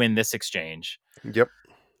 I win this exchange. Yep.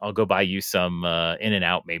 I'll go buy you some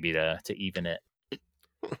In-N-Out maybe to even it.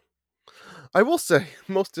 I will say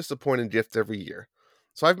most disappointing gift every year.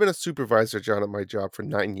 So I've been a supervisor, John, at my job for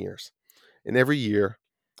 9 years. And every year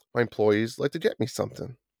my employees like to get me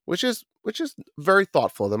something, which is very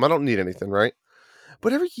thoughtful of them. I don't need anything, right?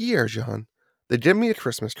 But every year, John, they give me a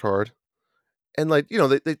Christmas card, and like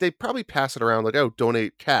they probably pass it around like, oh,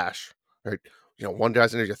 donate cash, right? One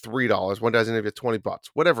guy's gonna give you $3, one guy's gonna give you $20,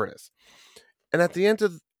 whatever it is. And at the end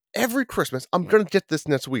of every Christmas, I'm gonna get this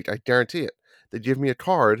next week, I guarantee it. They give me a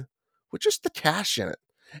card with just the cash in it.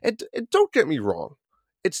 And don't get me wrong,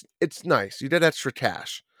 it's nice. You get extra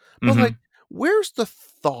cash, but like, where's the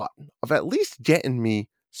thought of at least getting me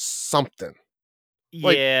something?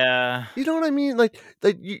 Like, yeah, you know what I mean? Like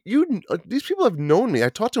you these people have known me. I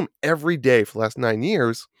talk to them every day for the last 9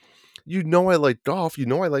 years. I like golf. I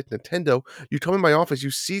like Nintendo. You come in my office,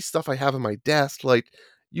 you see stuff I have on my desk. Like,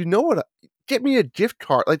 get me a gift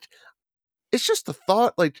card. Like, it's just the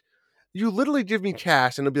thought. Like, you literally give me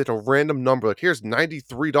cash and it'll be like a random number. Like, here's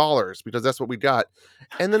 $93 because that's what we got.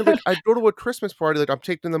 And then I go to a Christmas party. Like, I'm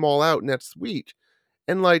taking them all out next week,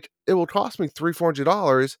 and like it will cost me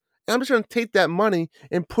 $300-$400. And I'm just going to take that money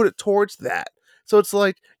and put it towards that. So it's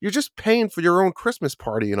like you're just paying for your own Christmas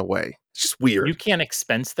party in a way. It's just weird. You can't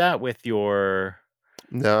expense that with your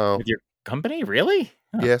company, really?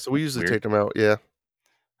 Huh. Yeah, so we usually take them out. Yeah.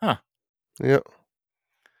 Huh. Yeah.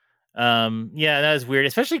 Yeah, that was weird,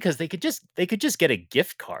 especially because they could just get a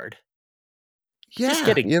gift card. Yeah,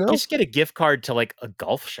 just get a gift card to like a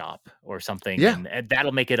golf shop or something. Yeah, and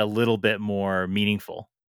that'll make it a little bit more meaningful.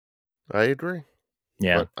 I agree.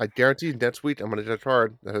 Yeah, but I guarantee next week I'm gonna get a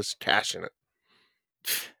card that has cash in it.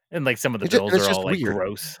 And like some of the bills are all like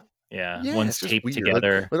gross. Yeah, Yeah, one's it's just taped weird.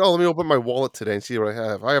 together. Like, oh, let me open my wallet today and see what I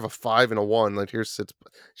have. I have a 5 and a 1. Like, here's sits.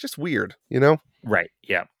 It's just weird, you know? Right.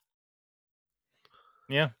 Yeah.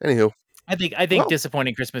 Yeah. Anywho, I think well,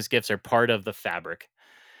 disappointing Christmas gifts are part of the fabric.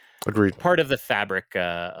 agreed. Part of the fabric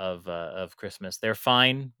of Christmas. They're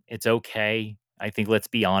fine. It's okay. I think let's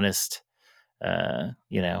be honest. And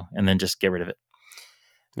then just get rid of it.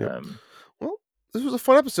 Yep. Um, Well, this was a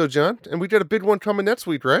fun episode, John, and we got a big one coming next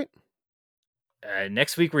week, right?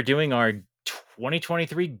 Next week we're doing our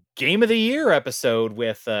 2023 Game of the Year episode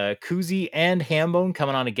with Koozie and Hambone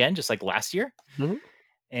coming on again, just like last year. Mm-hmm.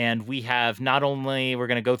 And we have not only we're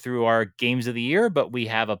going to go through our games of the year, but we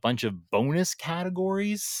have a bunch of bonus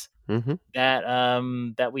categories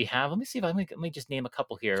that we have. Let me see if let me just name a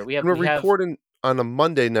couple here. We're recording on a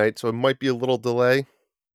Monday night, so it might be a little delay.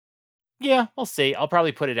 Yeah, I'll see. I'll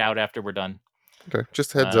probably put it out after we're done. Okay,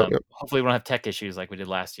 just heads up. Yep. Hopefully we don't have tech issues like we did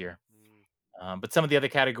last year. But some of the other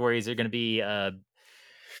categories are going to be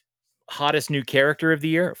hottest new character of the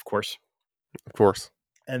year, of course. Of course.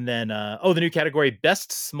 And then the new category,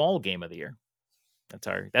 best small game of the year. That's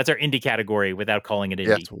our indie category without calling it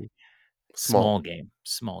indie. Yeah, small game.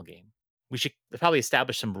 We should probably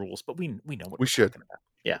establish some rules, but we know what we're talking about.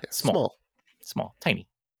 Yeah, small, tiny.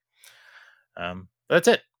 That's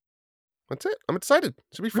it. That's it. I'm excited.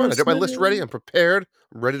 It should be fun. I got my list ready. I'm prepared.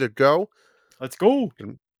 I'm ready to go. Let's go.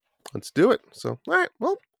 Let's do it. So, all right.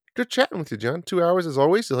 Well, good chatting with you, John. 2 hours as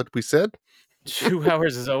always, like we said. 2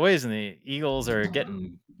 hours as always, and the Eagles are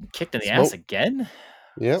getting kicked in the ass again.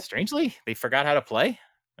 Yeah. Strangely, they forgot how to play.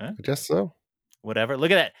 I guess so. Whatever.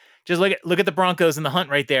 Look at that. Just look at the Broncos in the hunt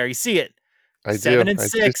right there. You see it. I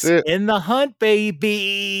 7-6 in the hunt,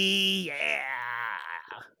 baby. Yeah.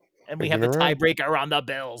 And we have the tiebreaker on the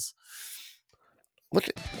Bills. Look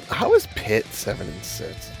at how is Pitt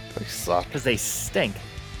 7-6? They suck because they stink.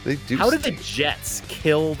 They do. How did the Jets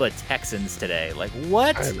kill the Texans today? Like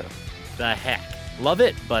what? I know. The heck. Love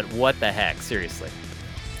it, but what the heck? Seriously.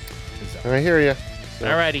 I hear you. So.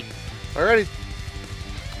 Alrighty.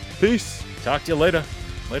 Peace. Talk to you later.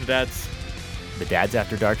 Later, dads. The Dads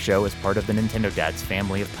After Dark show is part of the Nintendo Dads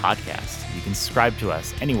family of podcasts. You can subscribe to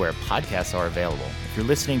us anywhere podcasts are available. If you're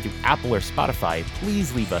listening through Apple or Spotify,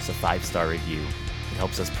 please leave us a 5-star review. It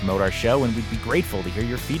helps us promote our show, and we'd be grateful to hear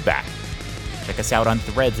your feedback. Check us out on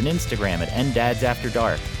Threads and Instagram at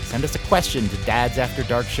NDadsAfterDark. Send us a question to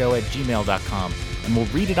dadsafterdarkshow@gmail.com, and we'll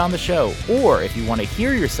read it on the show. Or if you want to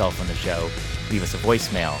hear yourself on the show, leave us a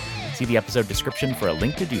voicemail. See the episode description for a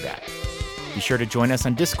link to do that. Be sure to join us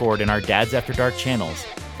on Discord and our Dads After Dark channels.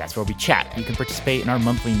 That's where we chat. You can participate in our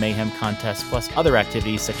monthly Mayhem contest, plus other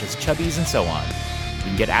activities such as Chubbies and so on. You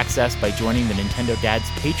can get access by joining the Nintendo Dads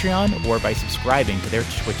Patreon or by subscribing to their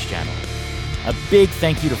Twitch channel. A big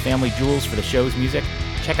thank you to Family Jewels for the show's music.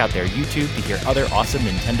 Check out their YouTube to hear other awesome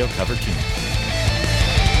Nintendo cover tunes.